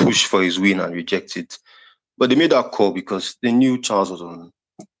push for his win and reject it. But they made that call because they knew Charles was on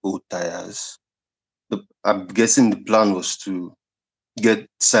old tires. I'm guessing the plan was to get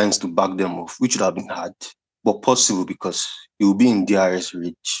Sainz to back them off, which would have been hard, but possible because he will be in DRS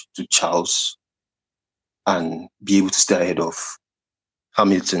range to Charles and be able to stay ahead of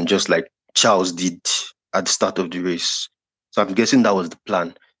Hamilton, just like Charles did at the start of the race. So I'm guessing that was the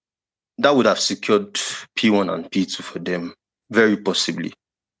plan. That would have secured P1 and P2 for them, very possibly.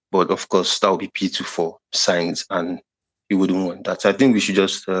 But of course, that would be P2 for Sainz, and he wouldn't want that. So I think we should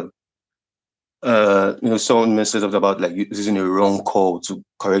just, someone said about like using a wrong call to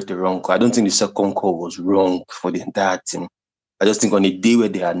correct a wrong call. I don't think the second call was wrong for the entire team. I just think on a day where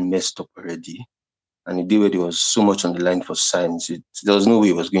they had messed up already, and a day where there was so much on the line for Sainz, there was no way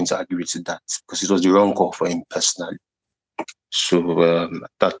he was going to agree to that because it was the wrong call for him personally. So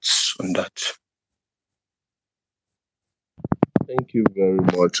that's on that. Thank you very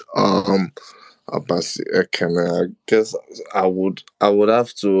much, Abasi Ekene. I guess I would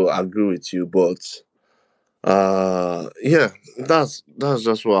have to agree with you, but yeah, that's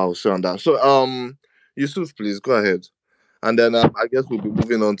just what I'll say on that. So Yusuf, please go ahead, and then I guess we'll be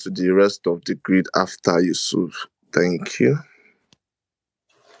moving on to the rest of the grid after Yusuf. Thank you.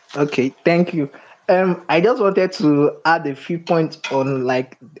 Okay, thank you. I just wanted to add a few points on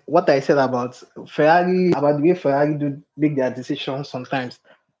like what I said about Ferrari, about the way Ferrari do make their decisions sometimes.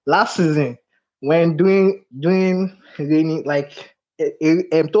 Last season, when doing raining like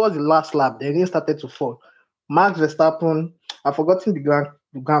towards the last lap, the rain started to fall. Max Verstappen, I've forgotten the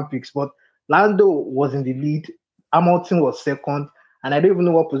Grand Prix, but Lando was in the lead, Hamilton was second, and I don't even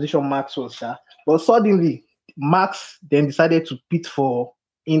know what position Max was, sir. But suddenly, Max then decided to pit for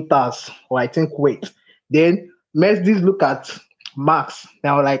Inters, or I think wait. Then Mercedes look at Max.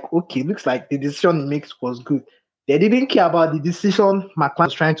 Now, like, okay, looks like the decision he makes was good. They didn't care about the decision McLaren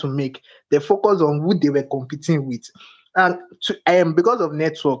was trying to make. They focused on who they were competing with. And because of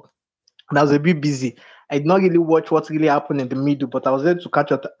network, and I was a bit busy. I did not really watch what really happened in the middle, but I was able to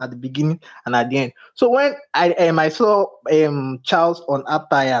catch up at the beginning and at the end. So when I saw Charles on hard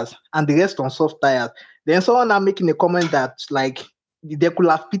tires and the rest on soft tires, then someone now making a comment that like they could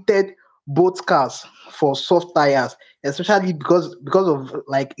have pitted both cars for soft tires, especially because of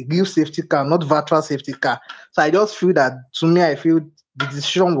like real safety car, not virtual safety car. So I just feel that to me, I feel the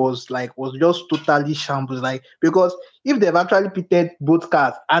decision was just totally shambles. Like because if they've actually pitted both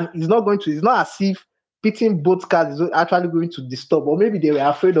cars and it's not as if pitting both cars is actually going to disturb, or maybe they were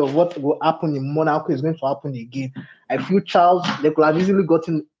afraid of what will happen in Monaco is going to happen again. I feel Charles, they could have easily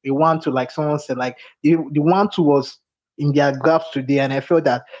gotten a 1-2, like someone said, like the 1-2 was in their graphs today, and I feel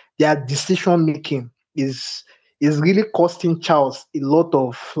that their decision making is really costing Charles a lot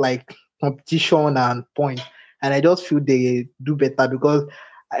of like competition and points. And I just feel they do better because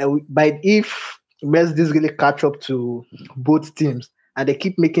if Mercedes really catch up to both teams and they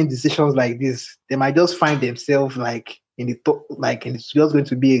keep making decisions like this, they might just find themselves like in the top, like and it's just going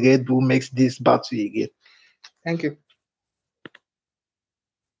to be a Red Bull makes this battle again. Thank you.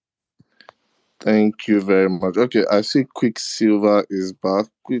 Thank you very much. Okay, I see Quicksilver is back.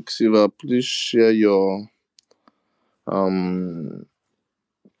 Quicksilver, please share your um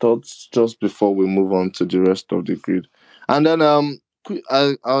thoughts just before we move on to the rest of the grid. And then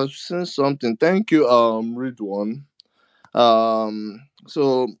I've seen something. Thank you, Ridwan.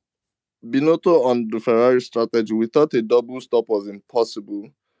 So Binotto on the Ferrari strategy, we thought a double stop was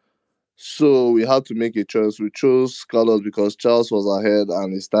impossible. So we had to make a choice. We chose Carlos because Charles was ahead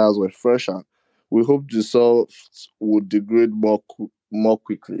and his tires were fresher. We hoped the softs would degrade more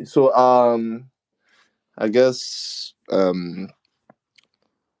quickly. So I guess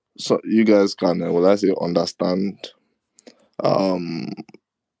so you guys can will I say understand um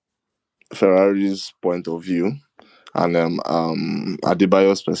Ferrari's point of view and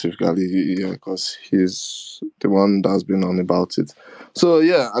Adebayo specifically, yeah, because he's the one that's been on about it. So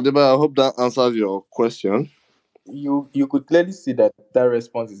yeah, Adebayo, I hope that answers your question. You could clearly see that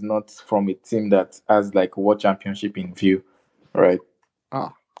response is not from a team that has like world championship in view, right?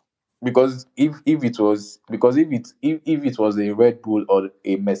 Ah. Because if it was if it was a Red Bull or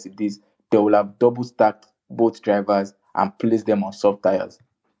a Mercedes, they would have double stacked both drivers and placed them on soft tires.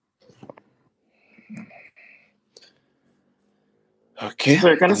 Okay.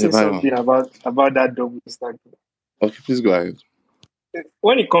 So can I say Adebayo. something about that double stacking? Okay, please go ahead.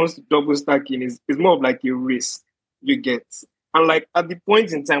 When it comes to double stacking, it's more of like a race you get. And like at the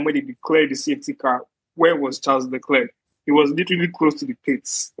point in time when they declared the safety car, where was Charles Leclerc? He was literally close to the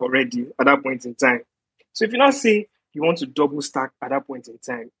pits already at that point in time. So if you not say you want to double stack at that point in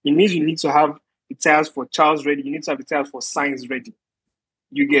time, it means you need to have the tires for Charles ready. You need to have the tires for Sainz ready.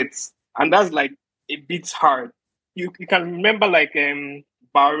 You get, and that's like a bit hard. You can remember like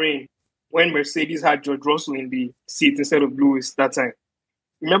Bahrain when Mercedes had George Russell in the seat instead of Lewis that time.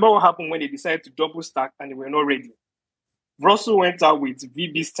 Remember what happened when they decided to double stack and they were not ready? Russell went out with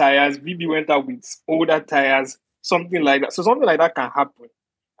VB's tires, VB went out with older tires, something like that. So something like that can happen.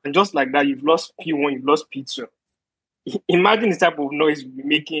 And just like that, you've lost P1, you've lost P2. Imagine the type of noise you'll be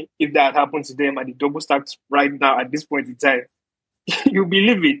making if that happened to them at the double stacks right now at this point in time. You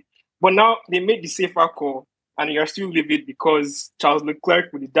believe it. But now they made the safer call and you're still livid because Charles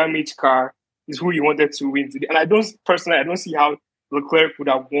Leclerc with the damaged car is who you wanted to win today. And I don't see how Leclerc would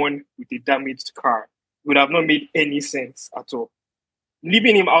have won with a damaged car. It would have not made any sense at all.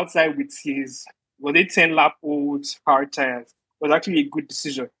 Leaving him outside with his, was it 10 lap old hard tires, was actually a good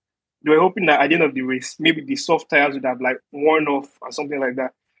decision. They were hoping that at the end of the race, maybe the soft tires would have like worn off or something like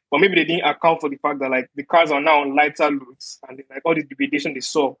that. But maybe they didn't account for the fact that like the cars are now on lighter loads and like all the degradation they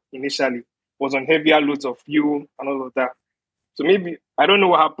saw initially was on heavier loads of fuel and all of that. So maybe I don't know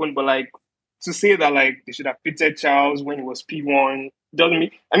what happened, but like to say that like they should have pitted Charles when he was P1 doesn't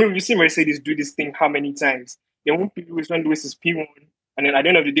mean. I mean, we've seen Mercedes do this thing how many times? They won't pit Lewis when Lewis is P1, and then at the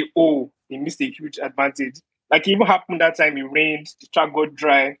end of the day, they missed a huge advantage. Like it even happened that time it rained, the track got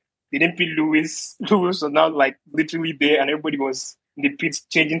dry. They didn't pit Lewis. Lewis was now like literally there, and everybody was in the pits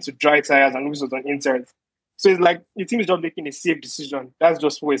changing to dry tires, and Lewis was on inters. So it's like the team is just making a safe decision. That's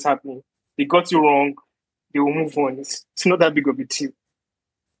just what is happening. They got you wrong. They will move on. It's not that big of a deal.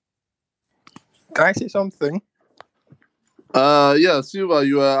 Can I say something? Yeah, Silva,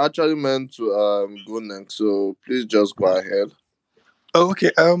 you are actually meant to go next, so please just go ahead.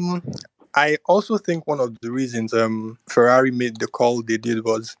 Okay. I also think one of the reasons Ferrari made the call they did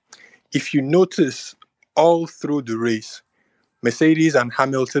was, if you notice, all through the race, Mercedes and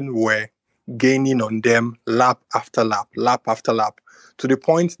Hamilton were gaining on them lap after lap, lap after lap, to the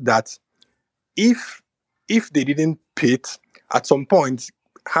point that if they didn't pit, at some point,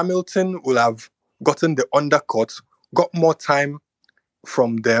 Hamilton will have gotten the undercut, got more time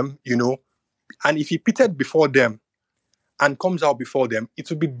from them, and if he pitted before them and comes out before them, it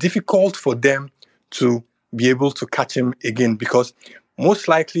will be difficult for them to be able to catch him again, because most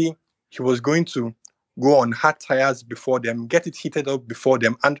likely he was going to go on hard tires before them, get it heated up before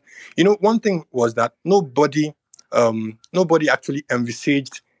them. And one thing was that nobody actually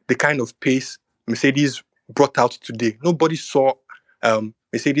envisaged the kind of pace Mercedes brought out today. Nobody saw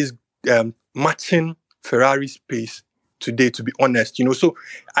Mercedes matching Ferrari's pace today, to be honest. So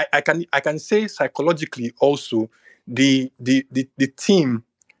I can say psychologically also, the team,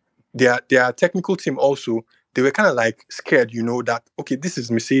 their technical team also, they were kind of like scared, that, okay, this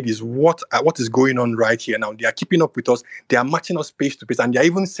is Mercedes. What is going on right here now? They are keeping up with us. They are matching us pace to pace, and they are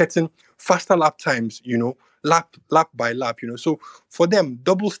even setting faster lap times, lap by lap, So for them,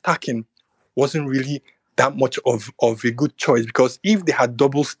 double stacking wasn't really that much of a good choice, because if they had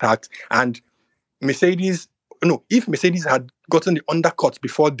double stacked and if Mercedes had gotten the undercut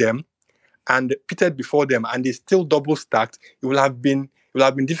before them and pitted before them, and they still double stacked, it will have been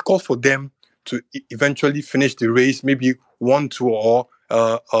difficult for them eventually finish the race, maybe 1-2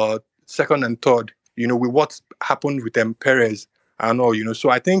 or second and third. With what happened with Perez and all. So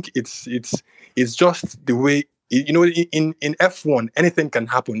I think it's just the way. In F1, anything can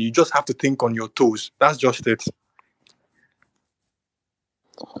happen. You just have to think on your toes. That's just it.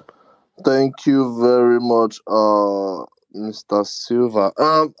 Thank you very much, Mr. Silva.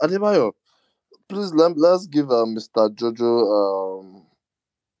 Adebayo, please let's give Mr. Jojo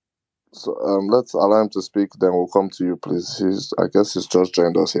let's allow him to speak. Then we'll come to you, please. I guess he's just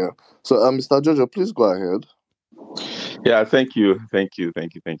joined us here. So, Mr. Jojo, please go ahead. Yeah, thank you.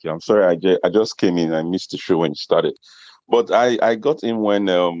 I'm sorry, I just came in. I missed the show when it started, but I got in when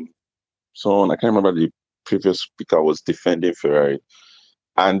someone, I can't remember, the previous speaker was defending Ferrari,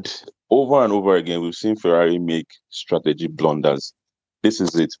 and and over again we've seen Ferrari make strategy blunders. This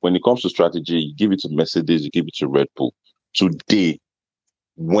is it. When it comes to strategy, you give it to Mercedes, you give it to Red Bull. Today,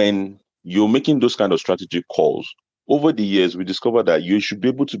 when you're making those kind of strategy calls, over the years, we discovered that you should be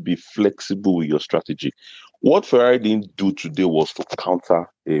able to be flexible with your strategy. What Ferrari didn't do today was to counter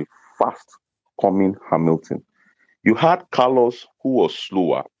a fast-coming Hamilton. You had Carlos, who was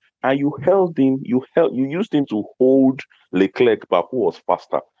slower, and you used him to hold Leclerc back, who was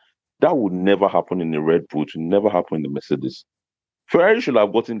faster. That would never happen in the Red Bull, it would never happen in the Mercedes. Ferrari should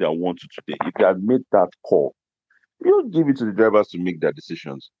have gotten their 1-2 today. If they had made that call, you give it to the drivers to make their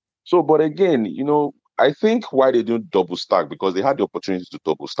decisions. So, but again, I think why they don't double stack, because they had the opportunity to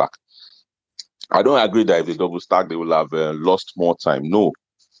double stack. I don't agree that if they double stack, they will have lost more time. No,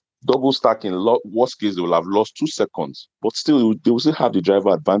 double stacking, worst case, they will have lost 2 seconds, but still, they will still have the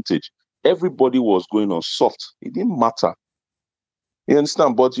driver advantage. Everybody was going on soft. It didn't matter. You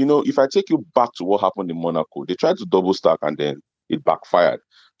understand? But, if I take you back to what happened in Monaco, they tried to double stack and then it backfired.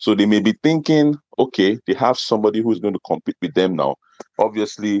 So they may be thinking, okay, they have somebody who's going to compete with them now.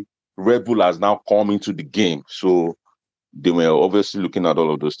 Obviously, Red Bull has now come into the game. So they were obviously looking at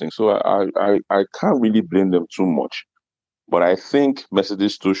all of those things. So I can't really blame them too much. But I think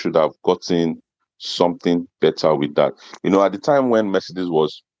Mercedes too should have gotten something better with that. At the time when Mercedes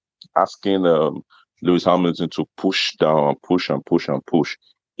was asking Lewis Hamilton to push down, push and push and push,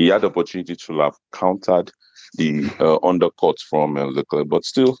 he had the opportunity to have countered the undercuts from Leclerc, but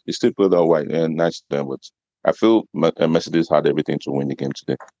still, he still played out wide and nice there. But I feel Mercedes had everything to win the game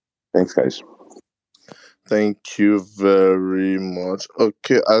today. Thanks, guys. Thank you very much.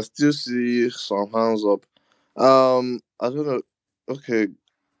 Okay, I still see some hands up. I don't know. Okay.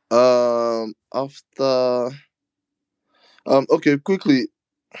 After. Okay, quickly.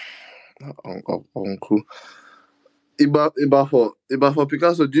 Uncle. Iba for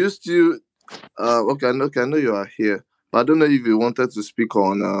Picasso. Do you still? Okay, I know you are here, but I don't know if you wanted to speak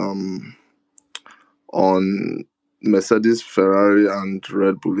on Mercedes, Ferrari, and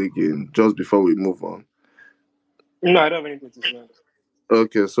Red Bull again, just before we move on. No, I don't have anything to say.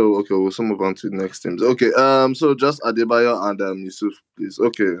 Okay, we'll also move on to the next teams. Okay, so just Adebayo and Yusuf, please.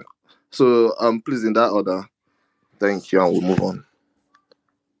 Okay, so please in that order. Thank you, and we'll move on.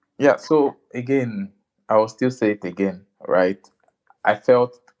 Yeah, so again, I will still say it again, right? I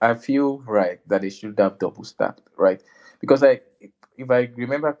feel right that they should have double stacked, right? Because if I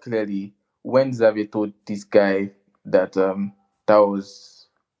remember clearly, when Xavier told this guy that that was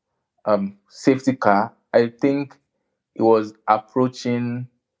safety car, I think it was approaching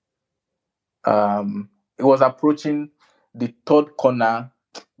it was approaching the third corner,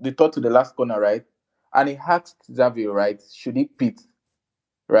 the third to the last corner, right? And he asked Xavier, right, should he pit,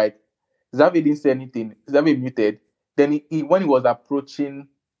 right? Xavier didn't say anything. Xavier muted. Then when he was approaching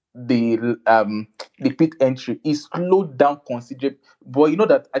the pit entry, he slowed down considerably. But you know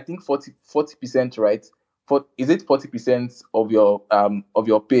that I think 40%, right? Is it 40% of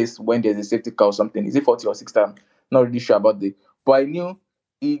your pace when there's a safety car or something? Is it 40 or 60? I'm not really sure about the. But I knew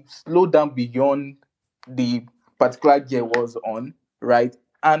he slowed down beyond the particular gear was on, right?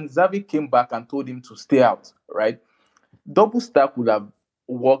 And Xavier came back and told him to stay out, right? Double stack would have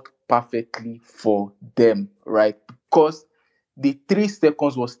worked perfectly for them, right? Because the 3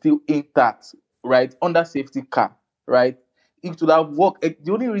 seconds was still intact, right? Under safety car, right? It would have worked.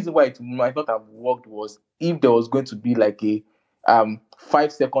 The only reason why it might not have worked was if there was going to be like a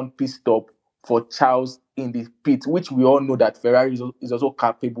 5-second pit stop for Charles in the pit, which we all know that Ferrari is also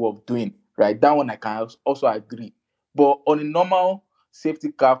capable of doing, right? That one I can also agree. But on a normal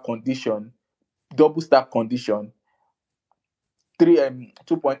safety car condition, double stack condition,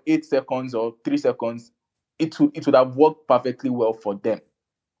 2.8 seconds or 3 seconds, it would have worked perfectly well for them.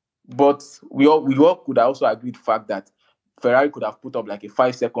 But we all could also agree the fact that Ferrari could have put up like a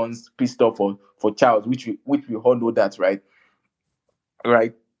 5 seconds pit stop for Charles, which we all know that, right?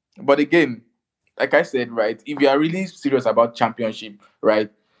 Right. But again, like I said, right, if you are really serious about championship, right,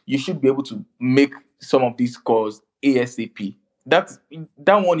 you should be able to make some of these calls ASAP. That's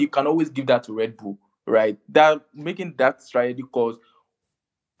that one you can always give that to Red Bull, right? That making that strategy calls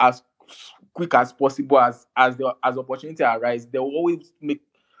as quick as possible as opportunity arise, they always make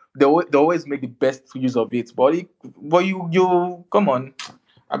the best use of it. But you come on,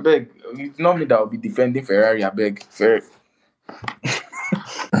 I beg. It's not me that will be defending Ferrari. I beg.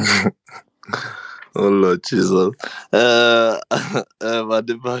 Oh Lord Jesus.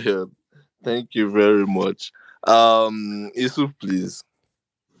 Adebayo, thank you very much. Isu, please.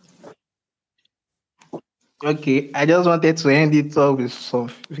 Okay, I just wanted to end it off with some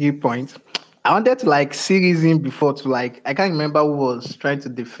few points. I wanted to like see reason before to like I can't remember who was trying to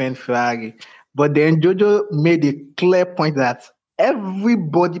defend Ferrari, but then Jojo made a clear point that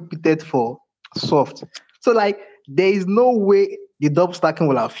everybody pitted for soft. So like there is no way the double stacking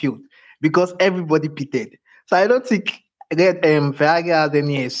will have failed because everybody pitted. So I don't think that Ferrari has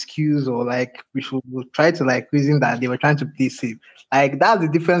any excuse or like we should try to like reason that they were trying to play safe. Like that's the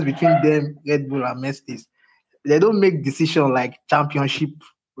difference between them, Red Bull and Mercedes. They don't make decision like championship.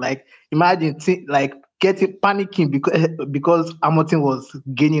 Like imagine like getting panicking because Hamilton was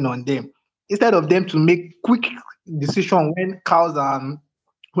gaining on them instead of them to make quick decision when Carlos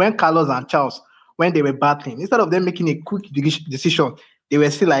and Charles when they were battling. Instead of them making a quick decision, they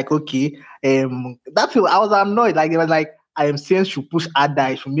were still like, okay, that's I was annoyed. Like they were like, I am saying should push harder,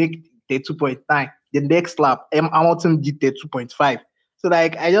 I should make the 2.9. The next lap, Hamilton did the 2.5. So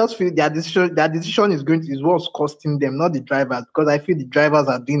like I just feel their decision is what's costing them, not the drivers, because I feel the drivers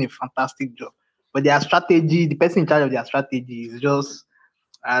are doing a fantastic job. But their strategy, the person in charge of their strategy is just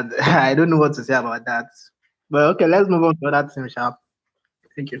I don't know what to say about that. But okay, let's move on to other team sharp.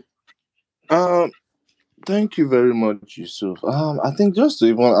 Thank you. Thank you very much, Yusuf. I think just to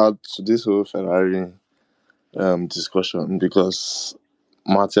even add to this whole Ferrari discussion, because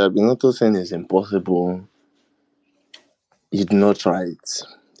Marty, I've been noticing it's impossible. You did not try it.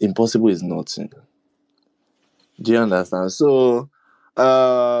 Impossible is nothing. Do you understand? So,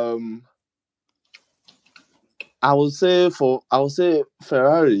 I would say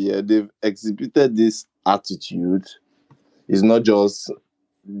Ferrari, yeah, they've exhibited this attitude. It's not just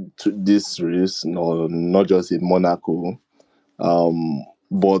to this race, no, not just in Monaco,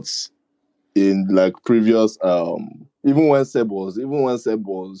 but in like previous, even when Seb was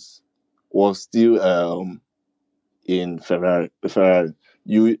still in Ferrari,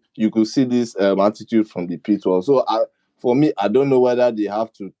 you could see this attitude from the pit wall. So for me, I don't know whether they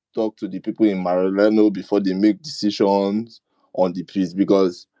have to talk to the people in Maranello before they make decisions on the pit,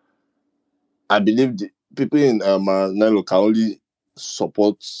 because I believe the people in Maranello can only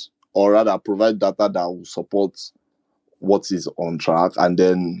support, or rather provide data that will support what is on track, and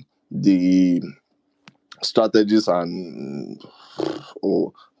then the strategies and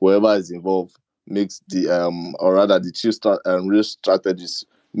or whoever is involved makes the or rather the chief race strategist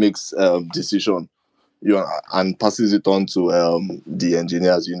makes decision, and passes it on to the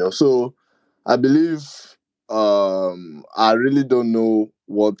engineers, So I believe I really don't know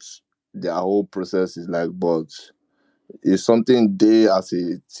what their whole process is like, but it's something they as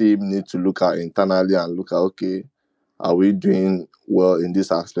a team need to look at internally and look at, okay, are we doing well in this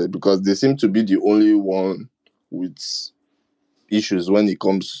aspect? Because they seem to be the only one with issues when it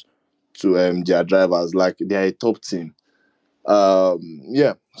comes to their drivers. Like, they're a top team.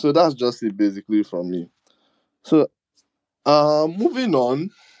 Yeah, so that's just it basically from me. So moving on.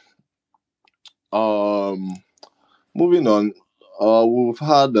 We've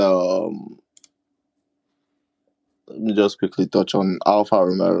had let me just quickly touch on Alfa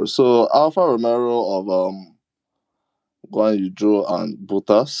Romero. So Alfa Romero of Guan Yu and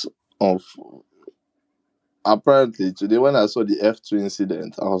Bottas, of apparently today when I saw the F2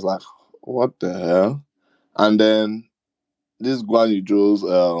 incident, I was like, what the hell? And then this Guan Yu's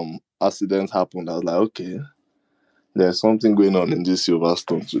accident happened. I was like, okay, there's something going on in this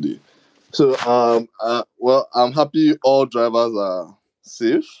Silverstone today. So well, I'm happy all drivers are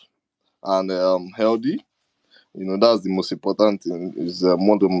safe and healthy. That's the most important thing. Is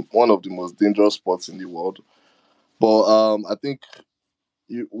one of the most dangerous sports in the world. But I think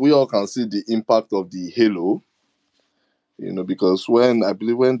we all can see the impact of the halo. Because when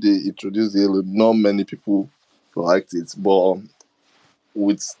they introduced the halo, not many people liked it. But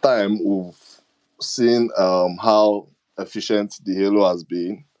with time, we've seen how efficient the halo has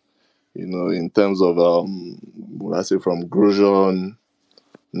been. In terms of what I say, from Grosjean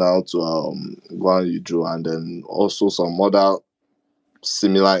now to Guan Yu, and then also some other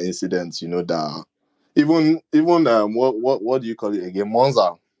similar incidents. That even what do you call it again?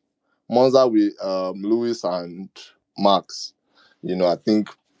 Monza with Lewis and Max. I think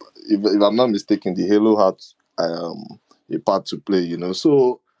if I'm not mistaken, the Halo had a part to play.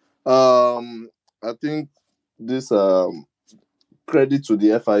 So I think this credit to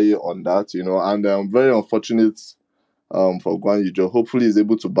the FIA on that. And very unfortunate for Guan Yu Zhou. Hopefully, he's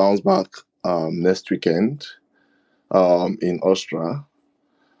able to bounce back next weekend in Austria.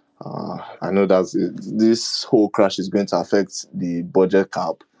 I know that this whole crash is going to affect the budget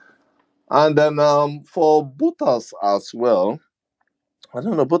cap. And then for Bottas as well, I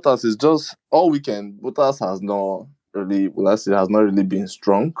don't know, Bottas is just all weekend. Bottas has not really been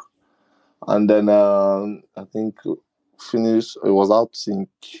strong. And then I think it was out in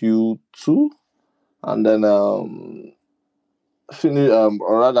Q2. And then or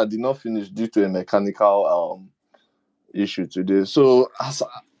rather did not finish due to a mechanical issue today. So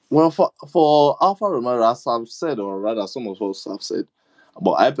for Alfa Romeo, as I've said, or rather some of us have said,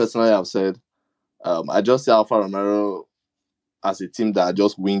 but I personally have said, I just see Alfa Romeo as a team that are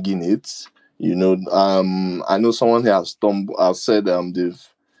just winging it. I know someone here has said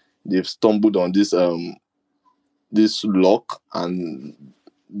they've stumbled on this lock, and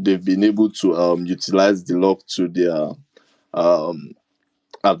they've been able to utilize the lock to their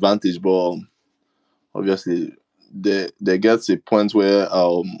advantage, but obviously there gets a point where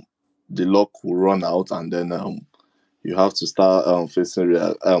the lock will run out, and then you have to start facing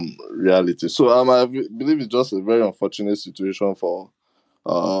reality. So I believe it's just a very unfortunate situation for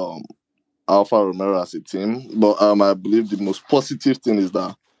Alfa Romeo as a team. But I believe the most positive thing is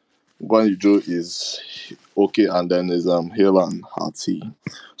that Guan Yu Zhou is okay, and then is Hale and Hearty.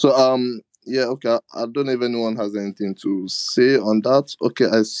 So yeah, okay. I don't know if anyone has anything to say on that. Okay,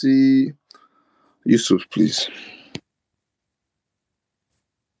 I see Yusuf, please.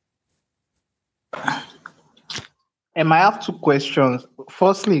 I have two questions.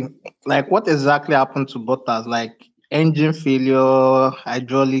 Firstly, what exactly happened to Bottas? Engine failure,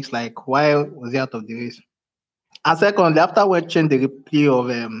 hydraulics, why was he out of the race? And secondly, after watching the replay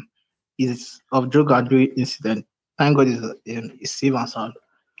of Joe Gadri incident, thank God is safe and sound.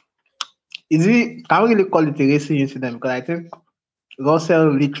 Can we really call it a racing incident? Because I think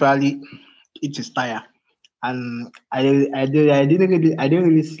Russell literally hit his tire, and I didn't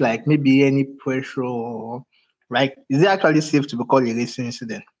really see maybe any pressure or is it actually safe to be called a racing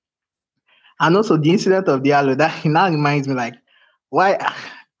incident? And also the incident of the halo, that now reminds me why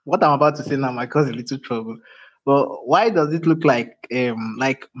what I'm about to say now might cause a little trouble. But why does it look like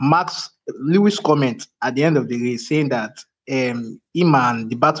Max Lewis comment at the end of the race saying that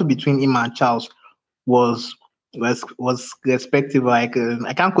the battle between him and Charles was respective. I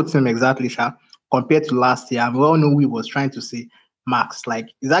can't quote him exactly, compared to last year. And we all know who he was trying to say Max.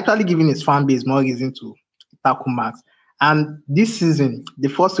 He's actually giving his fan base more reason to tackle Max. And this season, the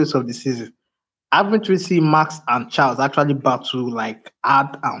first race of the season, I haven't really seen Max and Charles actually battle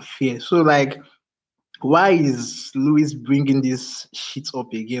hard and fair. So why is Lewis bringing this shit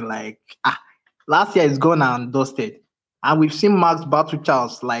up again? Last year is gone and dusted, and we've seen Max battle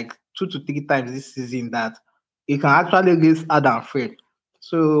Charles 2 to 3 times this season that he can actually race hard and fair.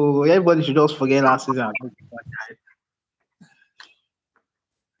 So everybody should just forget last season.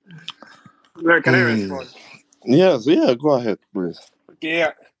 Can I respond? Yes, yeah, go ahead, please. Okay,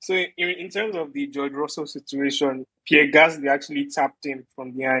 yeah. So in terms of the George Russell situation, Pierre Gasly actually tapped him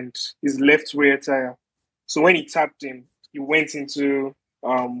from behind his left rear tire. So when he tapped him, he went into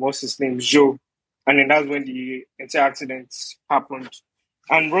what's his name, Joe, and then that's when the entire accident happened.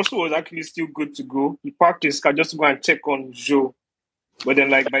 And Russell was actually still good to go. He parked his car just to go and check on Joe, but then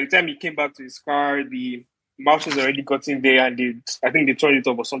by the time he came back to his car, the marshals already got in there, and I think they turned it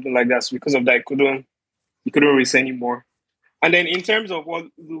off or something like that. So because of that, he couldn't race anymore. And then in terms of what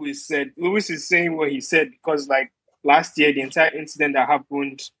Lewis said, Lewis is saying what he said because last year, the entire incident that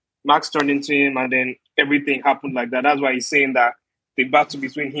happened, Max turned into him and then everything happened like that. That's why he's saying that the battle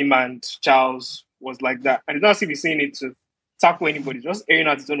between him and Charles was like that. And it's not as if he's saying it to tackle anybody, just airing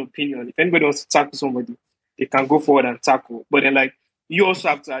out his own opinion. If anybody wants to tackle somebody, they can go forward and tackle. But then you also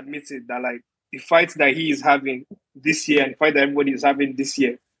have to admit it that the fights that he is having this year and the fight that everybody is having this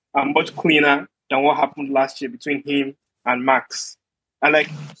year are much cleaner than what happened last year between him and Max. And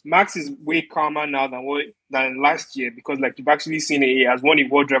Max is way calmer now than last year because you've actually seen he has won a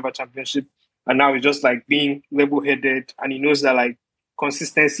World Driver Championship, and now he's just being level-headed, and he knows that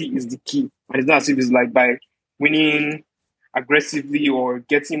consistency is the key. And it's not as if it's by winning aggressively or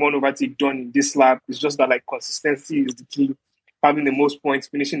getting one overtake done in this lap. It's just that consistency is the key. Having the most points,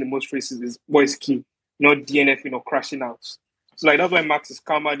 finishing the most races is what is key, not DNFing or crashing out. So that's why Max is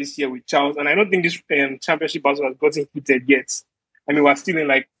calmer this year with Charles. And I don't think this championship battle has gotten heated yet. I mean, we're still in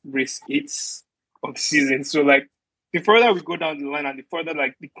like race 8 of the season. So like the further we go down the line and the further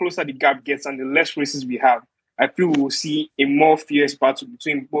like the closer the gap gets and the less races we have, I feel we will see a more fierce battle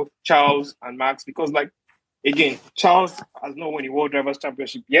between both Charles and Max because like again, Charles has not won a World Drivers'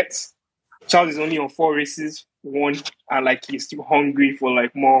 Championship yet. Charles is only on 4 races, won, and like he's still hungry for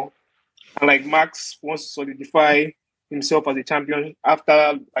like more. And like Max wants to solidify himself as a champion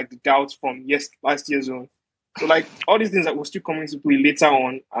after like the doubts from last year's own. So like all these things that will still come into play later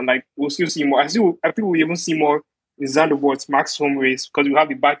on, and like we'll still see more. I think we'll even see more in Zandvoort's Max home race because we have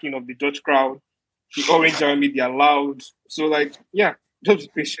the backing of the Dutch crowd, the Orange Army, they are loud. So like yeah,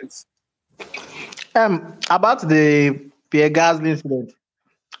 just be patient. About the Pierre Gasly incident,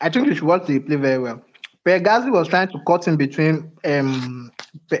 I think you should watch the play very well. Pierre Gasly was trying to cut in between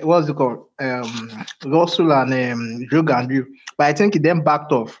what's it called? Russell and Joe Gandry, but I think he then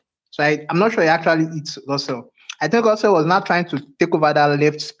backed off. So I'm not sure he actually hit Russell. I think Russell was not trying to take over that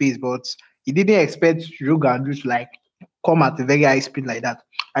left space, but he didn't expect Joe Gandry to like come at a very high speed like that.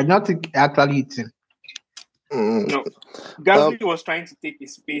 I do not think he actually hit him. No, Gasly was trying to take a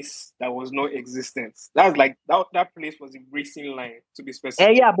space that was not existent. That was like that place was a racing line to be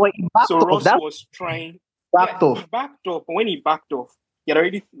specific. Yeah, but he backed so off. Russell was trying. Backed off. He backed off. But when he backed off, he had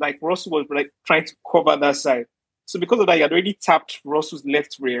already like Russell was like trying to cover that side. So because of that, he had already tapped Russell's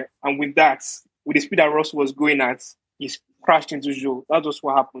left rear, and with that, with the speed that Russell was going at, he crashed into Joe. That was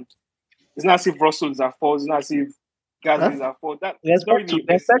what happened. It's not as if Russell is at fault. It's not as if Gasly is at fault. That it's not really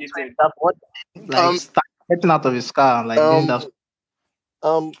investigated. Like getting out of his car, like doing that.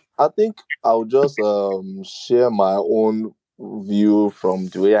 I think I'll just share my own view from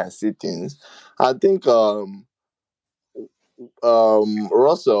the way I see things. I think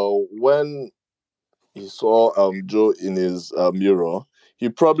Russell, when he saw Joe in his mirror, he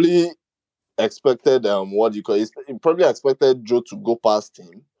probably expected he probably expected Joe to go past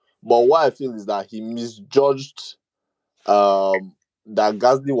him. But what I feel is that he misjudged that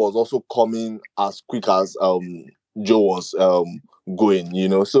Gasly was also coming as quick as Joe was going, you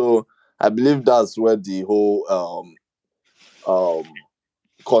know. So I believe that's where the whole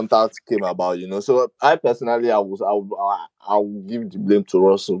contact came about, you know. So I personally, I'll give the blame to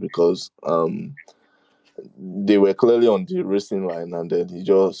Russell because they were clearly on the racing line and then he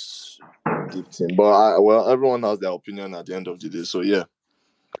just dipped in. But everyone has their opinion at the end of the day. So yeah.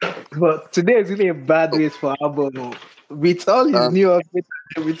 But today is really a bad race for Albon. With all his new updates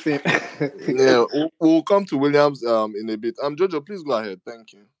and everything. Yeah, we'll come to Williams in a bit. Jojo, please go ahead.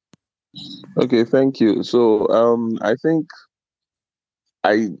 Thank you. Okay, thank you. So I think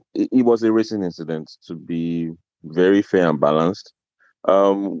it was a racing incident, to be very fair and balanced.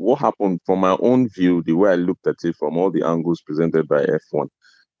 What happened from my own view, the way I looked at it from all the angles presented by F1,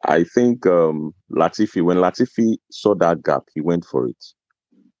 I think when Latifi saw that gap, he went for it.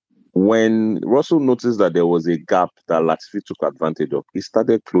 When Russell noticed that there was a gap that Latifi took advantage of, he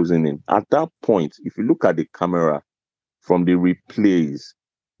started closing in. At that point, if you look at the camera from the replays,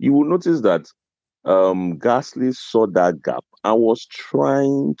 you will notice that Gasly saw that gap and was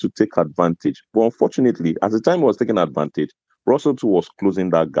trying to take advantage. But unfortunately, at the time he was taking advantage, Russell too was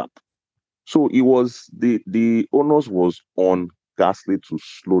closing that gap. So it was the onus was on Gasly to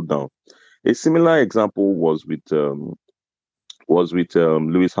slow down. A similar example was with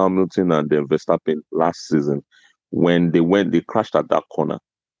Lewis Hamilton and Verstappen last season when they crashed at that corner.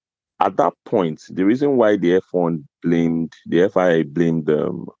 At that point, the reason why the FIA blamed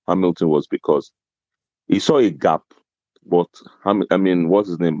Hamilton was because he saw a gap, but what's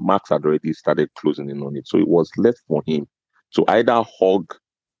his name? Max had already started closing in on it, so it was left for him to either hug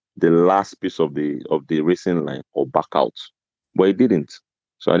the last piece of the racing line or back out, but he didn't.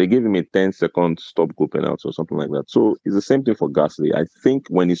 So they gave him a 10-second stop go penalty or something like that. So it's the same thing for Gasly. I think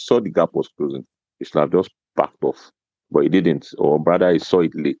when he saw the gap was closing, he should have just backed off, but he didn't, or rather he saw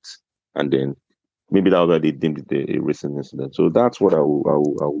it late, and then maybe that was why they deemed it a racing incident. So that's what I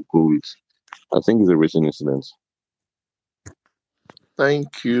will go with. I think it's a racing incident.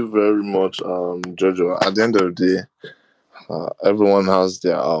 Thank you very much, Jojo. At the end of the day, everyone has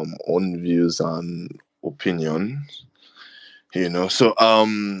their own views and opinions, you know. So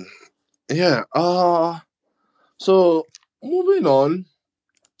yeah. So moving on,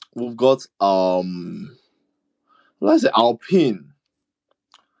 we've got let's say Alpine.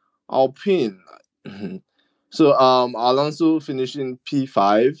 So Alonso finishing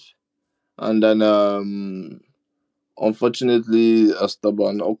P5, and then unfortunately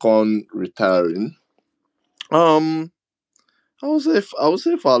Esteban Ocon retiring. I would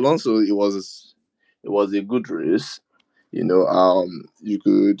say for Alonso it was a good race. You know, you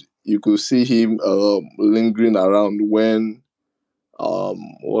could see him lingering around when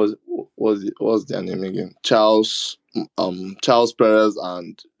what's their name again? Charles Perez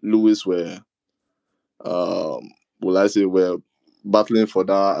and Lewis were will I say were battling for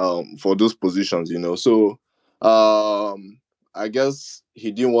that for those positions, So I guess he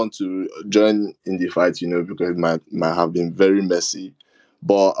didn't want to join in the fight, because it might have been very messy.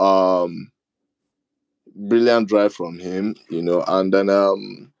 But brilliant drive from him, and then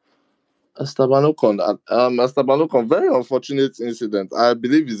Esteban Ocon, very unfortunate incident. I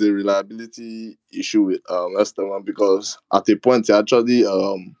believe it's a reliability issue with Esteban, because at a point he actually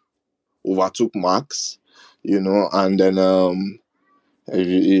overtook Max, and then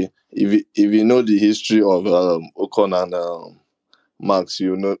if you know the history of Ocon and Max,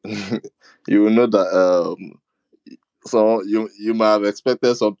 you will know that so you might have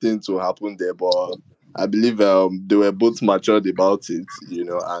expected something to happen there, but I believe they were both matured about it,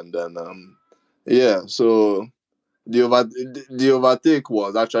 and then so the overtake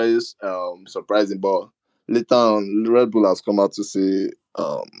was actually surprising, but later on Red Bull has come out to say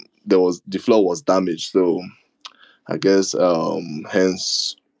the floor was damaged, so I guess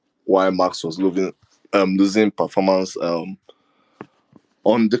hence why Max was losing performance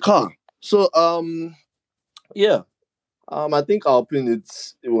on the car. So I think our opinion,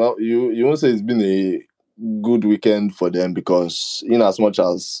 it's, well, you won't say it's been a good weekend for them, because in as much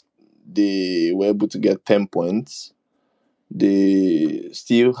as they were able to get 10 points, they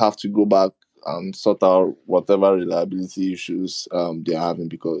still have to go back and sort out whatever reliability issues they're having,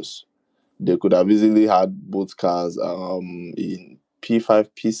 because they could have easily had both cars in P5,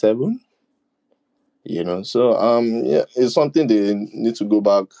 P7, So it's something they need to go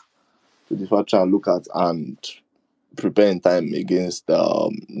back to the factory and look at and prepare in time against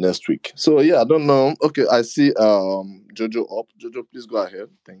next week. So I don't know. Okay, I see Jojo up. Jojo, please go ahead.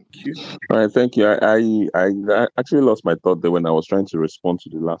 Thank you. All right, thank you. I actually lost my thought there when I was trying to respond to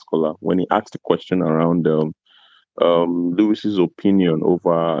the last caller when he asked the question around Lewis's opinion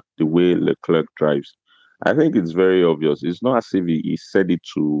over the way Leclerc drives. I think it's very obvious. It's not as if he said it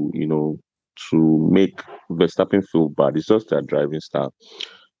to make Verstappen feel bad. It's just their driving style.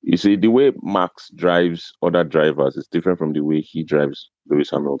 You see, the way Max drives other drivers is different from the way he drives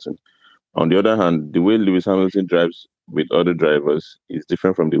Lewis Hamilton. On the other hand, the way Lewis Hamilton drives with other drivers is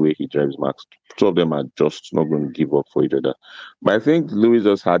different from the way he drives Max. Two of them are just not going to give up for each other. But I think Lewis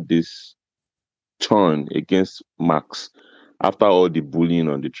just had this turn against Max after all the bullying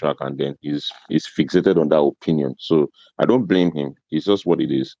on the track, and then he's fixated on that opinion. So I don't blame him. It's just what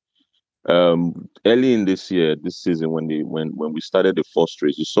it is. Early in this season, when we started the first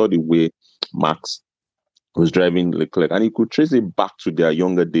race, you saw the way Max was driving Leclerc, and you could trace it back to their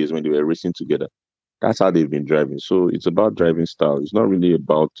younger days when they were racing together. That's how they've been driving. So it's about driving style. It's not really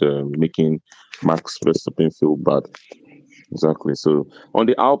about making Max Verstappen feel bad. Exactly. So on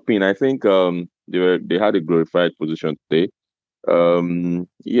the Alpine, I think they had a glorified position today.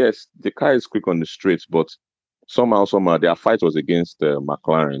 Yes, the car is quick on the straights, but somehow their fight was against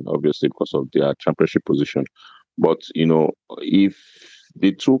McLaren, obviously because of their championship position. But if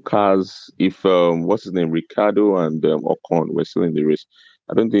the two cars, if what's his name, Ricardo and Ocon were still in the race,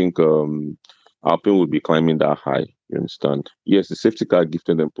 I don't think Alpine would be climbing that high. You understand? Yes, the safety car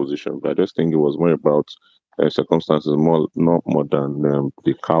gifted them position, but I just think it was more about circumstances, not more than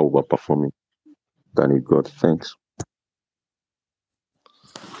the car overperforming than it got. Thanks.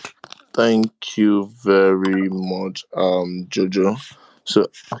 Thank you very much, Jojo. So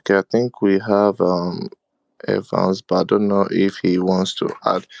okay, I think we have Evans, but I don't know if he wants to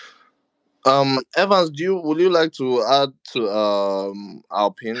add. Evans, would you like to add to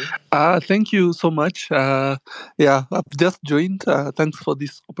Alpine? Thank you so much. I've just joined. Thanks for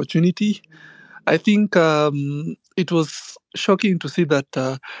this opportunity. I think it was shocking to see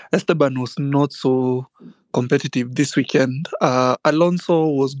that Esteban was not so competitive this weekend. Alonso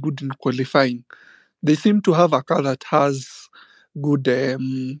was good in qualifying. They seem to have a car that has good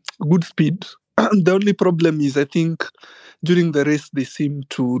speed. The only problem is, I think, during the race they seem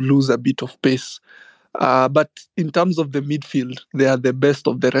to lose a bit of pace. But in terms of the midfield, they are the best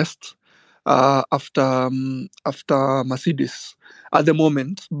of the rest after Mercedes at the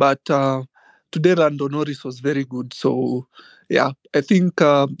moment. But today Lando Norris was very good. So I think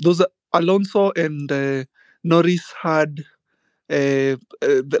those Alonso and Norris had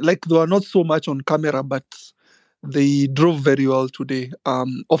like they were not so much on camera, but they drove very well today.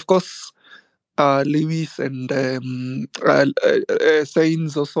 Of course, Lewis and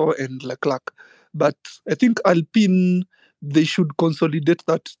Sainz also and Leclerc. But I think Alpine, they should consolidate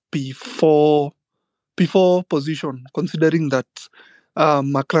that P4 position, considering that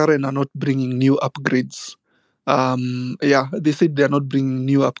McLaren are not bringing new upgrades. Yeah, they said they're not bringing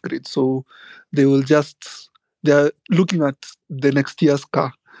new upgrades, so they're looking at the next year's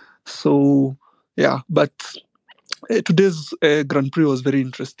car. So yeah, but today's Grand Prix was very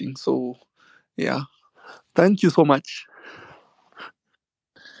interesting. So yeah, thank you so much.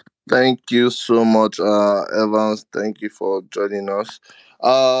 Thank you so much, Evans. Thank you for joining us.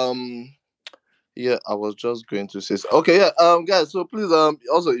 Yeah, I was just going to say. Okay, yeah, guys. So please,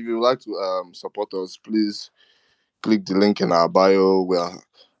 also if you would like to support us, please click the link in our bio. Where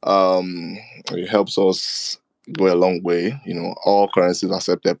it helps us go a long way. All currencies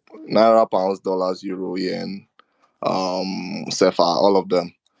accepted: naira, pounds, dollars, euro, yen, CFA, all of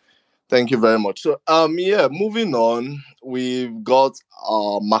them. Thank you very much. So yeah, moving on, we've got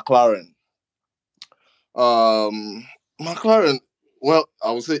McLaren. McLaren. Well,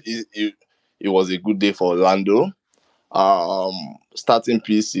 I would say it was a good day for Lando. Starting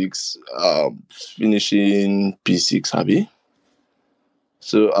P6, finishing P6, Abby.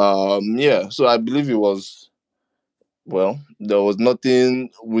 So yeah, so I believe it was, well, there was nothing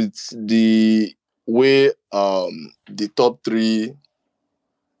with the way the top three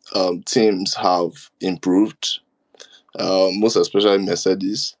teams have improved, most especially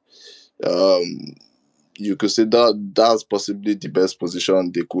Mercedes. You could say that's possibly the best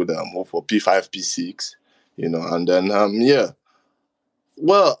position they could hope for, P5, P6, and then yeah.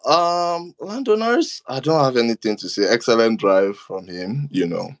 Well, Lando Norris, I don't have anything to say. Excellent drive from him,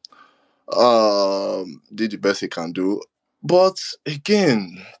 did the best he can do. But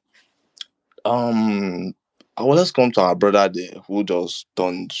again, let's come to our brother there who just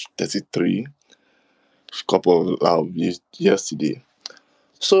turned 33 a couple of yesterday.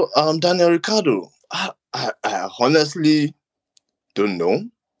 So Daniel Ricciardo, I honestly don't know.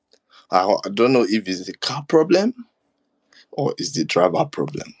 I don't know if it's a car problem or it's the driver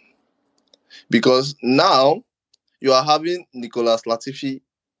problem. Because now you are having Nicolas Latifi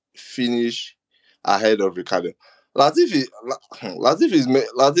finish ahead of Ricciardo. Latifi,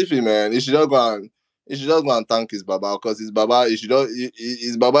 man, he should just go and thank his Baba, because his Baba,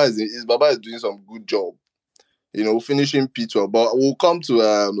 his Baba is doing some good job, finishing P12. But we'll come to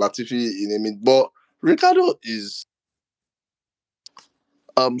Latifi in a minute. But Ricciardo is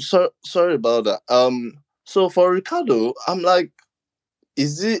sorry about that. So for Ricciardo, I'm like,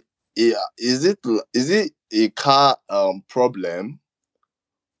 is it a car problem,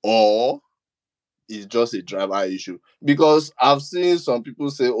 or is just a driver issue? Because I've seen some people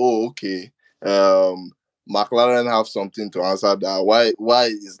say, oh, okay, McLaren have something to answer that. Why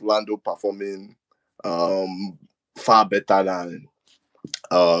is Lando performing far better than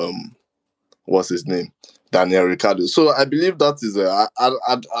what's his name, Daniel Ricciardo? So I believe that is I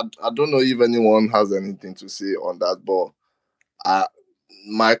don't know if anyone has anything to say on that, but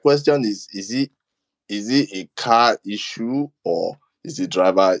my question is it a car issue or is it a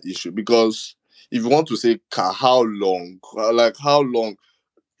driver issue? Because if you want to say car, how long?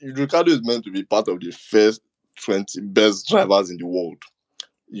 Ricardo is meant to be part of the first 20 best drivers in the world,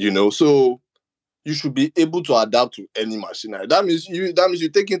 so you should be able to adapt to any machinery. That means you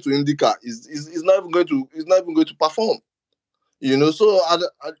take it to IndyCar, is not even going to perform. So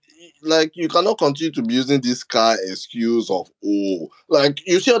like, you cannot continue to be using this car excuse of, oh, like,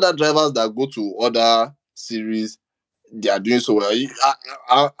 you see other drivers that go to other series, they are doing so well.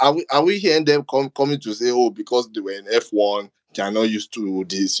 Are we hearing them coming to say, oh, because they were in F1, they are not used to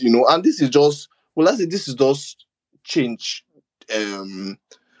this, and this is just, well, let's say this is just change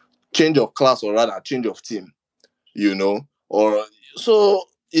of class, or rather change of team, or so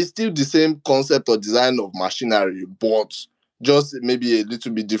it's still the same concept or design of machinery, but just maybe a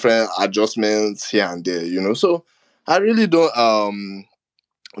little bit different adjustments here and there, so I really don't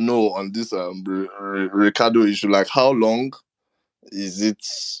know on this Ricardo issue, like, how long is it,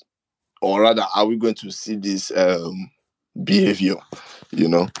 or rather are we going to see this behavior,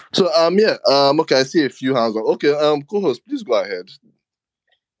 so yeah, okay, I see a few hands up. Okay, co-host, please go ahead.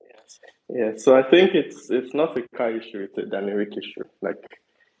 Yeah, so I think it's not a car issue, it's a dynamic issue. Like,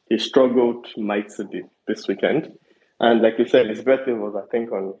 he struggled mightily this weekend. And like you said, his birthday was, I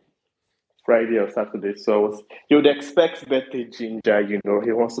think, on Friday or Saturday. So you would expect birthday ginger, he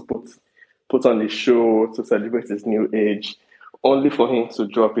wants to put on the show to celebrate his new age, only for him to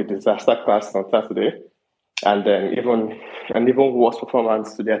drop a disaster class on Saturday. And then even worse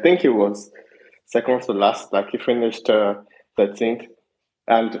performance today. I think he was second to last, like he finished 13th.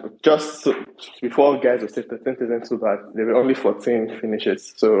 And just before guys would say 13th isn't too bad, there were only 14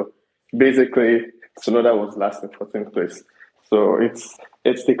 finishes. So basically, Tsunoda was last in 14th place. So it's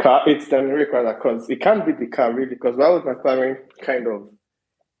the car, it's the required, because it can't be the car really, because why would McLaren kind of,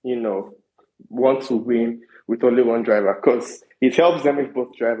 want to win with only one driver because it helps them if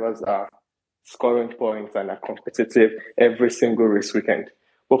both drivers are scoring points and are competitive every single race weekend.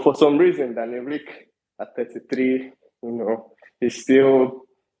 But for some reason, Daniel Rick at 33, is still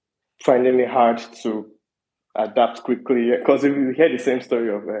finding it hard to adapt quickly because we hear the same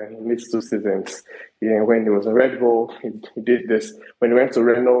story of his 2 seasons. When he was in Red Bull, he did this. When he went to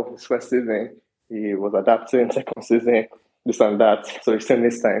Renault his first season, he was adapting. Second season, this and that. So he's saying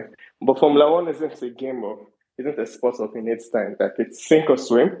this time. But Formula One isn't a game of, isn't a sport of in its time. Like it's sink or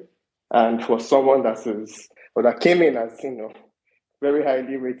swim. And for someone that came in as very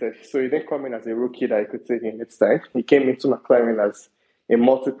highly rated, so he didn't come in as a rookie that I could say in its time. He came into McLaren as a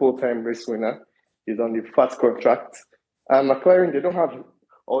multiple-time race winner. He's on the fat contract. And McLaren, they don't have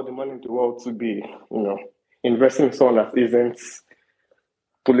all the money in the world to be, investing in someone that isn't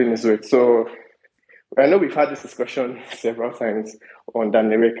pulling his weight. So I know we've had this discussion several times on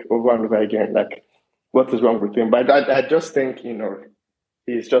Danny Rick over and over again, like what is wrong with him. But I just think,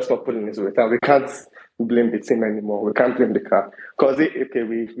 he's just not pulling his weight. And we can't blame the team anymore. We can't blame the car. Because,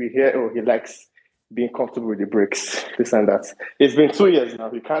 we hear, he likes being comfortable with the brakes, this and that. It's been 2 years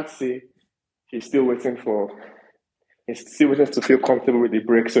now. You can't say he's still waiting to feel comfortable with the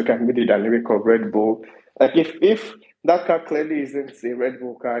brakes so he can be the dynamic of Red Bull. Like if that car clearly isn't a Red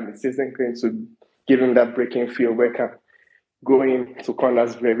Bull car and it isn't going to give him that braking feel where he can go into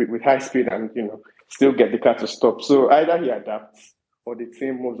corners with high speed and still get the car to stop. So either he adapts or the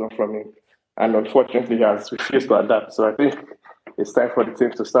team moves on from him. And unfortunately he has refused to adapt. So I think it's time for the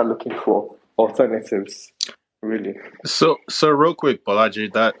team to start looking for alternatives. Really. So real quick,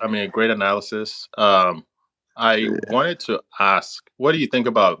 Balaji, great analysis. I wanted to ask, what do you think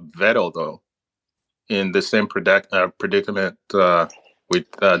about Vettel though, in the same predicament with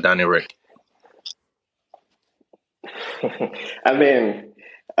Danny Rick?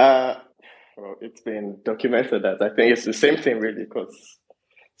 It's been documented that I think it's the same thing really because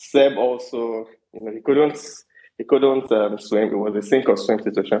Seb also, he couldn't swim. It was a sink or swim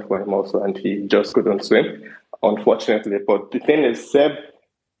situation for him also, and he just couldn't swim, unfortunately. But the thing is, Seb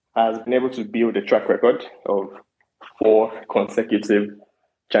has been able to build a track record of 4 consecutive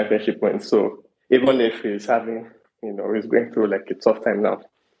championship wins. So even if he's having, he's going through like a tough time now,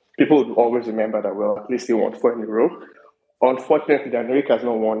 people would always remember that, well, at least he won 4 in a row. Unfortunately, Danrik has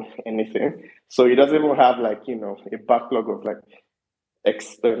not won anything. So he doesn't even have a backlog of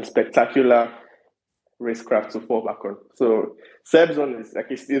spectacular racecraft to fall back on. So Seb's one is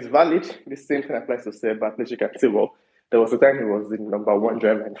it's valid. The same thing applies to Seb, but at least you can say, well, there was a time he was the number 1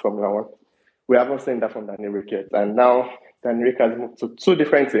 driver in Formula One. We haven't seen that from Danny Rick yet. And now Danny Rick has moved to 2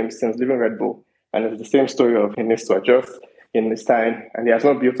 different teams since leaving Red Bull. And it's the same story of he needs to adjust in this time. And he has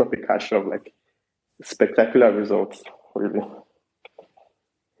not built up a cache of spectacular results, really.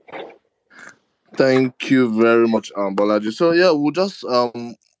 Thank you very much, Bolaji. So yeah, we'll just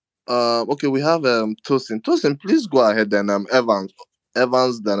okay, we have Tosin. Tosin, please go ahead. Then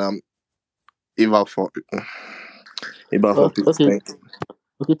Evans, then Eva for please. Okay, Thank you.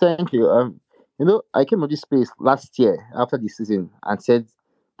 okay, thank you. I came on this space last year after the season and said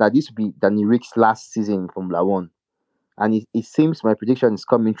that this would be Danny Rick's last season in Formula One, and it seems my prediction is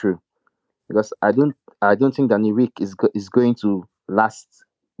coming true because I don't think Danny Rick is going to last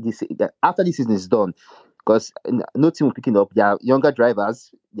this after this season is done because no team will pick him up. There are younger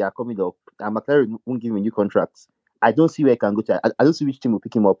drivers, they are coming up, and McLaren won't give him a new contract. I don't see where he can go to. I don't see which team will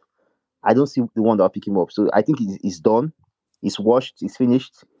pick him up. I don't see the one that will pick him up. So I think he's done. He's washed. He's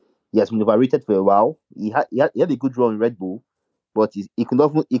finished. He has been overrated for a while. He had a good run in Red Bull, but he could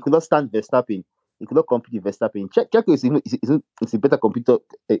not stand Verstappen. He could not compete with Verstappen. Checo is a better competitor.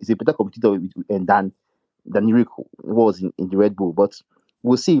 Is a better competitor than Rick was in the Red Bull. But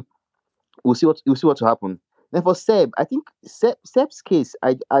we'll see. We'll see what will happen. Then for Seb, I think Seb's case.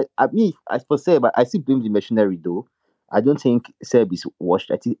 For Seb, I still blame the machinery though. I don't think Seb is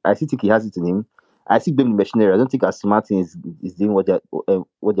washed. I still think he has it in him. I still blame the machinery. I don't think Aston Martin is doing what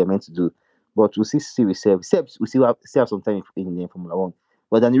they're meant to do. But we'll see with Seb. Seb we still have some time in Formula One.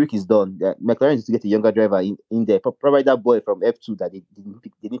 But Danny Rick is done. McLaren is to get a younger driver in there. Probably that boy from F2 that they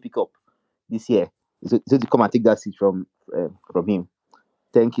didn't pick up this year. So to come and take that seat from him.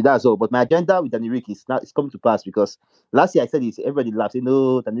 Thank you. That's all. But my agenda with Danny Rick is coming to pass because last year I said this. Everybody laughed.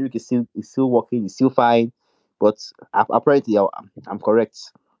 No, Danny Rick is still working. He's still fine. But apparently I'm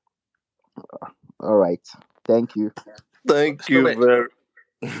correct. All right. Thank you. Thank you very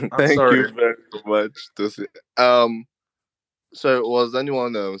much, Tosin. So was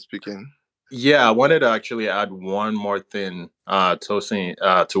anyone speaking? Yeah, I wanted to actually add one more thing, Tosin,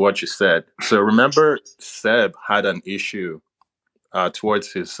 to what you said. So remember, Seb had an issue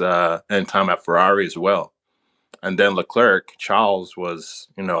towards his end time at Ferrari as well. And then Leclerc, Charles was,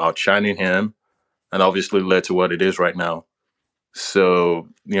 outshining him and obviously led to what it is right now. So,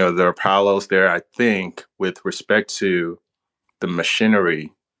 there are parallels there, I think, with respect to the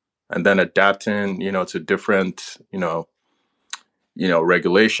machinery and then adapting, to different,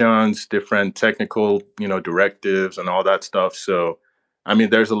 regulations, different technical, directives and all that stuff. So, I mean,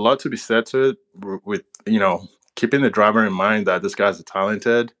 there's a lot to be said to it with, keeping the driver in mind that this guy's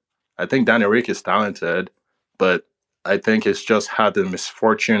talented. I think Danny Rick is talented, but I think it's just had the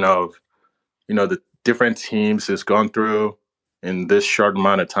misfortune of, the different teams he's gone through in this short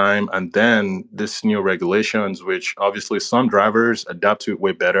amount of time. And then this new regulations, which obviously some drivers adapt to it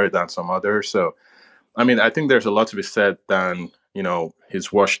way better than some others. So, I mean, I think there's a lot to be said than,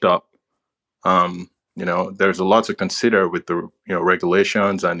 he's washed up. There's a lot to consider with the,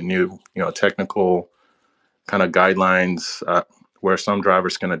 regulations and the new, technical kind of guidelines where some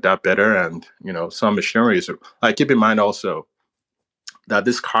drivers can adapt better and, some machineries. Like, keep in mind also that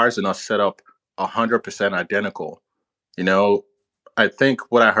these cars are not set up 100% identical. I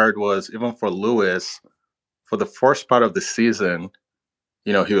think what I heard was even for Lewis, for the first part of the season,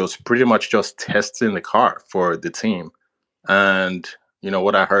 he was pretty much just testing the car for the team. And,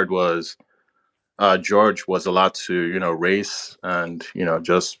 what I heard was George was allowed to, race and,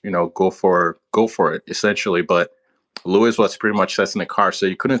 just, go for it essentially. But Lewis was pretty much testing the car. So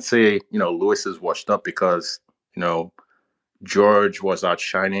you couldn't say, Lewis is washed up because, George was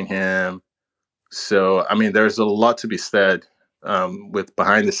outshining him. So, I mean, there's a lot to be said with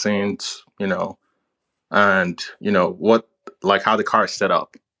behind the scenes, and, what, like how the car is set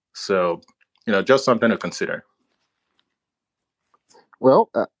up. So, just something to consider. Well,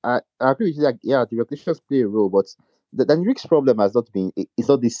 I agree with you that yeah, the regulations play a role, but the Rick's problem has not been it's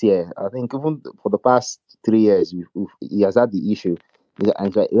not this year. I think even for the past 3 years, he has had the issue,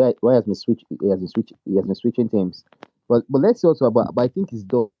 and so why has been he has been switching teams. But let's see also about. But I think he's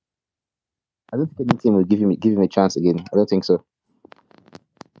done. I don't think any team will give him a chance again. I don't think so.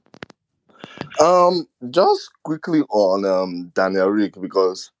 Just quickly on Daniel Rick,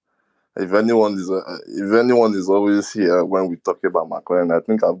 because if anyone is always here when we talk about McLaren, I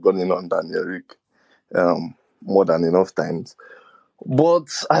think I've gone in on Daniel Rick more than enough times. But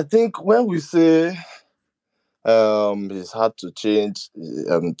I think when we say he's had to change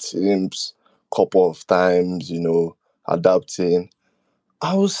teams couple of times, adapting,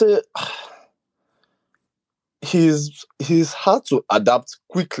 I would say he's had to adapt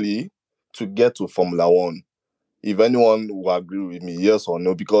quickly to get to Formula One. If anyone will agree with me, yes or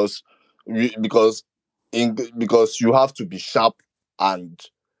no, because because you have to be sharp and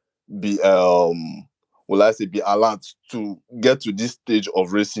be will I say be alert to get to this stage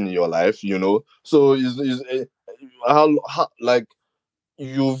of racing in your life, So how like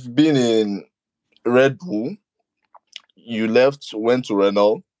you've been in Red Bull, you left, went to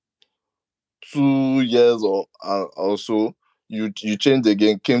Renault, 2 years or so, you changed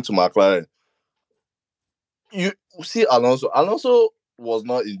again, came to McLaren. You see Alonso. Alonso was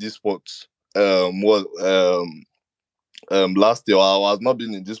not in this sport. Was last year, I was not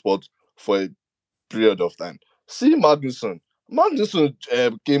been in this sport for a period of time. See Magnussen. Magnussen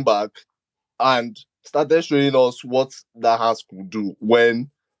came back and started showing us what that house could do when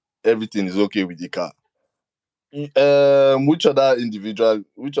everything is okay with the car. Which other individual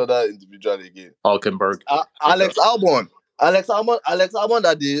again? Hulkenberg. Alex Albon. Alex Albon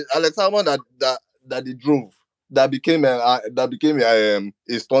that they drove, that became a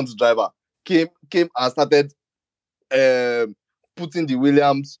stunt driver, came and started putting the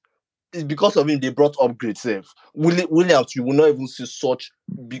Williams. It's because of him they brought upgrades. Williams, you will not even see such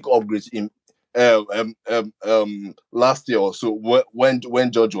big upgrades in last year or so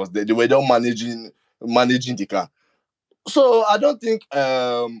when George was there. They were not managing the car. So I don't think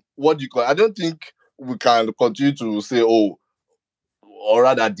I don't think we can continue to say, or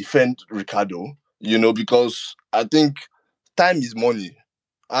rather defend Ricardo, because I think time is money.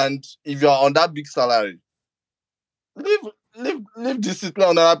 And if you're on that big salary, leave this seat, let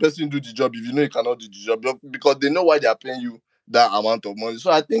another person do the job if you know you cannot do the job, because they know why they are paying you that amount of money. So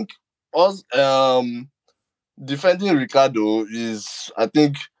I think us defending Ricardo is, I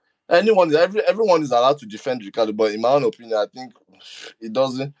think everyone is allowed to defend Ricardo, but in my own opinion, I think it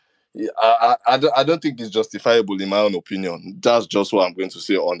doesn't. I don't think it's justifiable in my own opinion. That's just what I'm going to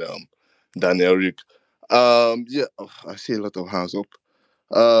say on Daniel Rick. Yeah, I see a lot of hands up.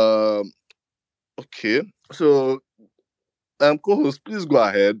 Okay, so co-host, please go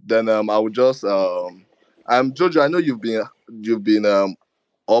ahead. Then I will just Jojo. I know you've been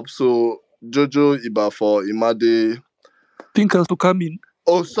up. So Jojo, Ibafor, Imade, Tinkers to come in.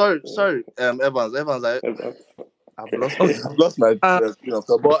 Oh, sorry. Evans. I've lost my I've lost my train of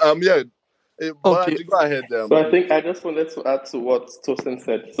thought. But yeah. But Okay. go ahead. So I think I just wanted to add to what Tosin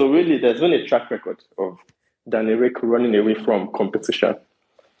said. So really, there's been a track record of Danny Rick running away from competition.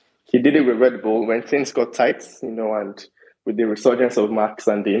 He did it with Red Bull when things got tight, and with the resurgence of Max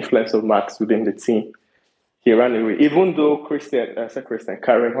and the influence of Max within the team, he ran away. Even though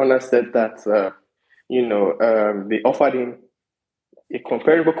Karen Horner said that, they offered him a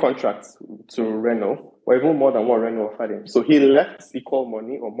comparable contract to Renault, or even more than what Renault offered him. So he left equal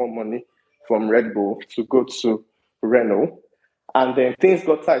money or more money from Red Bull to go to Renault. And then things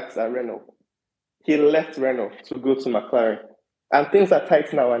got tight at Renault. He left Renault to go to McLaren. And things are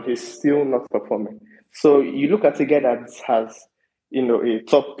tight now and he's still not performing. So you look at a guy that has, a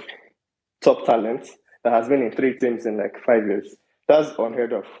top talent that has been in 3 teams in like 5 years. That's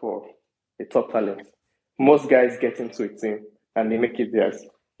unheard of for a top talent. Most guys get into a team and they make it theirs.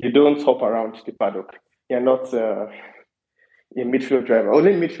 You don't hop around the paddock. You're not a midfield driver.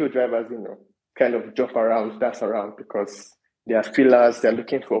 Only midfield drivers, kind of jump around, dance around because they are fillers, they're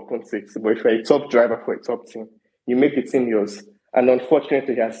looking for open seats. But if you're a top driver for a top team, you make the team yours. And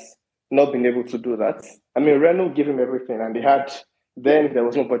unfortunately, he has not been able to do that. I mean, Renault gave him everything, and then there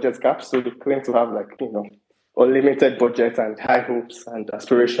was no budget cap, so they claimed to have unlimited budget and high hopes and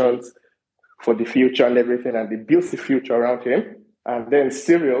aspirations for the future and everything, and they built the future around him. And then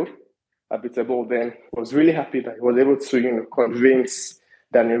Cyril Abiteboul then was really happy that he was able to, convince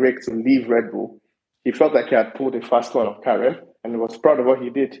Danny Rick to leave Red Bull. He felt like he had pulled a fast one on Karen, and he was proud of what he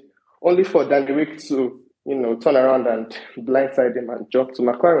did. Only for Danny Rick to, turn around and blindside him and jump to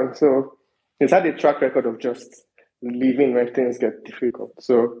McLaren. So he's had a track record of just leaving when things get difficult.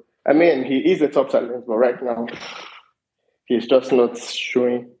 So, I mean, he is a top talent, but right now, he's just not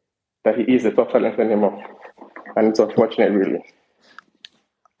showing that he is a top talent anymore. And it's unfortunate, really.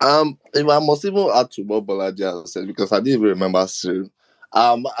 If I must even add to what Bolaji said, because I didn't even remember Cyril.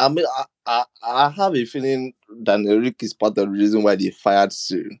 I mean, I have a feeling that Eric is part of the reason why they fired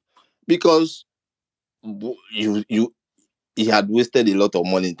Cyril. Because he had wasted a lot of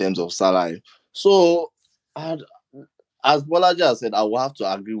money in terms of salary. So, as Bolaji said, I will have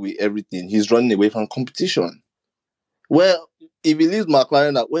to agree with everything. He's running away from competition. Well, if he leaves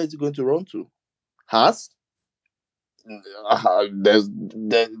McLaren, where is he going to run to? Haas? There's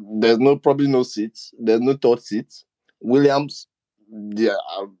probably no seats. There's no third seat. Williams, they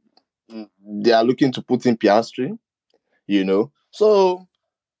are looking to put in Piastri, So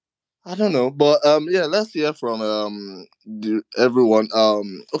I don't know, but yeah, let's hear from everyone.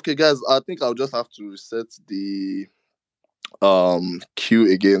 Okay, guys, I think I'll just have to reset the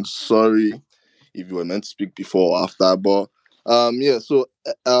queue again. Sorry if you were meant to speak before or after, but yeah. So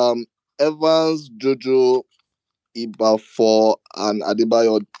Evans, Jojo, Iba4, and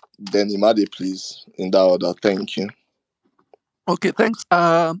Adebayo, then Imade, please, in that order. Thank you. Okay, thanks.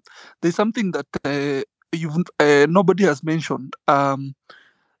 There's something that nobody has mentioned.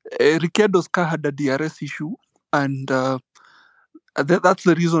 Ricciardo's car had a DRS issue, and that's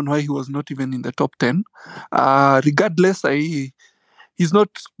the reason why he was not even in the top 10. Regardless, he's not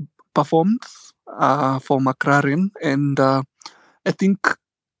performed for McLaren, and I think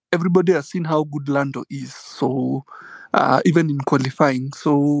everybody has seen how good Lando is. So even in qualifying,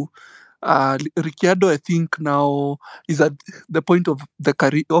 so Ricciardo, I think now is at the point of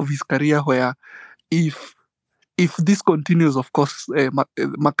his career where if this continues, of course,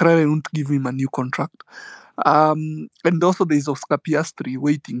 McLaren won't give him a new contract. And also there's Oscar Piastri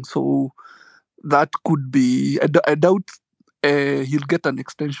waiting, so that could be. I doubt he'll get an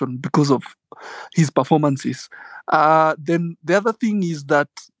extension because of his performances. Then the other thing is that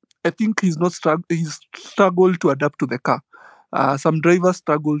I think he's struggled to adapt to the car. Some drivers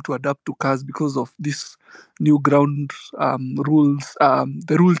struggle to adapt to cars because of this new ground rules,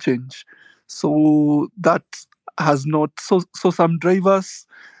 the rule change. So that has not. So some drivers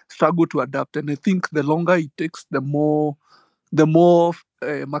struggle to adapt, and I think the longer it takes, the more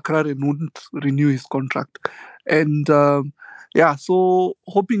McLaren won't renew his contract. And yeah, so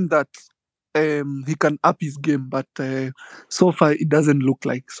hoping that he can up his game, but so far it doesn't look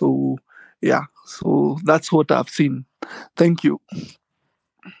like. So yeah, so that's what I've seen. Thank you.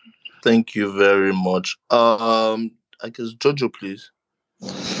 Thank you very much. I guess Jojo, please.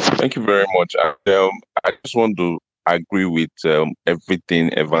 Thank you very much. I just want to agree with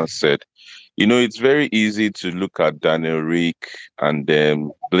everything Evan said. It's very easy to look at Daniel Rick and then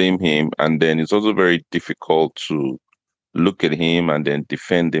blame him, and then it's also very difficult to look at him and then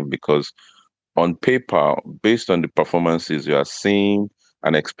defend him, because on paper, based on the performances, you are seeing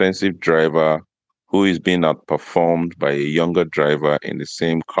an expensive driver who is being outperformed by a younger driver in the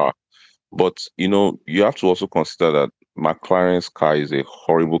same car. But you have to also consider that McLaren's car is a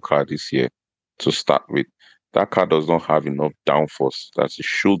horrible car this year to start with. That car does not have enough downforce that it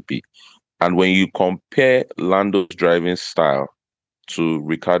should be. And when you compare Lando's driving style to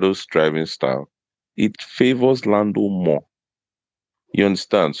Ricardo's driving style, it favors Lando more. You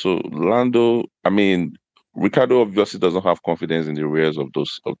understand? So Lando, I mean, Ricardo obviously doesn't have confidence in the rears of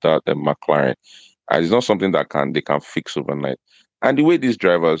that McLaren. And it's not something that they can fix overnight. And the way these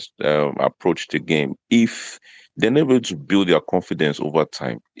drivers approach the game, if they're not able to build their confidence over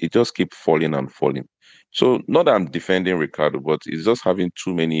time, it just keeps falling and falling. So not that I'm defending Ricardo, but he's just having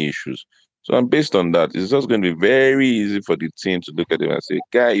too many issues. So I'm based on that. It's just going to be very easy for the team to look at him and say,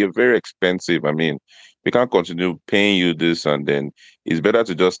 "Guy, you're very expensive. I mean, we can't continue paying you this, and then it's better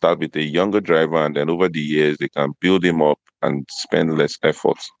to just start with a younger driver, and then over the years they can build him up and spend less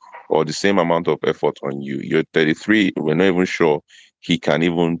effort or the same amount of effort on you. You're 33. We're not even sure he can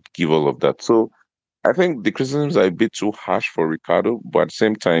even give all of that." So I think the criticisms are a bit too harsh for Ricardo, but at the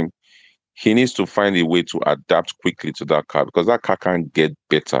same time, he needs to find a way to adapt quickly to that car because that car can get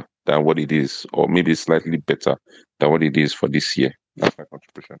better than what it is, or maybe slightly better than what it is for this year. That's my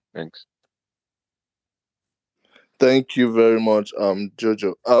contribution. Thanks. Thank you very much,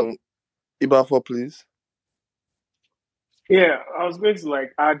 Jojo. Ibafor, please. Yeah, I was going to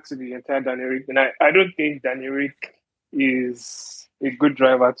add to the entire Daniel Rick, and I don't think Daniel Rick is a good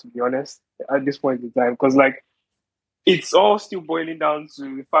driver, to be honest, at this point in time, because it's all still boiling down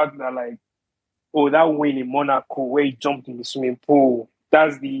to the fact that that win in Monaco where he jumped in the swimming pool,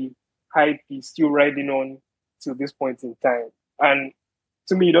 that's the hype he's still riding on till this point in time. And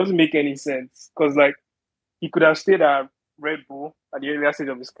to me, it doesn't make any sense because he could have stayed at Red Bull at the earlier stage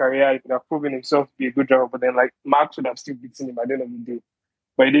of his career. He could have proven himself to be a good driver, but then Max would have still beaten him at the end of the day.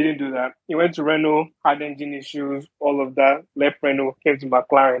 But he didn't do that. He went to Renault, had engine issues, all of that, left Renault, came to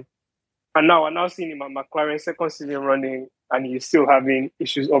McLaren. And now I'm now seeing him at McLaren second season running, and he's still having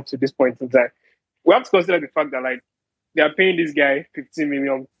issues up to this point in time. We have to consider the fact that they are paying this guy $15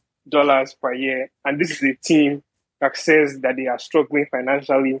 million per year, and this is a team that says that they are struggling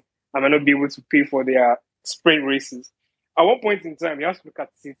financially and might not be able to pay for their sprint races. At one point in time, you have to look at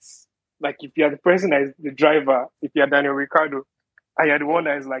it if you are the person that is the driver, if you are Daniel Ricciardo, and you're the one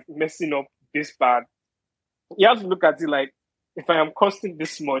that is messing up this bad, you have to look at it if I am costing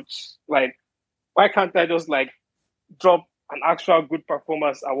this much, why can't I just drop an actual good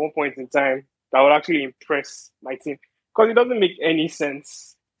performance at one point in time that would actually impress my team? Because it doesn't make any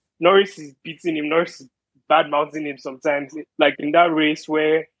sense. Norris is beating him. Norris is bad mouthing him sometimes. Like in that race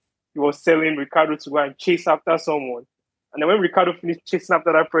where he was telling Ricardo to go and chase after someone. And then when Ricardo finished chasing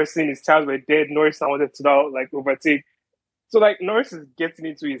after that person, his child were dead. Norris wanted to now overtake. So Norris is getting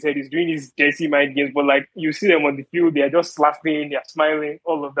into his head. He's doing his dirty mind games, but you see them on the field, they're just laughing, they're smiling,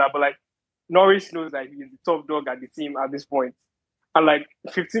 all of that. But Norris knows that he's the top dog at the team at this point. And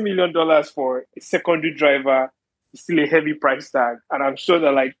 $15 million for a secondary driver is still a heavy price tag. And I'm sure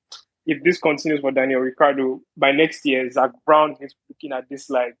that if this continues for Daniel Ricciardo, by next year, Zach Brown is looking at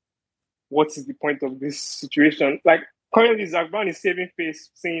this what is the point of this situation? Currently, Zach Brown is saving face,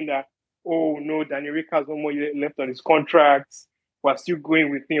 saying that, oh no, Daniel Ricciardo has 1 more year left on his contract. We're still going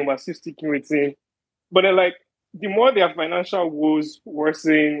with him. We're still sticking with him. But then, the more their financial woes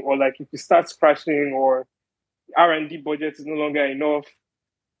worsen, or if it starts crashing, or R&D budget is no longer enough,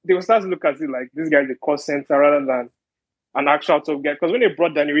 they will start to look at it this guy's a cost center rather than an actual top guy. Because when they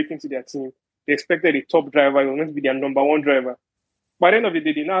brought Daniel Ricciardo into their team, they expected a top driver. He was meant to be their number one driver. By the end of the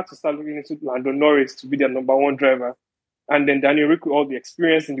day, they now have to start looking into Lando Norris to be their number one driver. And then Daniel Ricciardo, with all the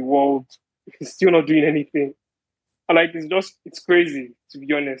experience in the world, he's still not doing anything. And it's crazy, to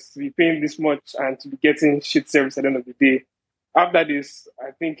be honest, to be paying this much and to be getting shit service at the end of the day. After this,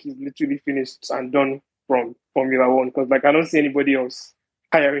 I think he's literally finished and done from Formula One because I don't see anybody else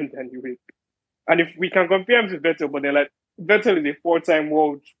hiring Daniel Ricciardo. And if we can compare him to Vettel, but then Vettel is a 4-time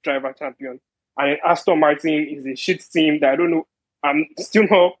world driver champion, and Aston Martin is a shit team that I don't know. I'm still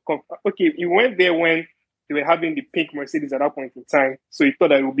not okay. He went there when they were having the pink Mercedes at that point in time, so he thought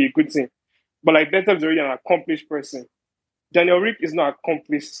that it would be a good team. But Vettel is already an accomplished person. Daniel Ricciardo is not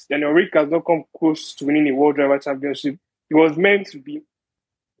accomplished. Daniel Ricciardo has not come close to winning a world driver championship. He was meant to be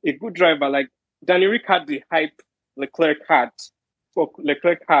a good driver. Daniel Ricciardo had the hype Leclerc had. So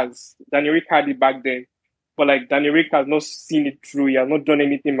Leclerc has. Daniel Ricciardo had it back then. But Daniel Ricciardo has not seen it through. He has not done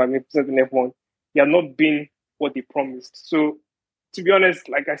anything magnificent in F1. He has not been what they promised. So to be honest,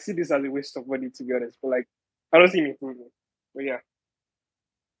 I see this as a waste of money, to be honest. But I don't see him improving. But yeah.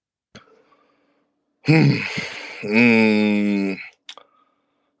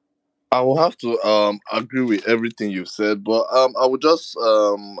 I will have to agree with everything you've said, but I will just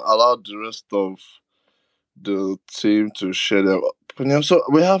allow the rest of the team to share their opinion. So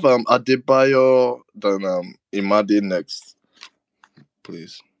we have Adebayo, then Imade next,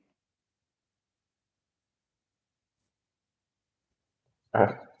 please.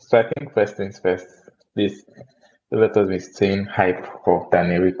 So I think first things first, please let us be staying hype for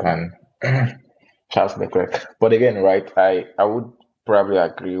Daniel and Charles Leclerc. But again, right, I would probably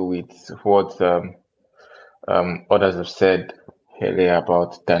agree with what others have said earlier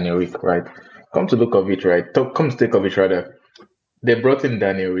about Daniel Rick, right? Come to look of it, right? Come to think of it rather. They brought in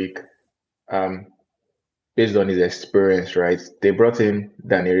Daniel Rick um based on his experience, right? They brought in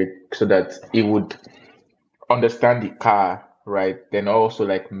Daniel Rick so that he would understand the car, right? Then also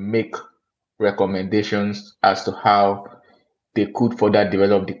like make recommendations as to how they could further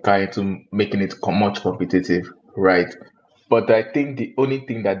develop the car into making it much competitive, right? But I think the only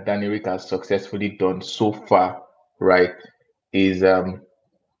thing that Danny Rick has successfully done so far, right, is um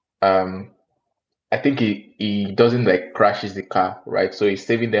I think he doesn't like crashes the car, right? So he's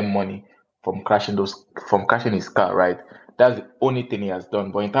saving them money from crashing his car, right? That's the only thing he has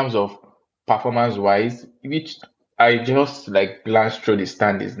done. But in terms of performance wise, which I just like glanced through the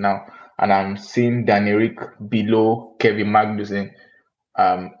standings now, and I'm seeing Danny Rick below Kevin Magnussen.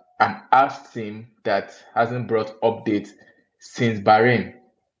 An asked team that hasn't brought updates since Bahrain,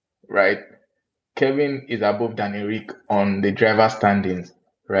 right? Kevin is above Danny Rick on the driver standings,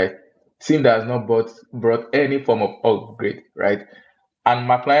 right? Team that has not brought any form of upgrade, right? And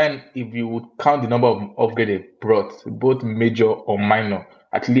McLaren, if you would count the number of upgrade they brought, both major or minor,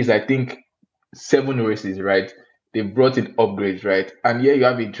 at least I think 7 races, right? They brought in upgrades, right? And here you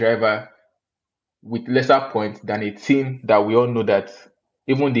have a driver with lesser points than a team that we all know that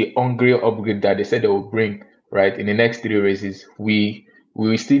even the Hungary upgrade that they said they will bring right in the next 3 races, we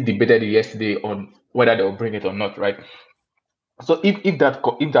still debated it yesterday on whether they will bring it or not, right? So if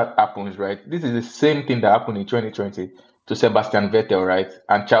that happens, right, this is the same thing that happened in 2020 to Sebastian Vettel, right,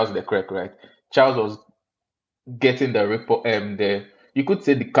 and Charles Leclerc, right? Charles was getting the report, the you could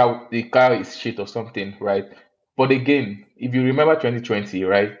say the car is shit or something, right? But again, if you remember 2020,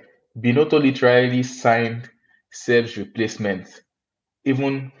 right, Binotto literally signed Seb's replacement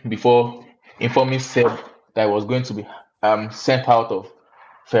even before informing Seb that he was going to be sent out of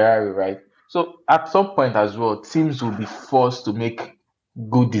Ferrari, right? So at some point as well, teams will be forced to make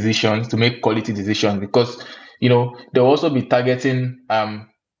good decisions, to make quality decisions, because they'll also be targeting um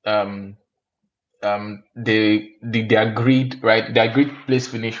the agreed right, the agreed place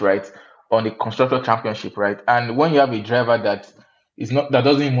finish right on the constructor championship, right? And when you have a driver that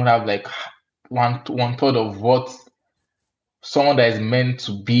doesn't even have like one third of what someone that is meant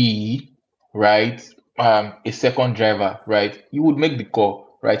to be, right, a second driver, right, you would make the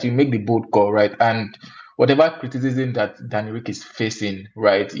call, right? You make the bold call, right? And whatever criticism that Danny Rick is facing,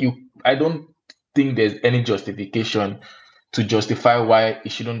 right, I don't think there's any justification to justify why he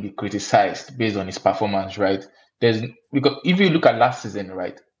shouldn't be criticized based on his performance, right? There's Because if you look at last season,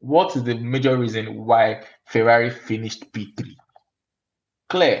 right, what is the major reason why Ferrari finished P3?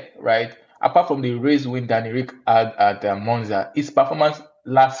 Clear, right? Apart from the race win Danny Rick had at Monza, his performance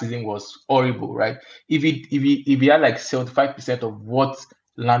last season was horrible, right? If he had like 75% of what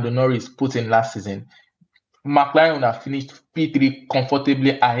Lando Norris put in last season, McLaren would have finished P3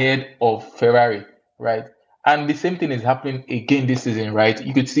 comfortably ahead of Ferrari, right? And the same thing is happening again this season, right?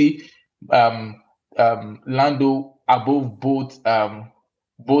 You could see um, Lando above both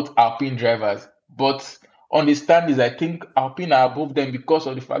Alpine drivers, but on the standings, I think Alpine are above them because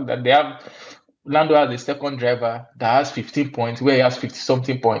of the fact that they have Lando has a second driver that has 15 points, where he has 50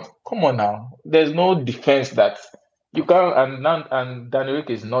 something points. Come on now, there's no defense that you can, and Daniel Rick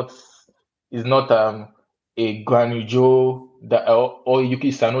is not a Guanyu that or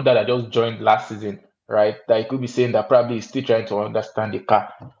Yuki Sanoda that just joined last season, right? That you could be saying that probably is still trying to understand the car.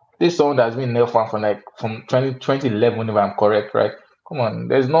 This someone that's been there from 2011, if I'm correct, right? Come on,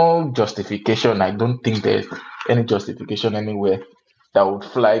 there's no justification. I don't think there's any justification anywhere that would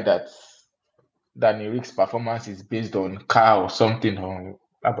fly that Danny Rick's performance is based on car or something. Or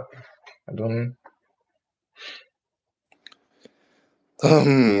I don't.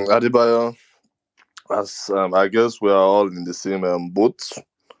 Adebayo, as I guess we are all in the same boat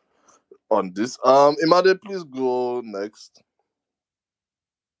on this. Imade, please go next.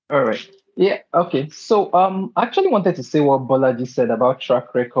 All right. Yeah. Okay. So, I actually wanted to say what Bolaji said about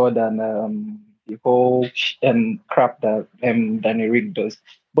track record and the whole crap that Danny Rick does.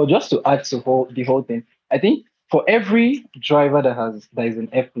 But just to add to the whole thing, I think for every driver that is in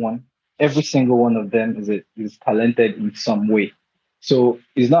F1, every single one of them is talented in some way. So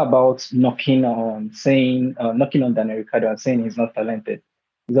it's not about knocking on Daniel Ricciardo and saying he's not talented.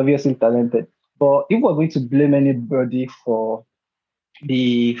 He's obviously talented. But if we're going to blame anybody for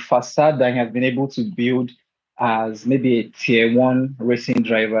the facade that he has been able to build as maybe a tier one racing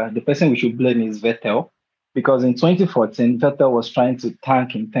driver, the person we should blame is Vettel. Because in 2014, Vettel was trying to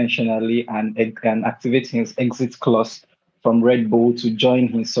tank intentionally and activate his exit clause from Red Bull to join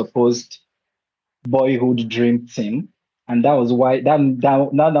his supposed boyhood dream team. And that was why that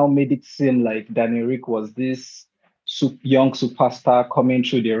now made it seem like Daniel Rick was this young superstar coming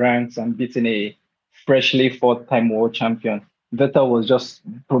through the ranks and beating a freshly fourth-time world champion. Vettel was just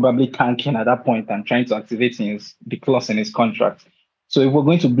probably tanking at that point and trying to activate the clause in his contract. So if we're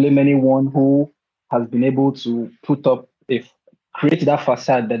going to blame anyone who has been able to create that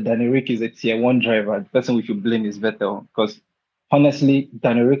facade that Daniel Rick is a tier one driver, the person we should blame is Vettel, because honestly,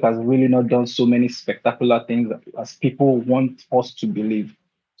 Daniel Rick has really not done so many spectacular things as people want us to believe.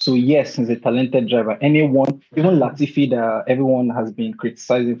 So yes, he's a talented driver. Anyone, even Latifi, that everyone has been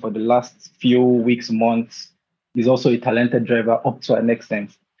criticizing for the last few weeks, months, is also a talented driver up to an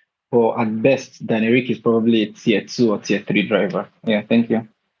extent. But at best, Daniel Rick is probably a tier 2 or tier 3 driver. Yeah, thank you.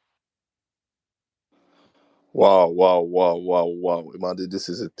 Wow. Imagine this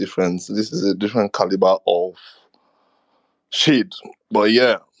is a different caliber of shit. But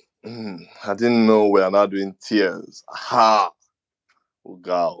yeah, I didn't know we are not doing tiers. Ha!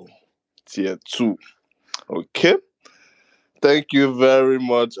 Wow. Tier 2. Okay. Thank you very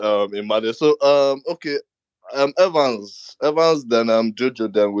much, Imade. So, okay, Evans, then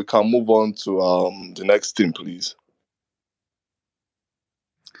Jojo, then we can move on to the next team, please.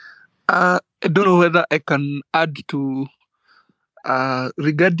 I don't know whether I can add to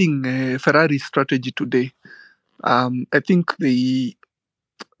regarding Ferrari's strategy today. I think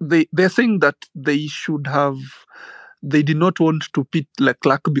they're saying that they did not want to pit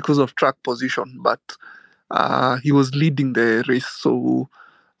Leclerc because of track position, but he was leading the race. So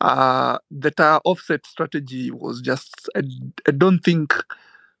the tire offset strategy was just, I don't think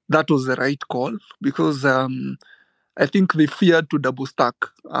that was the right call, because I think they feared to double stack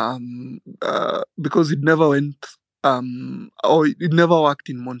because it never went or it never worked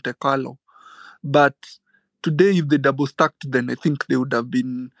in Monte Carlo. But today, if they double stacked, then I think they would have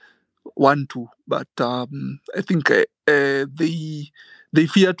been 1-2. But I think they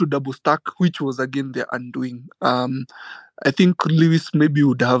feared to double stack, which was again their undoing. I think Lewis maybe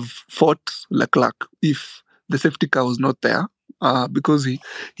would have fought Leclerc if the safety car was not there, because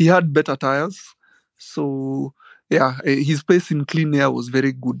he had better tires. So yeah, his pace in clean air was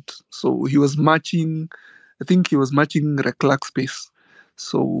very good. So he was matching. I think he was matching Leclerc's pace.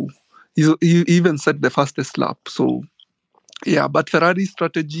 So he even set the fastest lap. So yeah, but Ferrari's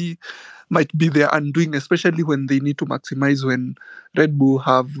strategy might be their undoing, especially when they need to maximize when Red Bull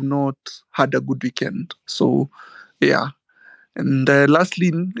have not had a good weekend. So yeah. And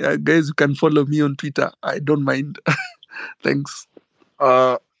lastly, guys, you can follow me on Twitter. I don't mind. Thanks.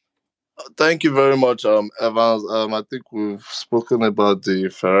 Thank you very much, Evans. I think we've spoken about the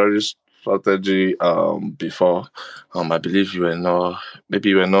Ferrari strategy before. I believe you were not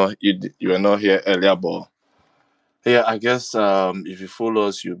here earlier, but yeah, I guess if you follow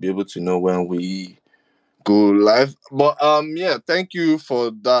us, you'll be able to know when we go live. But yeah, thank you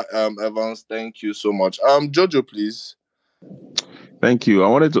for that, Evans. Thank you so much. Jojo, please. Thank you. I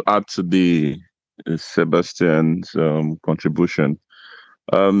wanted to add to the Sebastian's contribution.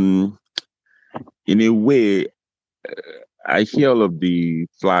 In a way, I hear all of the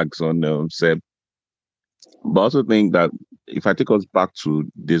flags on Seb, but I also think that if I take us back to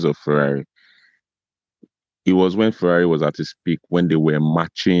days of Ferrari, it was when Ferrari was at its peak, when they were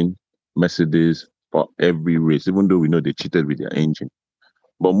matching Mercedes for every race, even though we know they cheated with their engine.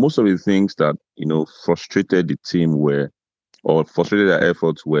 But most of the things that, frustrated the team or frustrated their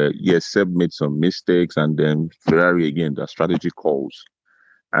efforts were, yes, Seb made some mistakes, and then Ferrari, again, their strategy calls.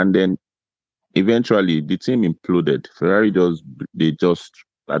 And then eventually the team imploded. Ferrari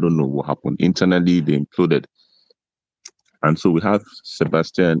I don't know what happened. Internally, they imploded. And so we have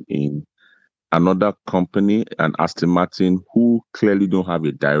Sebastian in another company and Aston Martin, who clearly don't have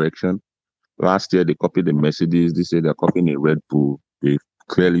a direction. Last year, they copied the Mercedes. This year, they're copying a Red Bull. They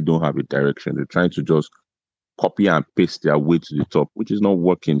clearly don't have a direction. They're trying to just copy and paste their way to the top, which is not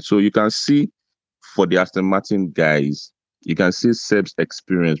working. So you can see for the Aston Martin guys, you can see Seb's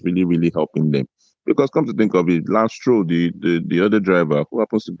experience really, really helping them. Because come to think of it, Lance Stroll, the other driver, who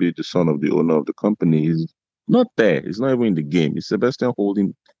happens to be the son of the owner of the company, is not there. He's not even in the game. It's Sebastian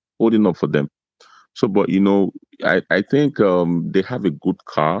holding up for them. So, but I think they have a good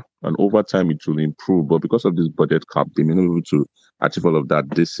car. and over time it will improve. But because of this budget cap, they may not be able to achieve all of that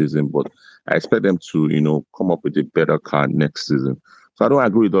this season. But I expect them to, come up with a better car next season. So I don't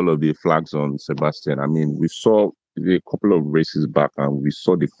agree with all of the flags on Sebastian. I mean, we saw a couple of races back and we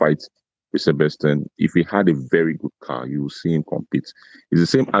saw the fight with Sebastian. If he had a very good car, you will see him compete. It's the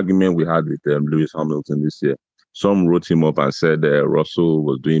same argument we had with Lewis Hamilton this year. Some wrote him up and said Russell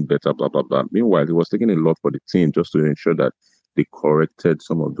was doing better, blah, blah, blah. Meanwhile, he was taking a lot for the team just to ensure that they corrected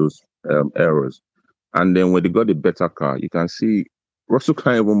some of those errors. And then when they got a better car, you can see Russell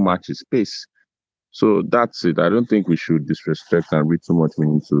can't even match his pace. So that's it. I don't think we should disrespect and read too much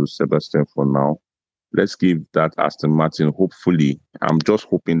into Sebastian for now. Let's give that Aston Martin. Hopefully, I'm just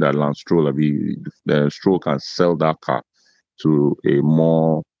hoping that Lance Stroll, Stroll can sell that car to a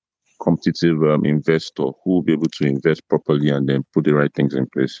more competitive investor who will be able to invest properly and then put the right things in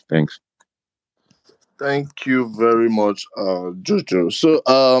place. Thanks. Thank you very much, Jojo. So,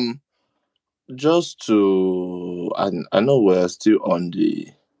 just to, I know we're still on the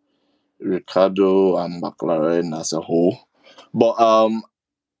Ricardo and McLaren as a whole, but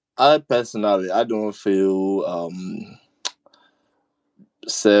I personally, I don't feel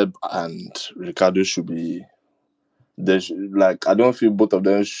Seb and Ricardo should be I don't feel both of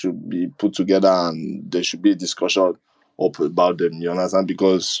them should be put together and there should be a discussion up about them. You understand?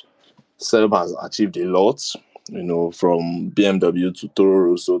 Because Seb has achieved a lot, from BMW to Toro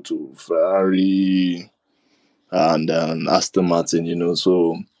Rosso to Ferrari and Aston Martin.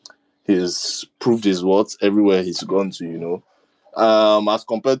 So he's proved his worth everywhere he's gone to. As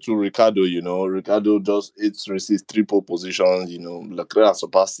compared to Ricardo, Ricardo just 8 races, 3 pole positions. Leclerc has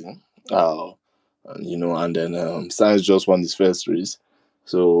surpassed him. And then Sainz just won his first race.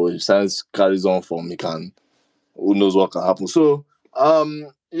 So if Sainz carries on from, who knows what can happen. So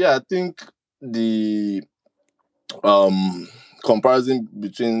I think the comparison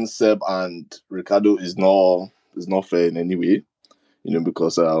between Seb and Ricardo is not fair in any way.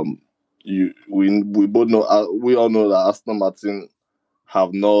 Because we both know, we all know that Aston Martin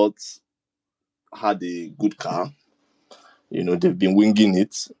have not had a good car. They've been winging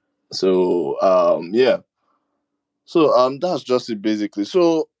it. So So that's just it basically.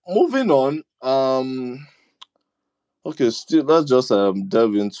 So moving on, okay, still let's just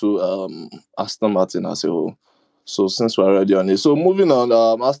delve into Aston Martin as a whole. So since we're already on it, so moving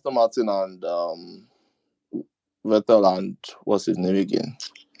on, Aston Martin and Vettel and what's his name again?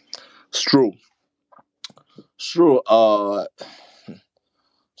 Stroll. Stroll.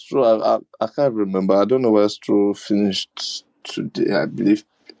 Stroll. I can't remember. I don't know where Stroll finished today. I believe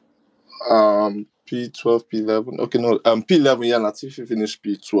P12, P11. Okay, no, P11. Yeah, Latifi finished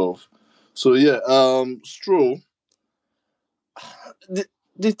P12. So yeah, Stroll.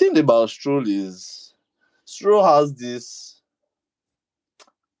 The thing about Stroll is Stroll has this.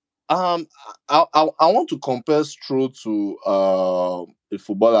 I want to compare Stroll to a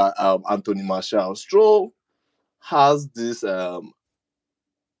footballer, Anthony Martial. Stroll has this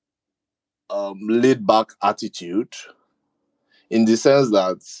laid back attitude in the sense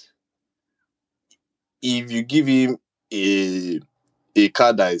that if you give him a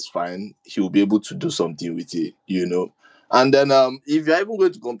car that is fine, he will be able to do something with it, And then if you're even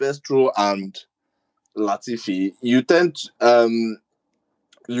going to compare Stroll and Latifi, you tend to,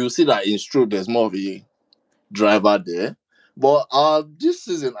 you see that in Stroll there's more of a driver there. But this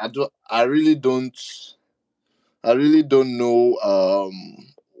season I really don't know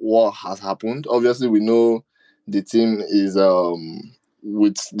what has happened. Obviously we know the team is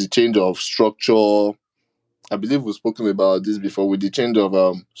with the change of structure. I believe we've spoken about this before. With the change of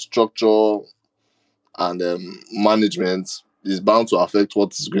structure and management, is bound to affect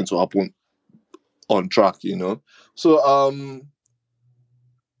what is going to happen on track, So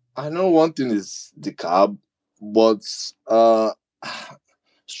I know one thing is the cab, but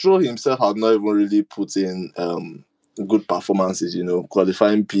Stroll himself had not even really put in good performances,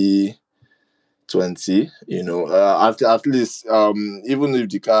 qualifying P20, at least even if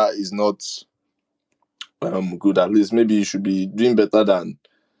the car is not good, at least maybe you should be doing better than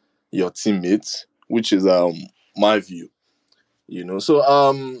your teammates, which is my view, So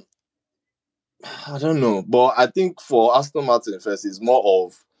I don't know, but I think for Aston Martin first, it's more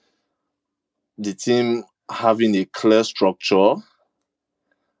of the team having a clear structure,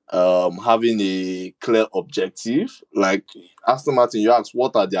 having a clear objective. Like Aston Martin, you ask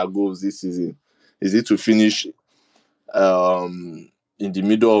what are their goals this season? Is it to finish in the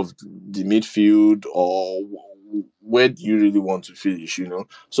middle of the midfield, or where do you really want to finish?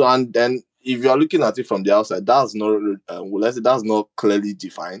 So, and then if you are looking at it from the outside, that's not let's say that's not clearly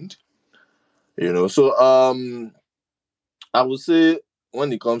defined. So I would say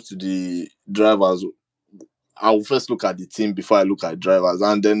when it comes to the drivers, I will first look at the team before I look at drivers,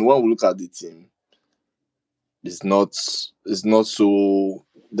 and then when we look at the team, it's not so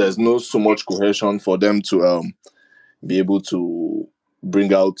there's no so much cohesion for them to be able to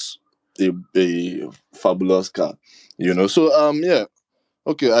bring out a fabulous car, So yeah,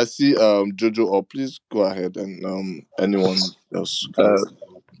 okay, I see Jojo. Or please go ahead and anyone else can.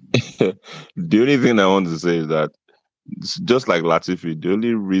 Uh, the only thing I want to say is that it's just like Latifi, the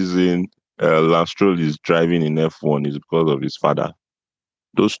only reason Lance Stroll is driving in F1 is because of his father.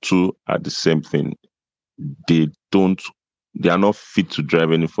 Those two are the same thing. They don't, they are not fit to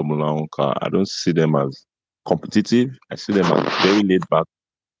drive any Formula One car. I don't see them as competitive. I see them as very laid back.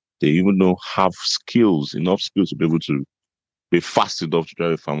 They even don't have enough skills to be able to be fast enough to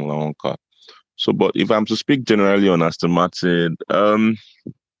drive a Formula One car. So, but if I'm to speak generally on Aston Martin,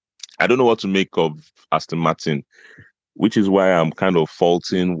 I don't know what to make of Aston Martin, which is why I'm kind of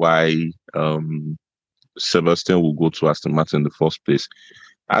faulting why Sebastian will go to Aston Martin in the first place.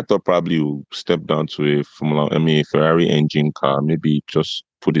 I thought probably he'll step down to a Ferrari engine car, maybe just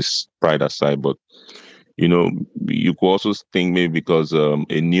put his pride aside. But you could also think maybe because a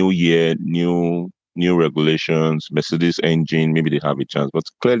new year, new regulations, Mercedes engine, maybe they have a chance. But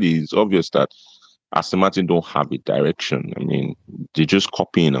clearly, it's obvious that Aston Martin don't have a direction. I mean, they're just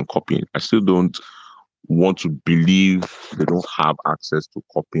copying and copying. I still don't want to believe they don't have access to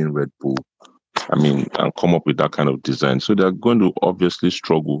copying Red Bull. I mean, and come up with that kind of design. So they're going to obviously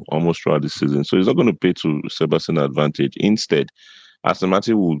struggle almost throughout the season. So it's not going to pay to Sebastian's advantage. Instead, Aston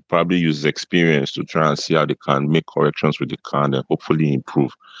Martin will probably use his experience to try and see how they can make corrections with the car and then hopefully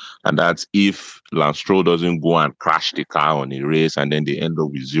improve. And that's if Lance Stroll doesn't go and crash the car on a race and then they end up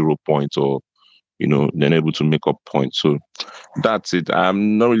with 0 points or, then able to make up points. So that's it.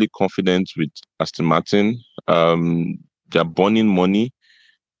 I'm not really confident with Aston Martin. They're burning money.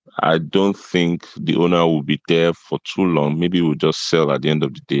 I don't think the owner will be there for too long. Maybe we'll just sell at the end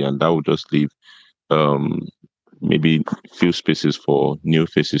of the day, and that will just leave um, maybe few spaces for new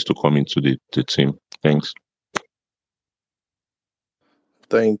faces to come into the team. Thanks.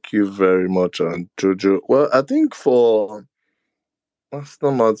 Thank you very much, Jojo. Well, I think for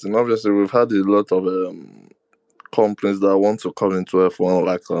Aston Martin, obviously we've had a lot of companies that want to come into F1,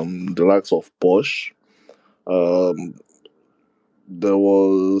 like the likes of Porsche. There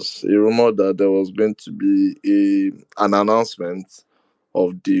was a rumor that there was going to be an announcement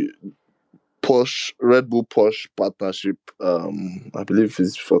of the Red Bull Porsche partnership. I believe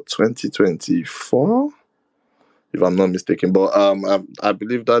it's for 2024, if I'm not mistaken. But I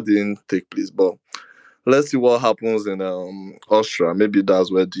believe that didn't take place. But let's see what happens in Austria. Maybe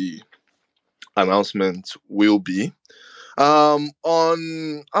that's where the announcement will be. On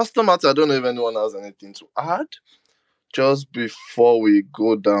Aston Martin, I don't know if anyone has anything to add. Just before we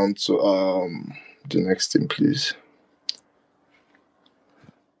go down to the next thing, please.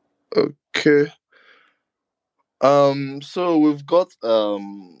 Okay. So we've got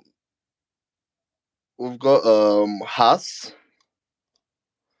Haas.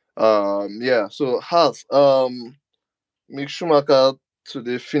 Yeah, so Haas, Mick Schumacher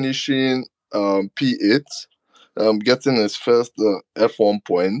today finishing P8, getting his first F1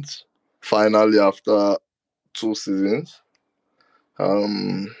 point finally after 2 seasons.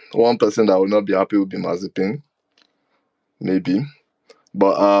 One person that will not be happy will be Mazepin, maybe.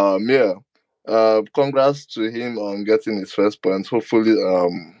 But yeah, congrats to him on getting his first points. Hopefully,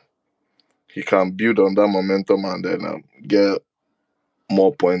 he can build on that momentum and then get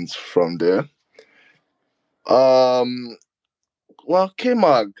more points from there. Well,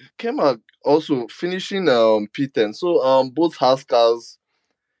 K-Mag also finishing P10. So both Haas cars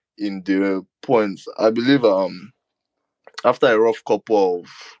in the points. I believe after a rough couple of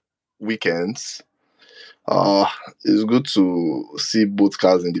weekends, it's good to see both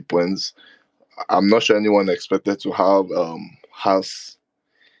cars in the points. I'm not sure anyone expected to have Haas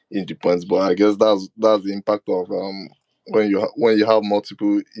in the points, but I guess that's the impact of when you have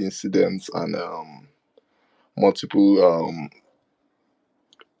multiple incidents and multiple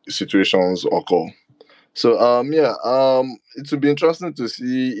situations occur. So yeah, it will be interesting to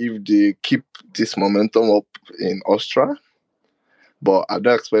see if they keep this momentum up in Austria, but I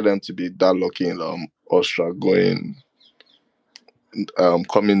don't expect them to be that lucky in Austria going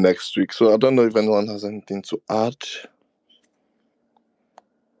coming next week. So I don't know if anyone has anything to add.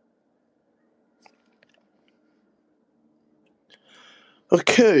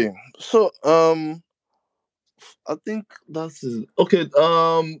 Okay, so I think that's it. Okay.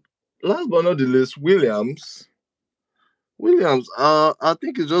 Last but not the least, Williams. I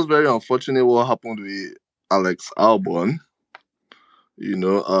think it's just very unfortunate what happened with Alex Albon.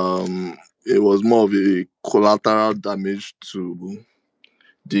 It was more of a collateral damage to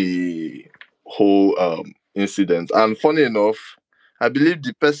the whole incident. And funny enough, I believe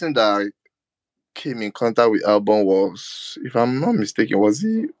the person that came in contact with Albon was, if I'm not mistaken, was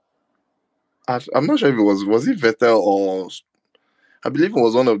he? I'm not sure if it was he Vettel or I believe it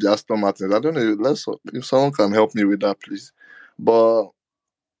was one of the Aston Martins. I don't know. If someone can help me with that, please. But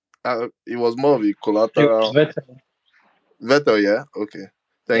it was more of a It was collateral. Vettel. Vettel, yeah. Okay,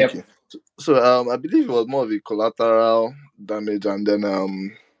 thank Yep. you. So I believe it was more of a collateral damage, and then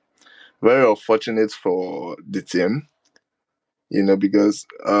very unfortunate for the team. Because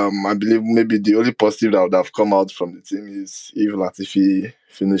I believe maybe the only positive that would have come out from the team is if Latifi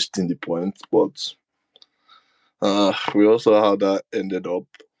finished in the point, but we also how that ended up.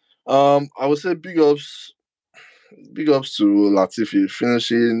 I would say big ups to Latifi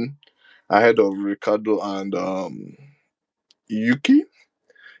finishing ahead of Ricardo and Yuki,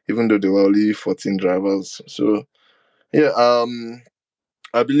 even though there were only 14 drivers. So yeah,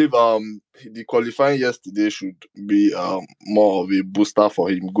 I believe the qualifying yesterday should be more of a booster for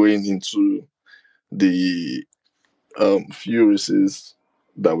him going into the few races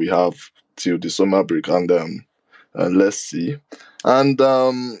that we have till the summer break, and let's see. And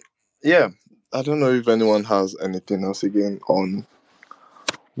yeah, I don't know if anyone has anything else again on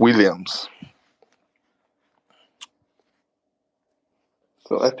Williams.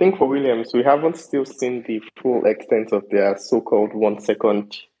 So I think for Williams, we haven't still seen the full extent of their so-called 1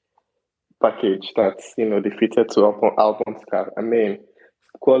 second package that's defeated to Albon's car. I mean,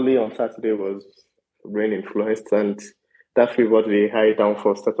 quality on Saturday was rain influenced, and that favored the high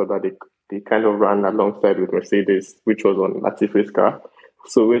downforce setup that they kind of ran alongside with Mercedes, which was on Latifi's car.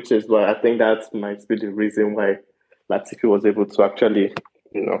 So, which is why I think that might be the reason why Latifi was able to actually,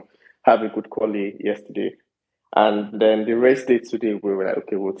 have a good quality yesterday. And then the race day today, we were like,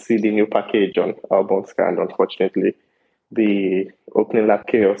 okay, we'll see the new package on Albon's car, and unfortunately, the opening lap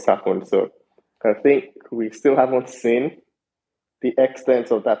chaos happened. So I think we still haven't seen the extent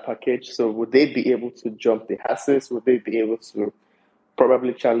of that package. So would they be able to jump the Hasses? Would they be able to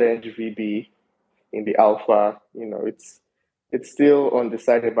probably challenge VB in the Alpha? It's still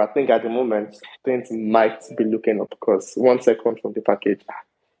undecided, but I think at the moment things might be looking up because 1 second from the package,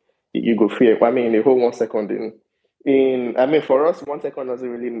 you go fear. I mean, the whole 1 second in I mean, for us, 1 second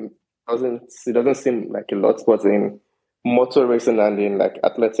doesn't seem like a lot, but in motor racing and in like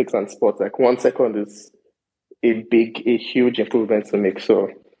athletics and sports, like 1 second is a huge improvement to make. So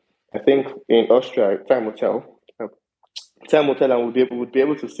I think in Austria, time will tell. Time will tell, and we'll be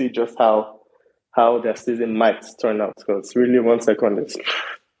able to see just how their season might turn out. Because really, 1 second is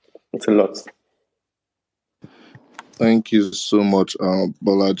it's a lot. Thank you so much,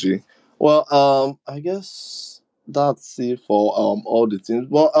 Bolaji. Well, I guess that's it for all the teams.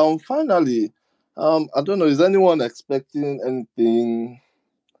 But finally, I don't know, is anyone expecting anything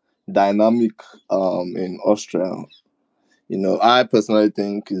dynamic in Austria? I personally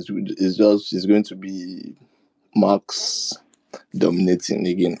think it's going to be Max dominating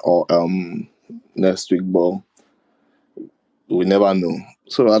again or next week, but we never know.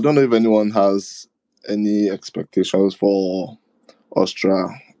 So I don't know if anyone has any expectations for Austria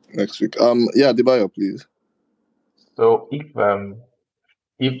next week. Yeah, Debayo, please. So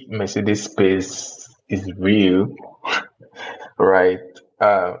if Mercedes pace is real, right?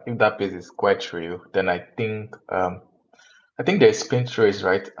 If that pace is quite real, then I think there's sprint race,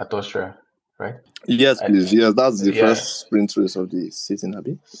 right, at Austria, right? Yes, please. Yes, that's the Yeah, first sprint race of the season,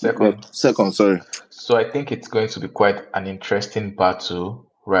 Abby. Yeah, second. second, sorry. So I think it's going to be quite an interesting battle,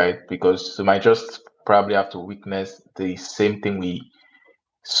 right? Because we might just probably have to witness the same thing we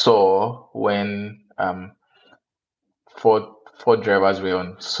saw when four drivers were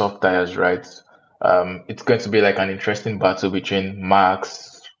on soft tires, right? It's going to be like an interesting battle between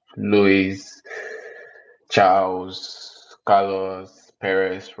Max, Lewis, Charles, Carlos,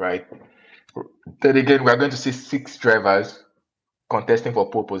 Perez, right? Then again, we're going to see six drivers contesting for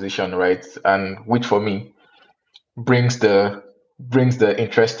pole position, right? And which for me brings the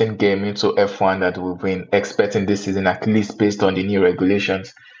interesting game into F1 that we've been expecting this season, at least based on the new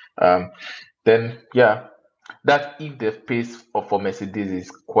regulations. Then yeah, that if the pace for Mercedes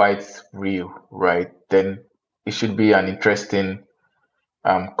is quite real, right, then it should be an interesting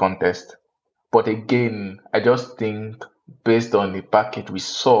contest. But again, I just think based on the package we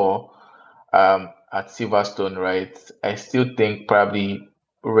saw at Silverstone, right, I still think probably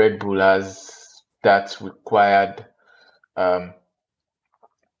Red Bull has that required um,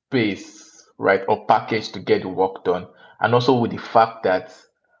 pace, right, or package to get the work done. And also with the fact that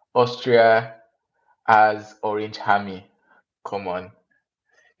Austria has Orange Army. Come on.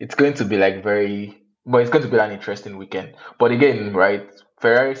 it's going to be like it's going to be an interesting weekend. But again, right,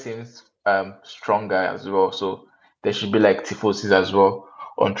 Ferrari seems stronger as well, so there should be like tifosis as well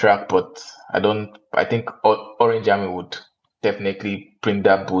on track. But I think Orange Army would definitely bring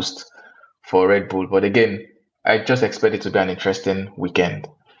that boost for Red Bull. But again, I just expect it to be an interesting weekend.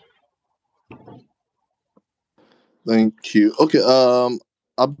 Thank you. Okay,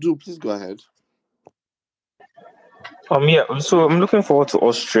 Abdul, please go ahead. Yeah, so I'm looking forward to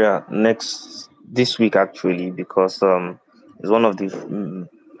Austria this week actually because it's one of the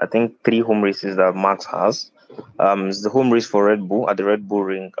I think 3 home races that Max has. It's the home race for Red Bull at the Red Bull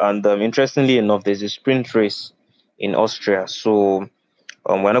Ring, and interestingly enough, there's a sprint race in Austria. So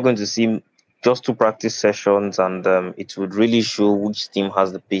we're not going to see just 2 practice sessions, and it would really show which team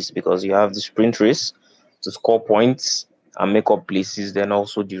has the pace because you have the sprint race to score points and make up places, then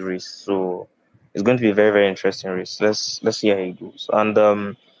also the race. So it's going to be a very, very interesting race. Let's see how it goes.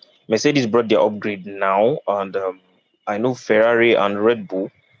 And Mercedes brought their upgrade now, and I know Ferrari and Red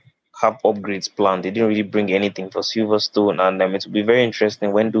Bull have upgrades planned. They didn't really bring anything for Silverstone, and it will be very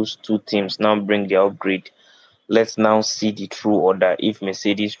interesting when those 2 teams now bring their upgrade. Let's now see the true order if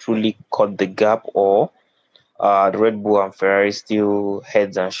Mercedes truly cut the gap or the Red Bull and Ferrari still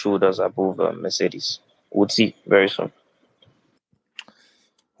heads and shoulders above Mercedes. We'll see very soon.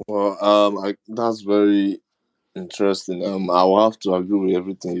 Well, that's very interesting. I will have to agree with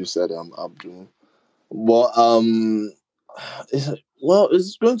everything you said, Abdul. But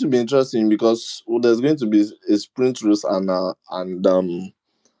it's going to be interesting because there's going to be a sprint race and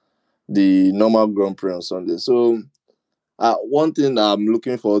the normal Grand Prix on Sunday. So, one thing I'm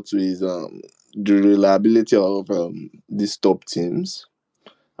looking forward to is the reliability of these top teams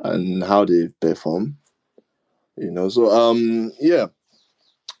and how they perform. So yeah.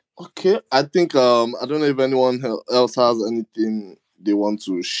 Okay, I think I don't know if anyone else has anything they want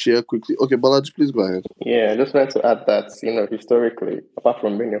to share quickly. Okay, Balaji, please go ahead. Yeah, I just wanted to add that, historically, apart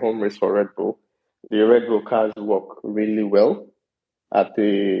from being a home race for Red Bull, the Red Bull cars work really well at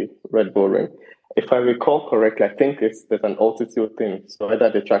the Red Bull Ring. If I recall correctly, I think there's an altitude thing. So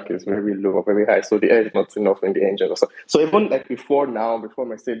either the track is very low or very high, so the air is not enough in the engine or so. So even like before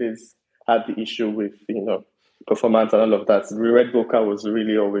Mercedes had the issue with performance and all of that, the Red Bull car was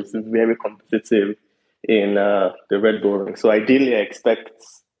really always very competitive in the Red Bull Ring. So ideally, I expect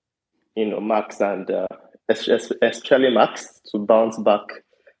Max and especially Max to bounce back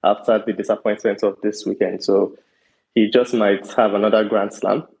after the disappointment of this weekend. So he just might have another Grand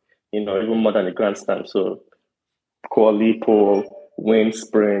Slam, even more than a Grand Slam. So quali pole, win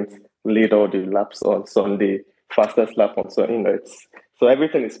sprint, lead all the laps on Sunday, fastest lap on Sunday. So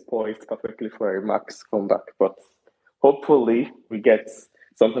everything is poised perfectly for a Max comeback. But hopefully we get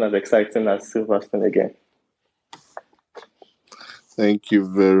something as exciting as Silverstone again. Thank you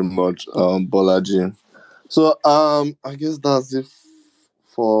very much, Bolaji. So I guess that's it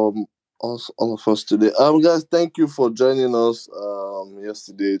for us, all of us today. Guys, thank you for joining us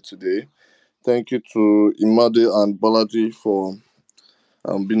today. Thank you to Imade and Bolaji for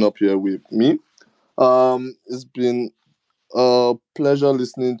being up here with me. It's been a pleasure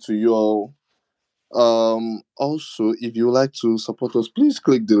listening to you all. Also, if you would like to support us, please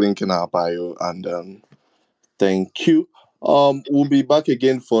click the link in our bio and thank you. We'll be back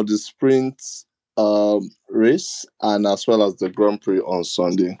again for the sprint race and as well as the Grand Prix on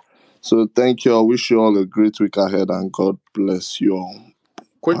Sunday. So thank you. I wish you all a great week ahead and God bless you all.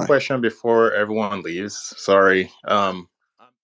 Quick question before everyone leaves. Sorry.